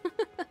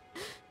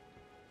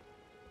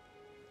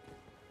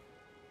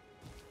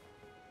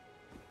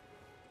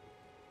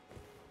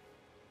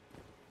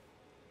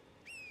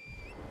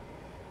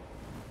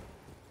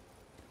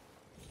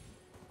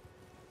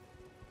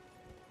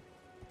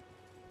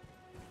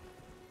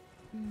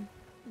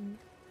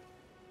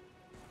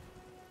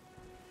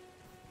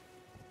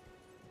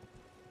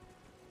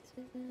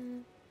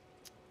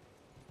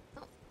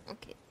 Oh,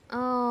 okay.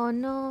 Oh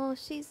no,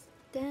 she's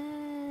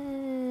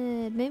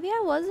dead. Maybe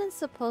I wasn't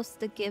supposed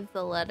to give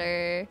the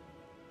letter.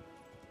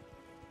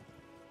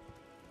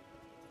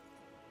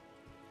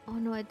 Oh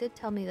no, it did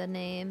tell me the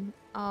name.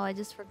 Oh, I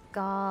just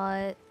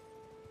forgot.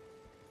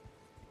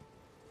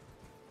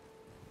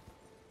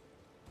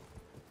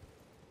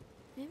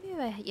 Maybe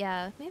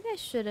I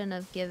shouldn't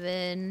have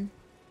given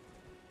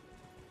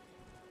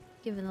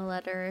the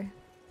letter.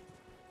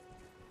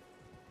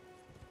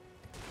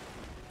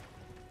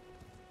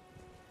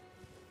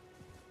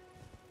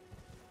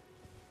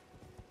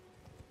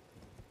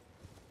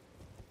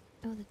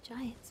 Oh, the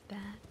giant's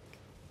back.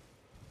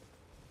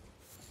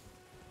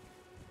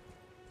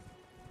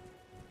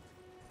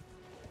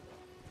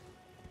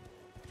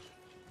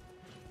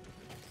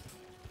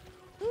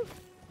 Ooh.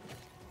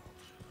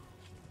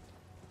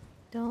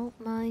 Don't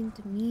mind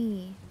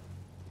me.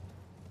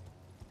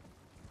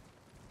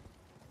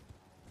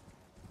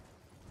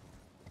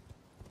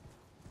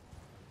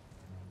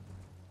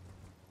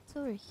 It's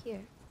over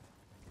here.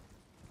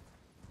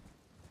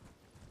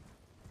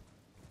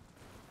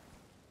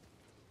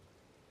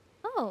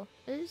 Oh,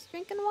 they're just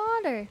drinking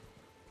water.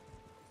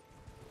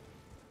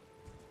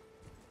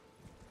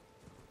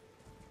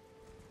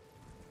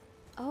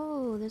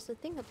 Oh, there's a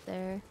thing up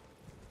there.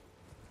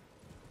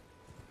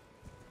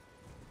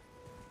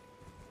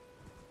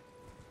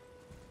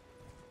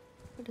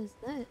 What is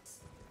this?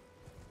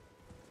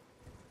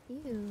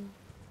 Ew.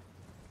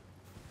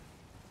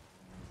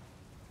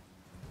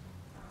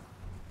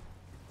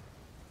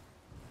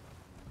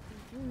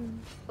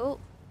 Oh,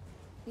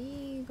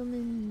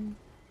 Eagleman.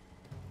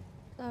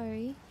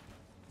 Sorry.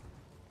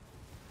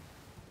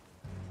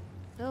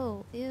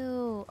 Oh,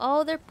 ew.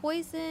 Oh, they're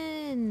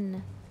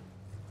poison.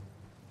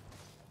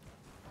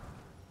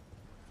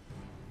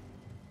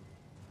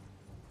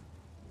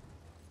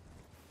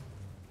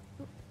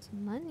 Oh,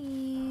 some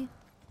money.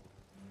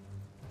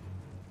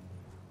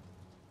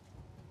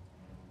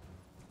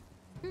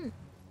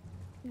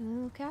 A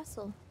little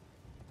castle.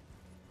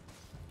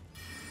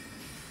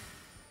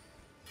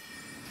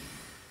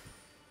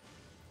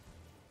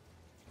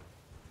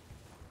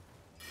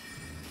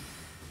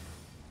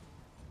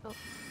 Oh.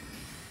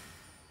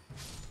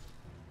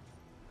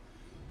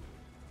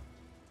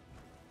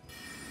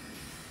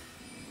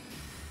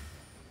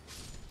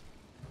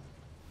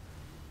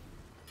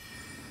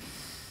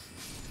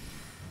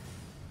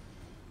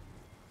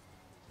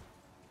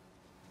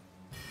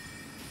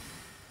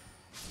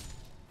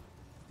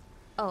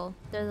 Oh,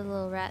 they're the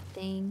little rat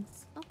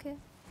things. Okay.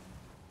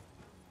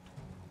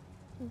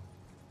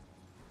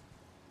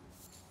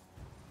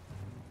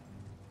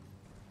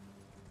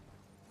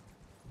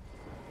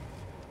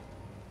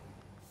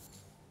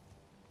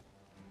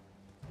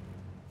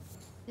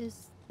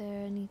 Is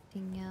there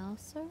anything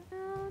else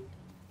around?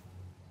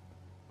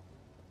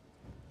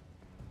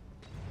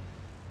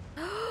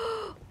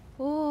 Oh!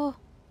 Oh,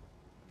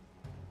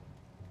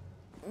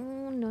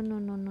 no, no,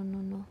 no, no, no,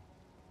 no.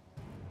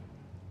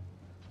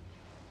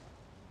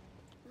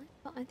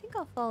 I think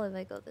I'll fall if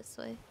I go this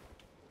way.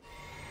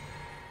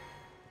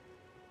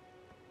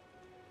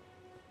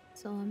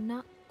 So I'm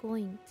not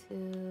going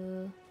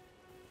to.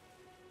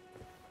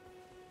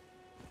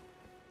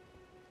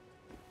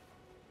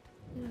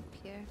 Get up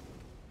here.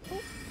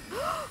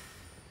 Oh.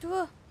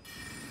 Duh.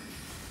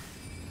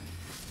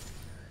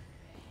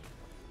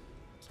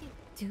 Can't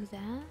do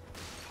that.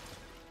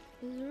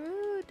 It's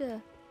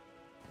rude.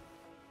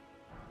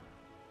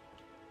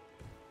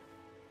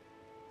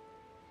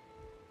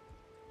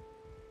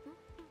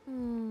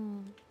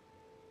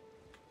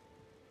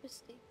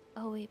 Interesting.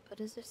 Oh wait, but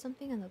is there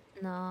something in the...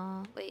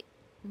 Nah, wait.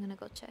 I'm gonna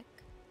go check.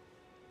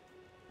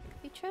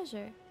 Could be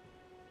treasure.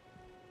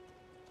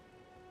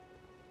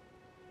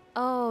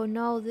 Oh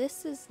no,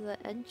 this is the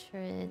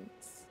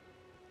entrance.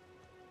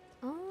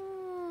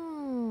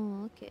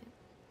 Oh, okay.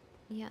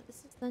 Yeah,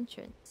 this is the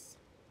entrance.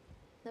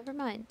 Never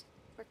mind.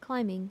 We're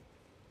climbing.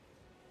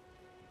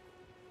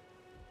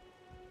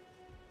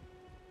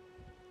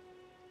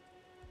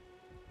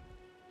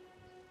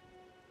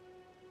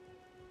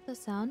 The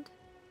sound?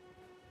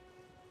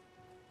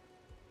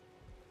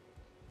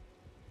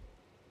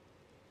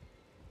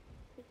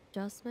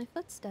 Just my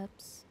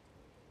footsteps.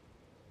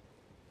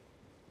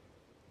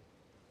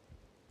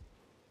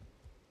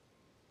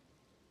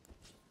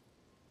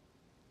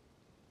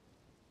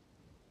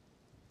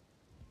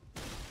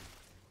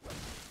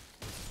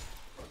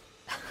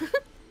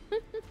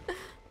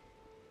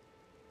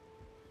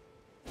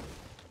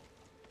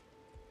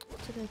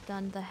 Should have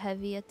done the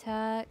heavy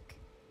attack.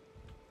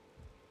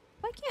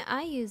 Why can't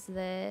I use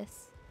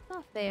this? It's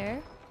not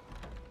fair.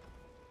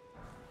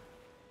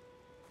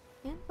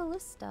 And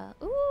ballista.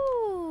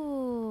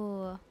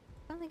 Ooh!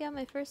 Finally got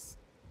my first,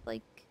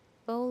 like,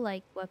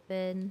 bow-like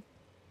weapon.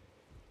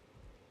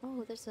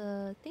 Oh, there's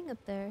a thing up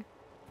there.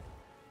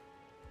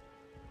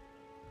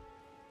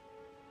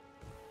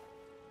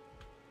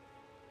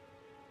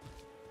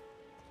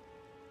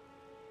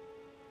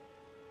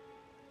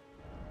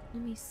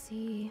 Let me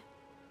see.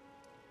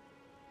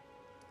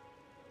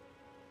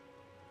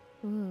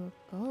 Ooh,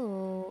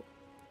 bow.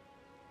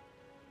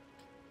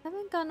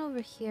 Haven't gone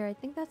over here. I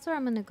think that's where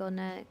I'm gonna go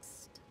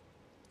next.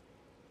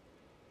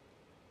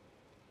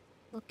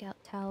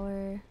 Lookout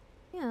tower.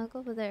 Yeah, I'll go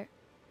over there.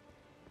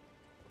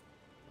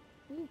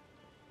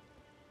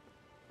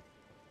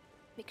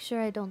 Make sure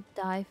I don't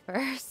die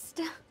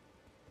first.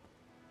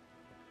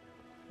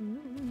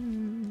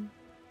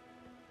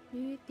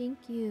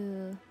 Thank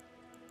you.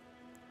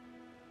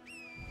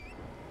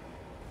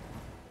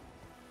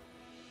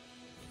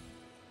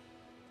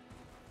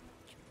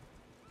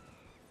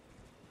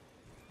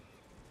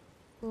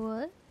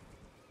 What?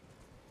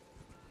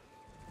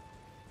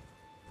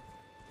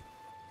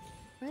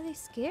 Why are they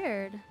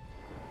scared?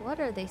 What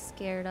are they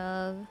scared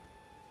of?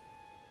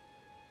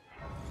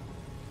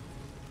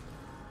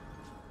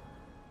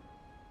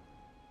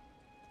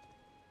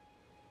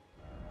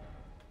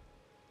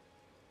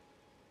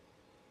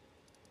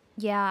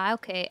 Yeah,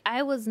 okay.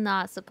 I was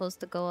not supposed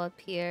to go up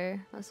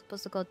here. I was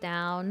supposed to go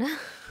down.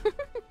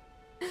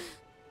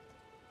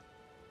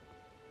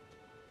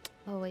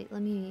 Oh wait,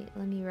 let me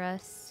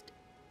rest.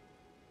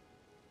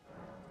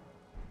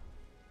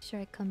 Make sure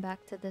I come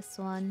back to this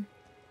one.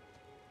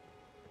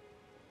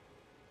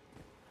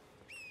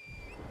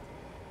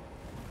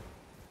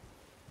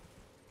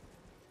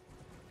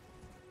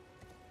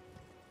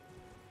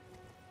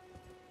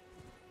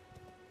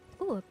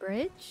 Ooh, a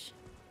bridge.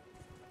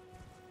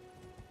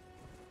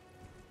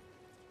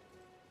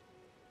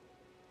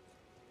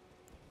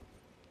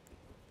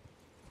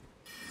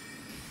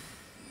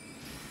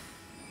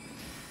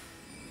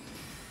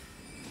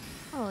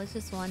 Oh, it's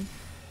just one.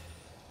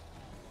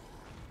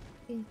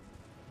 Okay.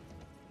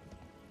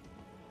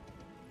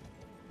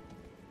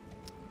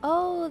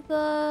 Oh,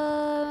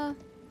 the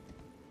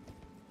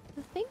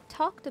thing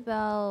talked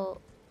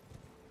about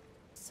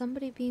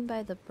somebody being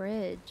by the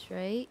bridge,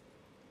 right?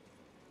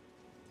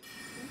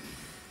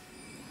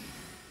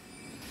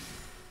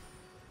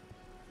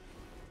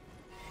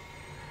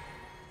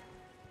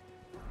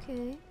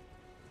 Okay.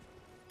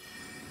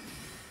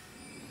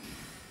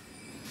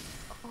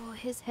 Oh,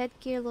 his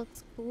headgear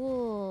looks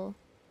cool.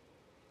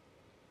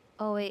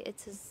 Oh wait,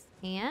 it's his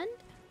hand?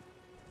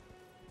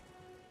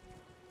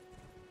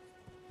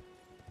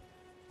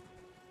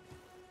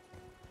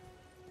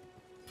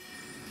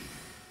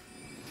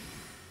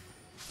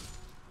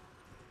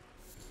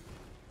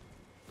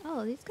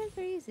 Oh, these guys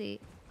are easy.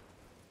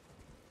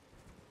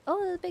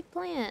 Oh, the big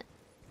plant.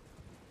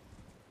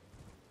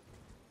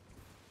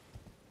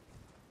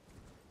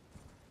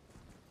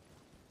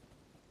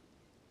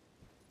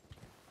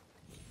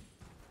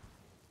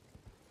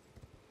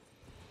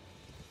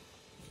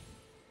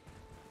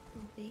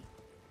 Oh, wait.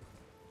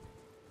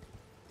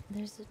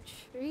 There's a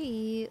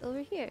tree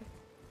over here.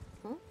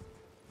 Huh?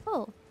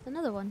 Oh,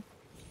 another one.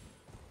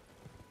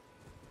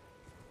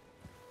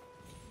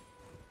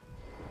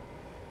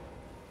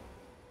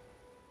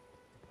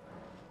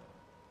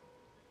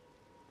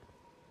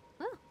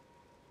 Oh.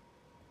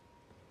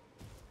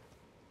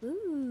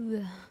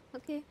 Ooh,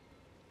 okay.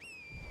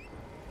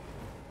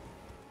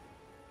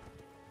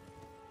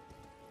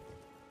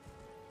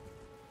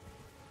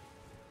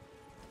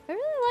 I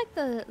really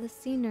like the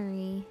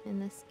scenery in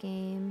this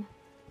game.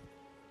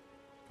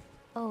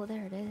 Oh,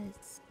 there it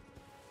is.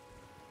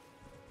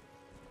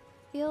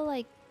 Feel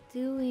like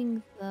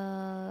doing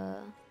the...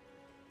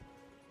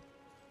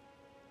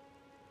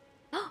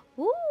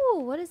 Ooh,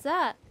 what is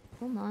that?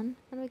 Hold on.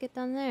 How do I get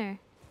down there?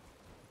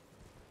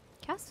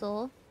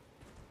 Castle?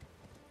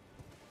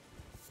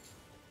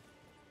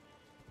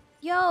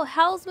 Yo,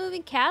 Howl's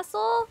Moving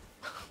Castle?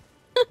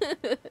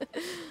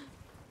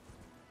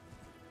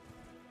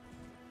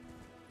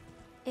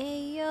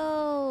 Hey,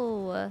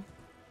 yo.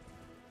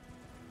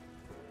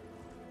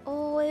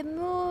 Oh, it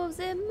moves.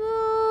 It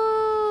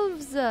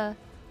moves.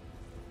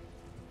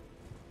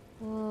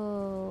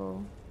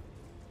 Whoa.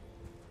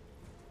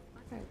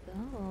 What are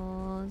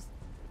those?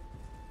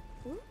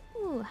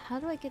 Ooh, how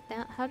do I get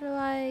down? How do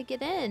I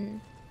get in?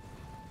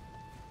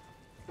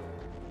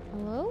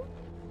 Hello?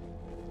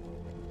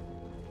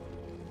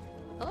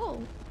 Oh.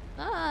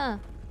 Ah.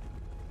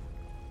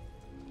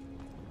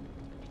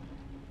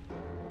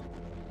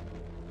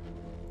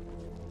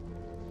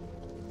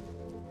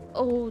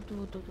 Oh,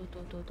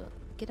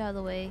 get out of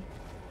the way.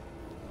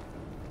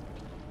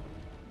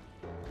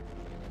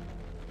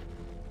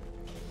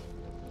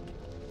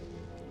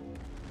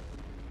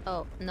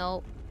 Oh,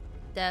 no.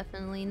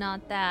 Definitely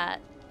not that.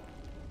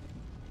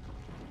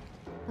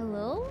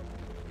 Hello?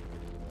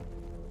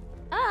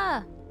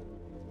 Ah!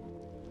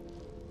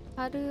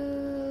 How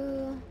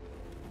do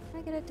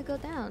I get it to go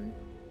down?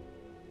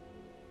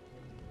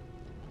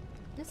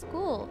 That's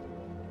cool.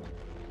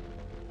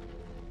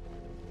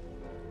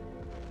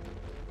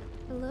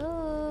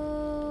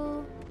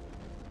 Hello?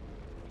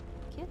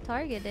 Can't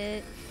target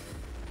it.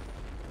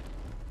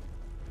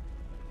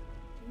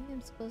 Maybe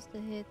I'm supposed to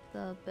hit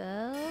the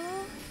bell?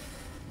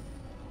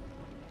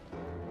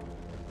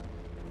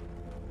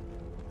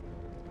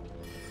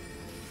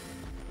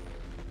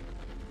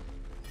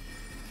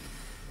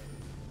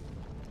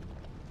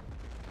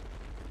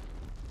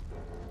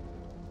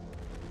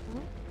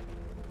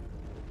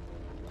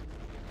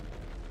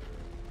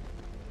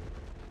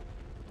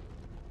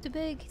 Too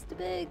big, he's too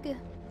big.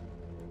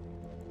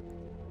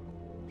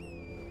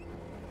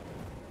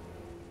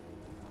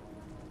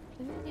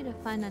 Maybe I need to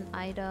find an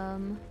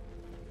item.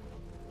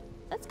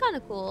 That's kind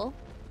of cool.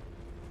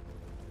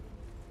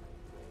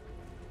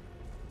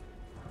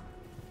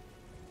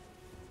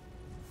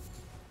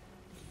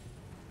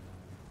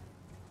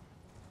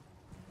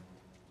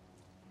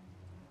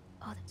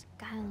 Oh, there's a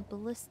guy on a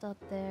ballista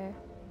up there.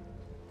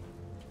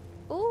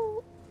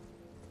 Oh,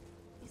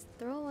 he's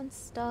throwing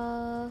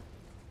stuff.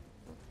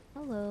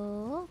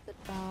 Hello,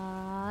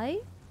 goodbye.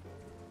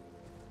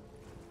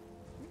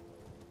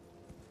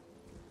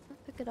 I'll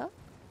pick it up.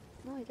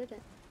 No, I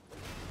didn't.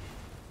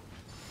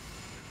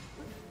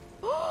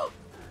 Oh,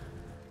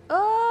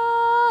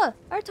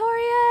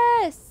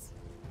 Artorias!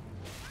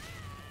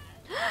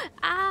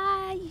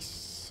 Ah,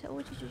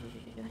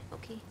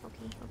 okay.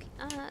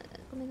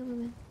 Come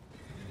in.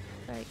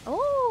 Sorry.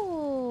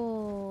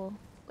 Oh,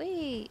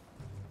 wait.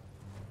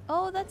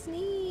 Oh, that's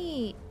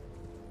neat.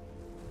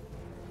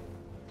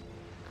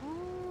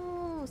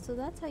 Oh, so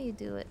that's how you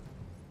do it.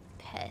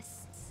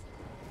 Pests.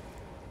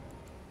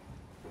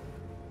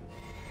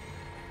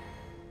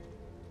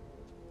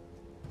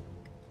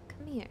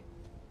 Come here.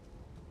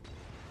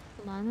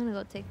 Hold on, I'm gonna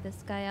go take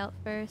this guy out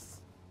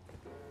first.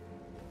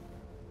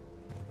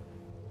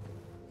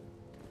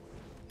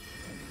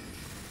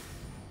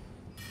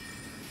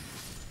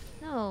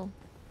 No.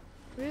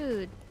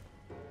 Rude.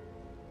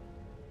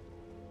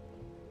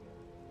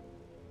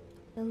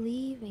 The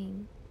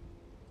leaving.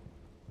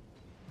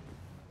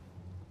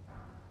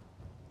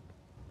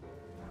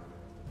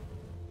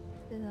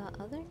 Did the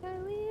other guy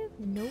leave?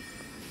 Nope.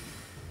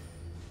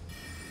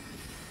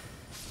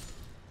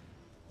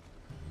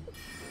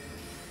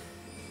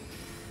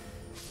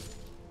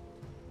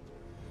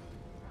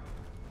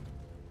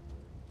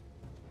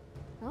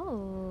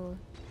 Oh,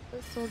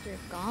 the soldier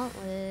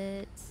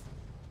gauntlets.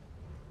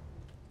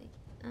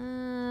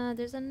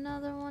 There's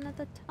another one at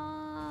the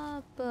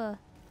top.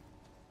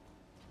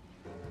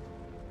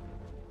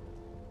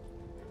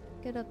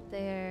 Get up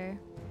there.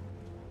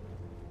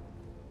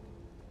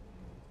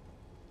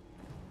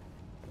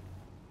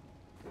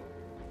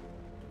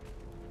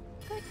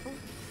 Okay. Oh,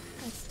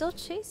 it's still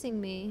chasing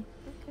me.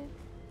 Okay.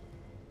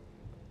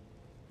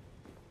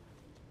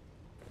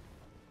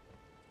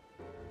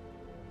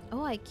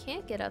 Oh, I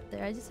can't get up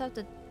there. I just have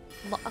to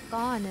lock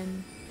on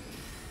and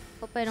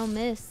hope I don't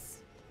miss.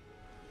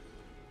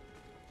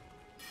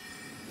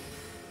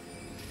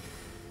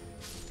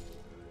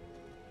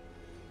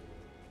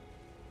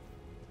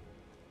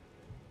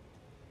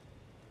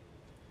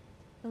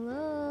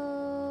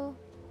 Hello?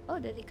 Oh,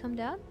 did he come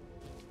down?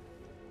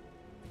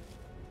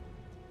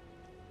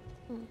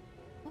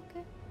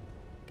 Okay.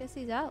 Guess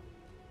he's out.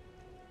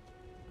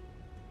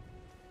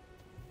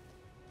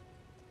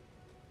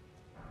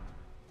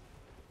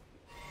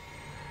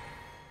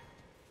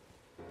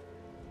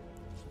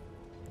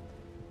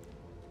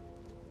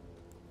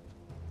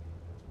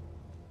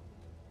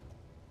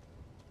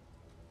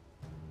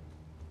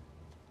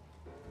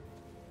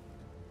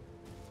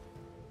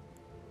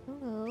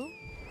 Hello?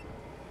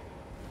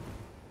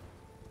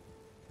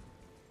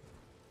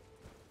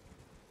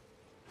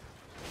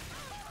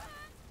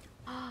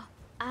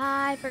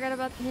 Ah, I forgot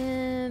about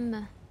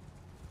him.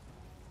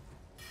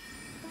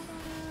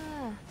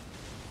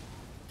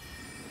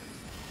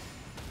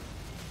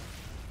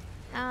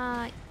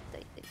 Ah.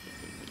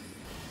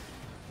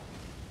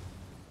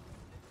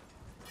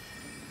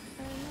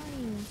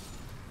 Annoying.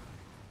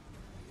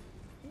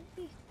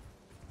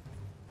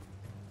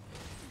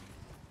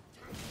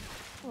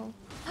 Oh.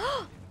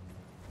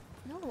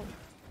 No.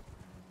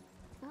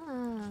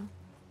 Ah.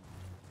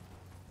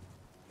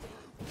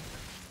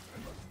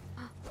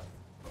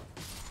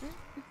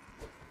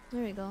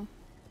 There we go.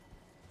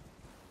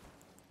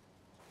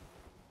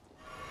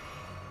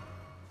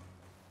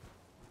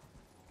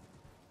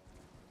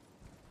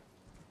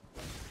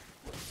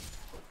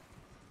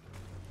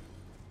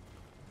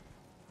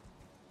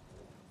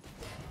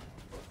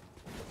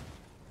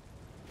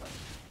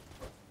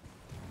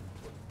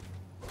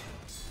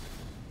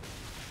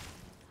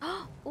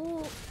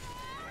 Oh.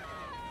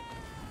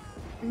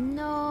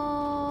 No.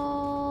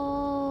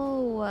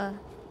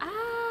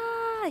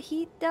 Ah,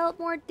 he dealt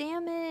more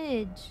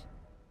damage.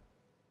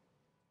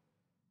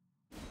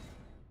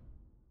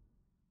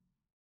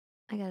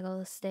 I gotta go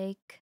with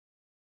steak.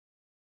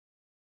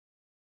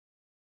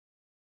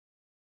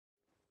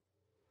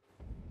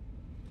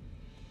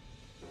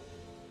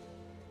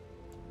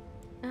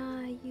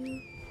 Ah,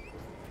 you.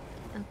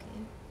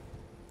 Okay.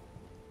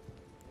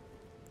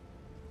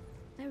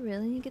 I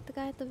really need to get the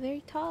guy at the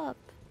very top.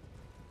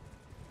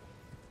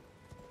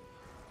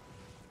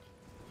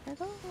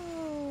 Hello.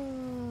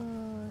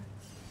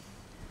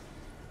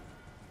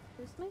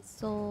 Where's my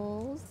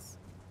souls?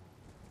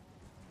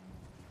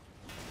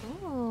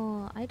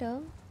 Oh,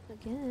 item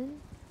again.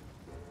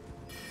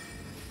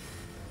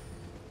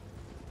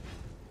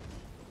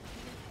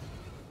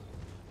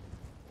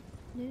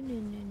 No, no, no, no,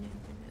 no,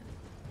 no.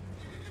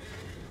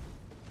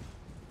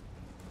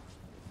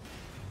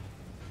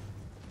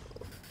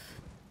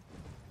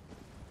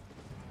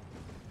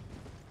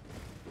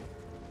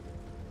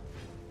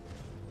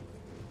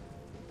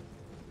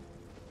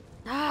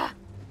 Ah!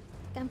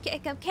 I'm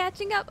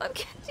catching up. I'm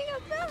catching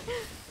up now.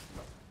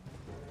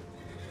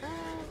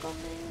 Ah,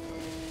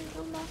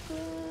 come back.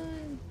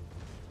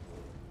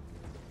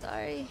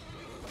 Sorry.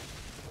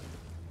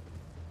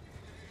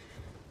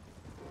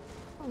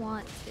 I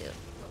want to.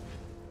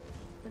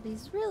 But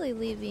he's really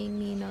leaving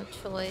me no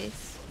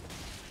choice.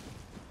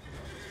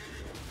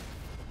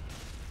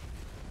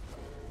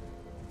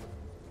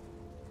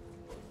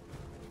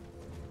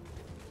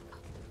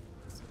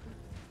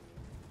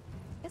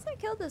 Guess I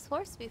killed this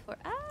horse before.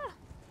 Ah!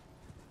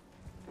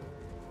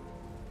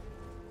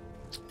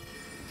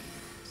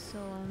 So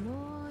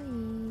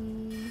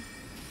annoying.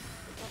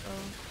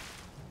 Uh-oh.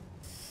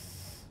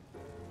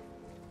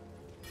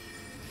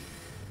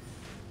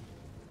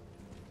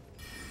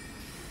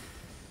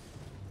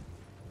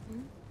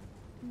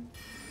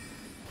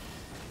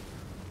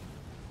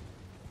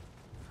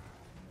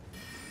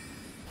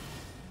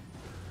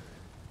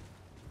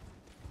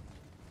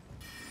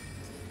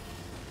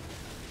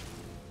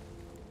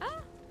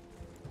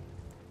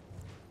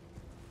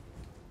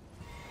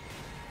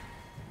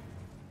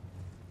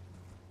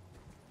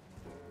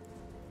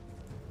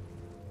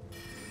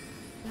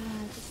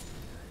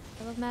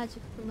 I love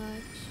magic too much.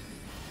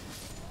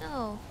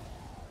 No.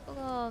 Fuck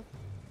off.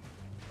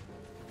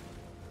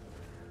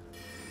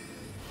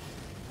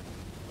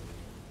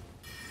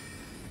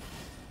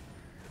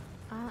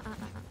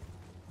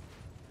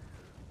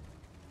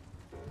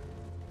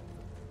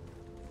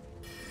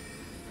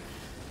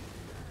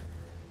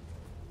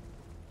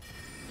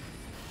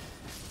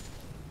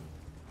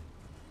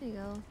 There you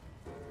go.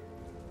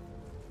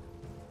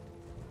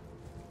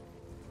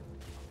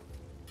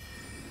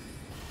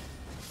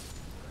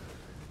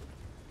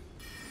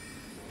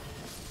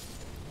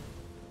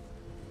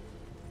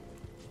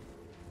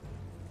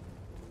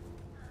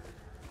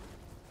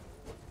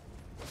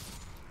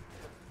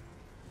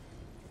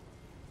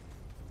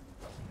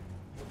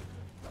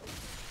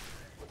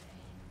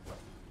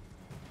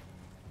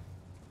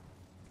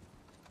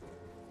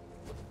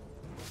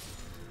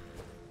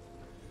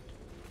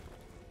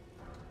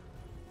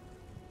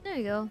 There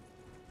you go.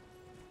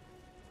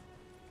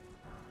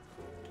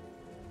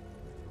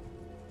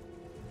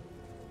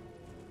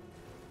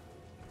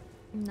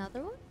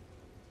 Another one?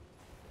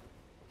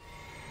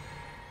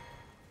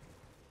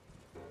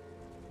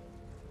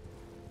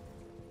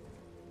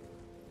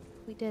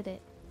 We did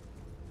it.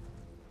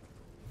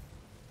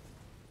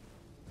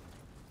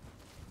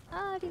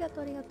 Ah,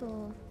 arigato,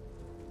 arigato.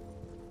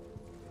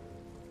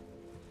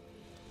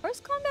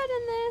 First combat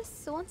in this,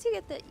 so once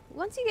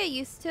you get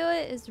used to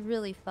it, it's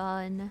really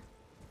fun.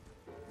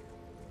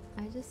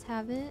 I just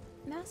haven't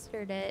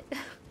mastered it. Ah,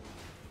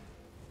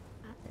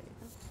 there we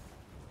go.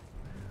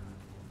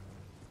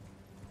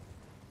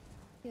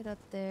 Get up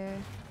there.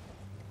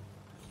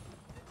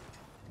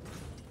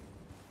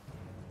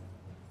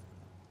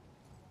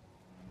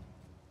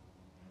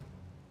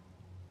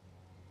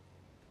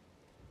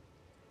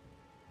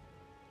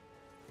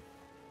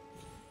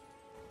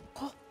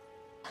 Oh.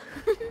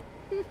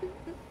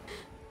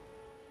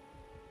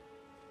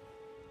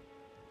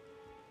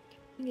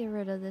 get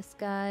rid of this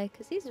guy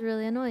because he's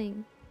really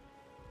annoying.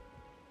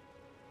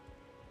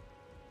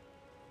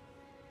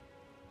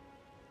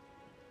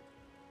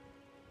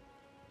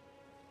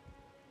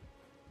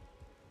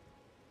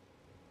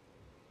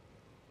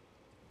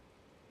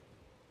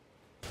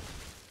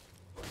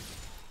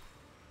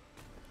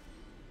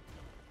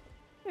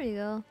 There you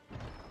go.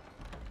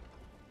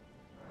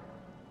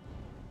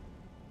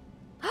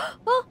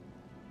 Oh!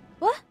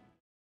 What?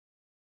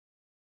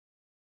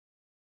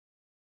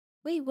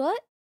 Wait,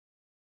 what?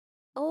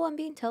 Oh, I'm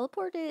being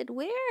teleported.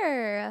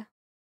 Where?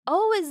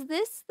 Oh, is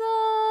this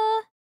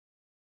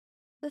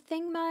the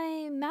thing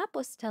my map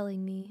was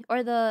telling me?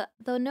 Or the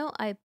note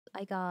I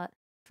got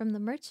from the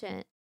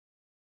merchant?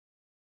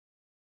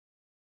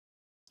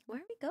 Where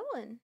are we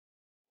going?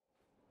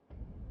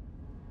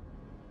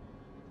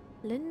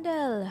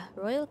 Lindell,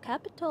 Royal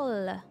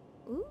Capital.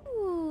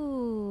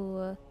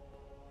 Ooh.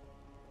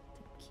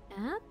 The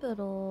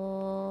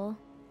capital.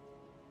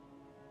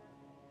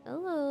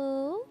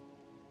 Hello.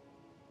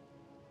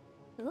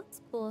 It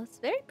looks cool. It's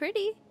very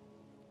pretty.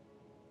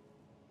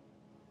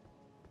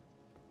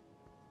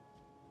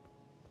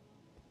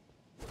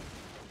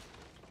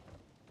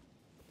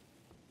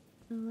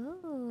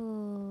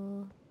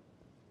 Hello.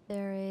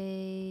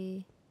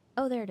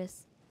 Oh, there it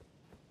is.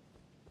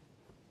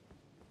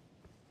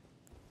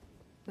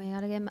 Wait,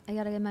 I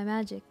gotta get my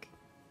magic.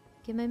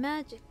 Get my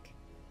magic.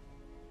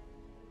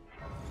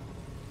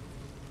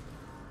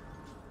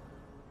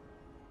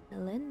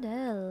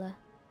 Lindell.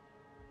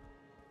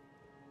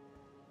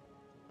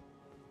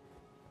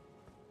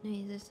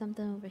 Wait, is there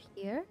something over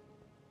here?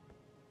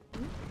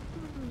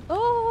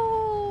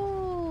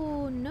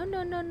 Oh no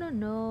no no no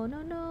no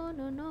no no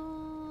no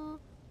no.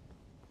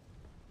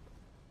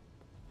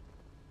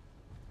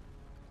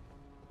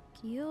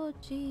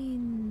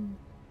 Kyojin.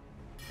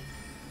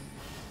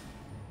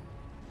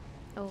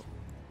 Oh,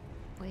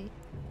 wait.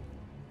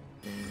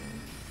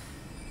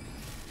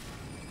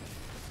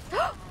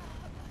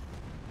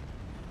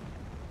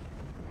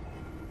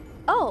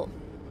 Oh.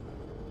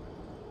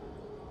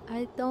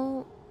 I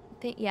don't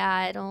think. Yeah,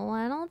 I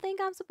don't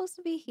think I'm supposed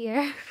to be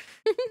here.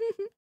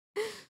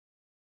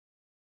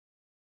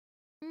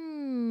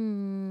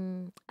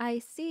 I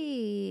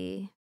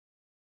see.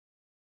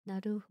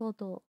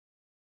 Naruhodo.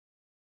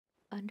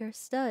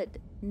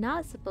 Understood.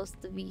 Not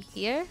supposed to be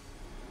here.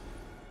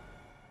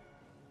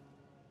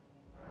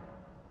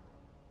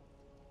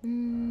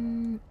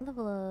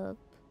 Level up.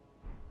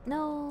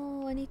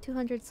 No, I need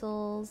 200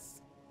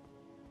 souls.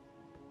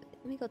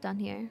 Let me go down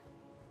here.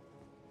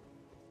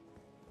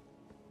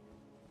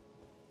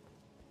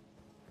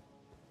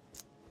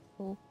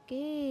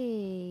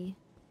 Okay.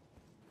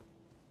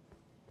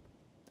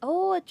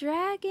 Oh, a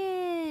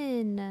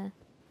dragon!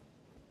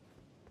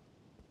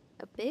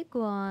 A big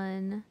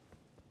one.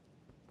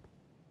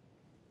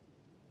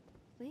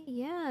 Wait,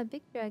 yeah, a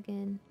big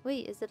dragon.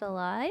 Wait, is it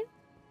alive?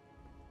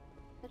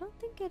 I don't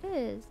think it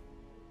is.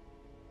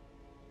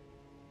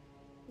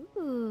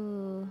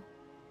 Ooh.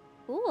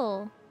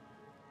 Cool.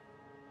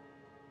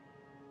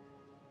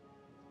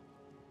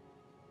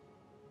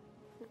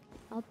 Okay,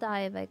 I'll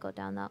die if I go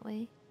down that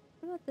way.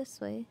 What about this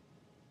way?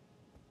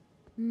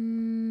 How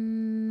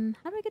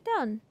do I get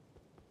down?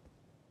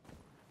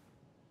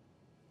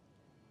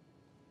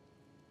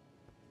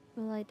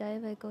 Will I die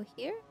if I go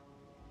here?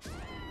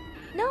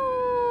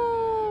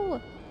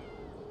 No!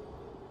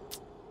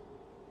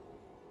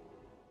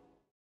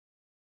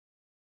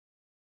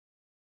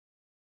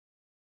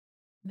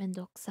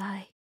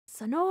 Mendokusai.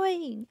 It's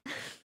annoying!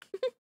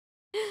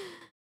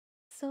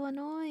 So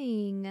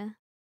annoying.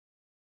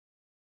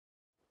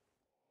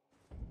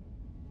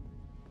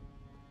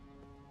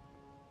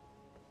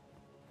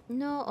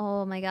 No,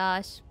 oh my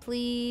gosh,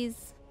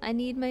 please. I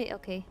need my,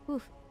 okay,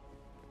 oof.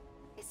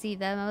 I see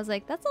them, I was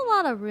like, that's a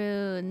lot of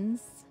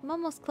runes. I'm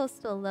almost close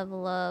to a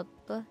level up.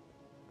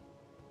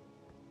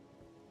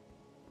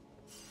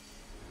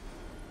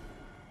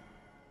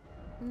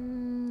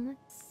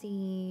 Let's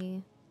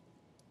see.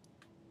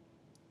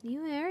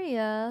 New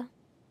area.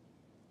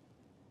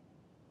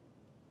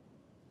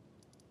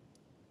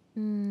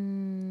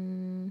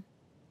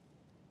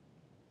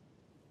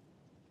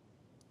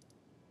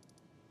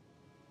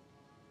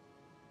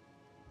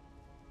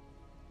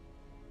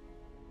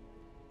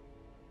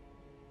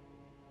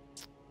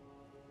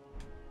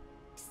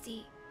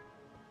 See.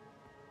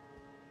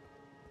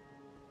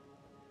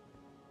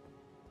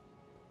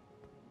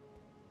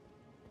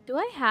 Do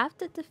I have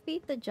to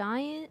defeat the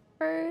giant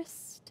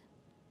first?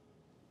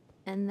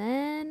 And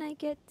then I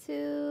get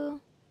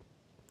to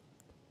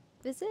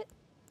visit?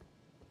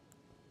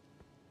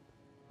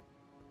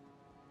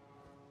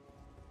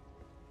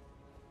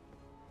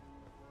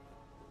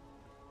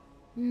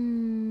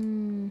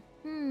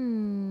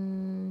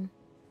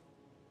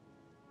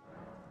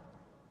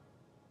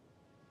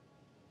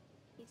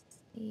 Let's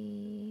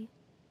see.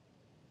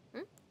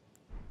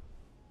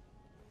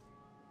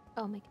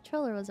 Oh, my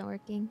controller wasn't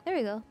working. There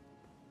we go.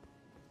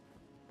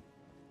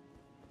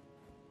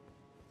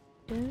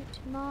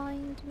 Don't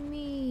mind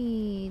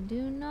me.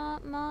 Do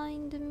not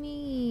mind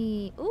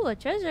me. Ooh, a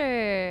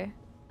treasure.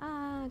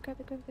 Ah. grab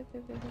it, grab it, grab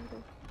it, grab it, grab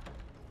it.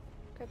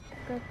 Grab,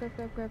 grab, grab,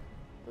 grab, grab.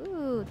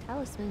 Ooh,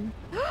 talisman.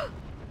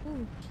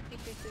 Ooh.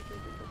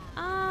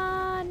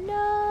 Ah,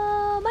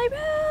 no! My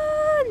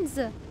runes!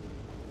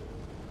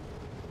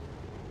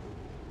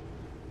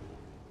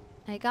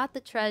 I got the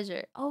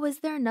treasure. Oh, is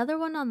there another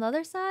one on the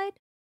other side?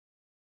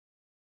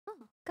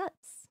 Oh,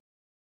 guts.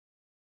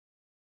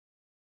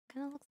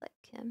 Kind of looks like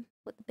him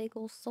with the big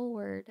old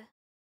sword.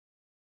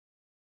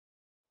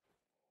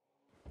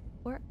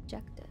 Or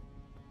objective.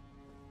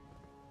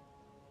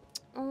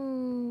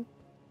 Oh.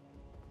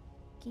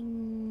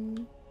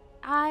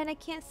 Ah, and I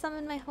can't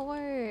summon my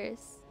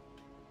horse.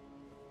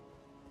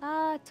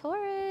 Ah,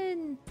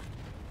 Torin.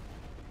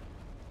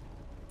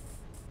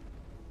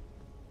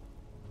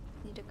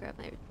 Need to grab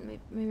my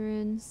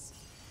runes.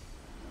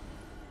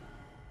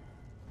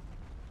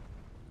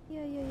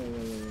 Yeah.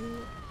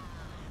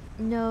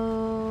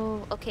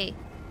 No. Okay.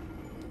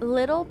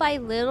 Little by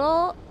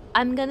little,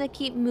 I'm gonna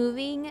keep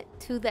moving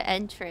to the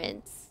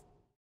entrance.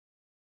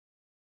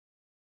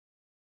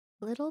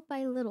 Little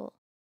by little.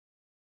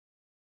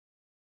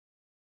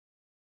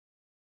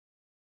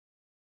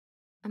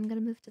 I'm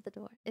gonna move to the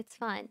door. It's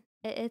fine.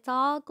 It's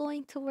all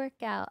going to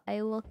work out.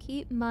 I will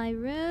keep my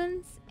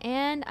runes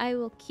and I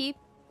will keep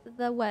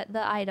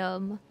the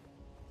item.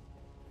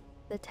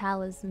 The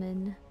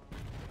talisman.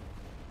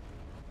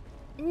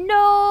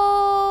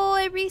 No!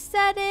 It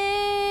reset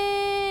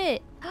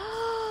it!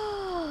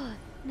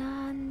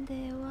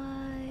 Nande,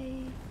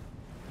 why?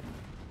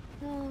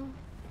 No.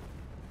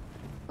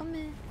 Come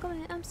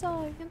on. I'm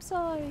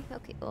sorry.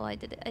 Okay, oh, I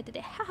did it.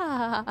 Ha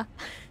ha ha.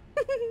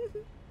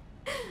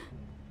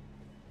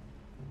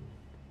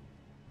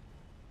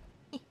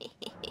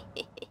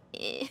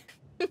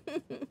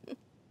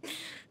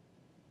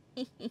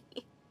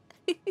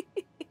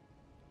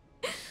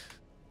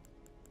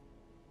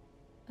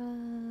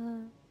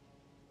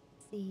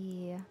 Let's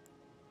see.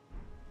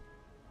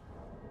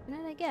 What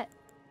did I get?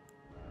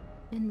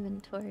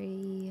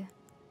 Inventory.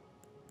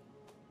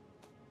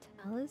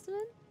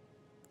 Talisman?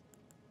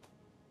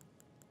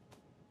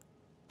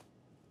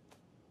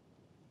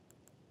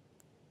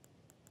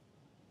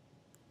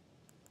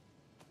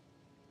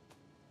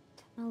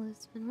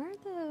 Talisman.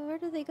 Where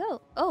do they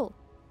go? Oh!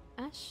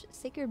 Ash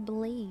Sacred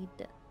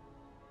Blade.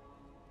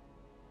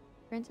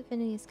 Grants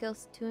affinity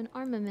skills to an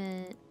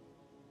armament.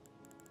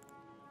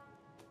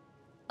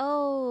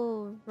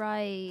 Oh,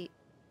 right.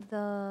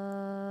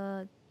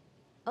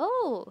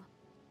 Oh!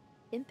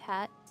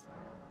 Impact.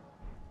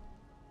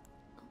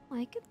 Oh,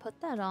 I could put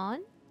that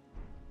on.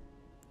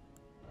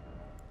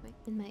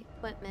 In my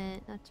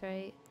equipment, that's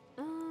right.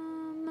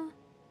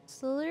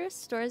 Slowly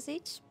restores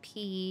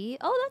HP.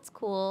 Oh, that's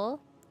cool.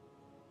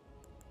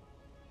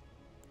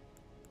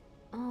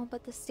 Oh,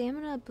 but the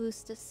stamina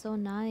boost is so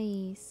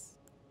nice.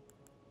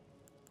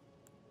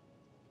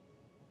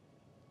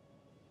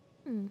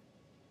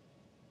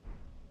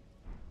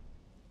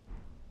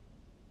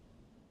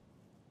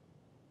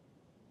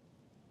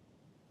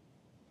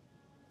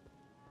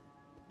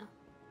 Oh,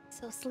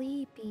 so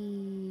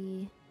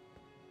sleepy.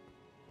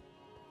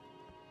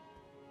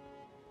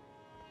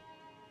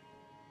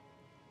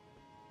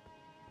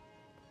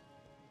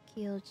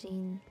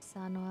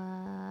 Kyojin-san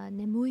wa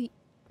nemui.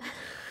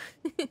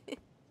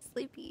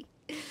 Sleepy.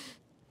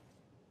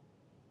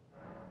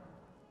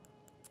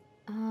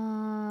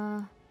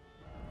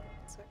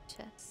 Sword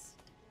chest.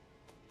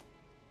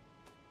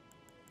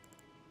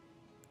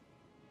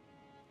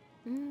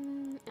 I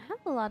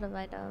have a lot of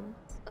items.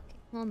 Okay,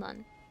 hold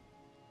on.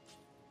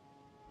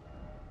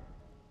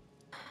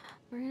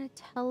 We're gonna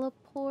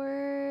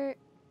teleport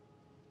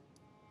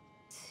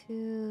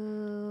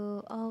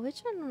to... Oh,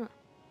 which one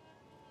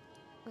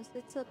was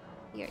it? Up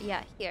here?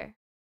 Yeah, here.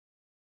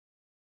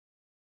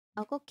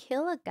 I'll go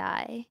kill a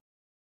guy.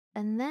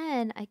 And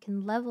then I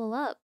can level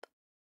up.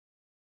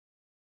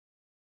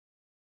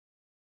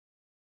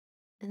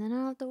 And then I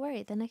don't have to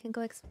worry. Then I can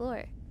go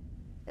explore.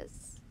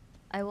 Because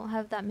I won't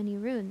have that many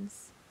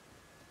runes.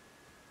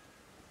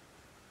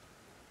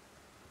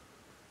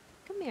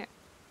 Come here.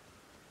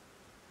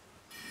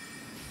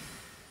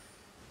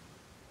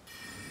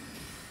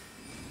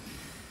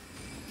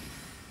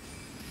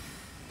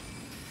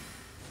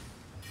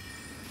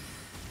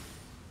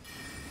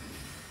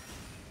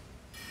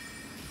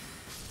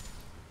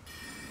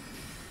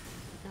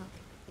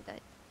 Okay, he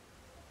died.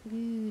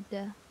 Good.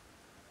 Okay.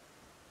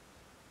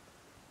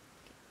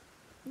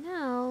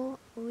 Now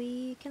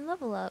we can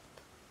level up.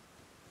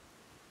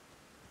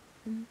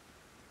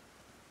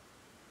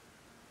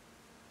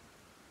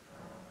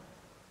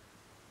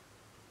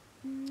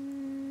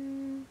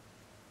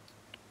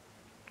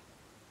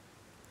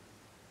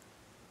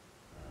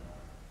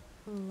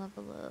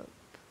 Level up.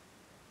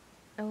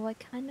 Oh, I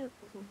kind of...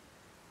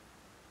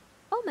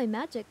 Oh, my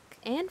magic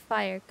and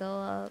fire go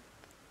up.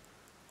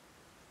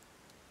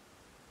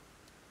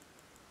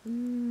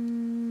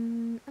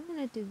 I'm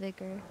gonna do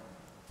vigor.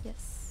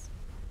 Yes.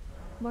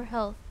 More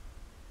health.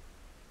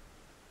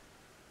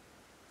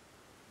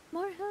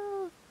 More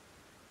health!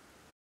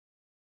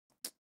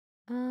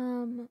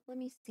 Let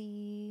me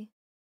see.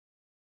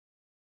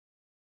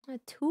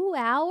 2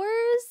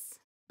 hours?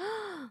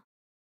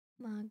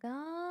 My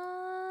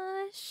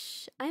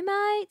gosh. I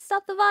might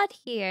stop the VOD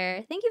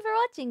here. Thank you for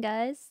watching,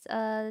 guys.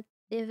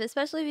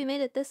 Especially if you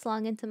made it this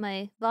long into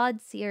my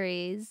VOD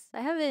series.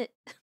 I haven't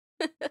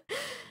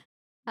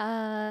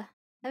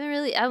haven't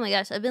really, oh my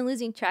gosh, I've been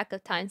losing track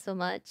of time so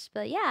much.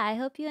 But yeah, I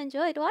hope you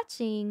enjoyed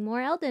watching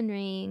more Elden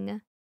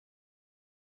Ring.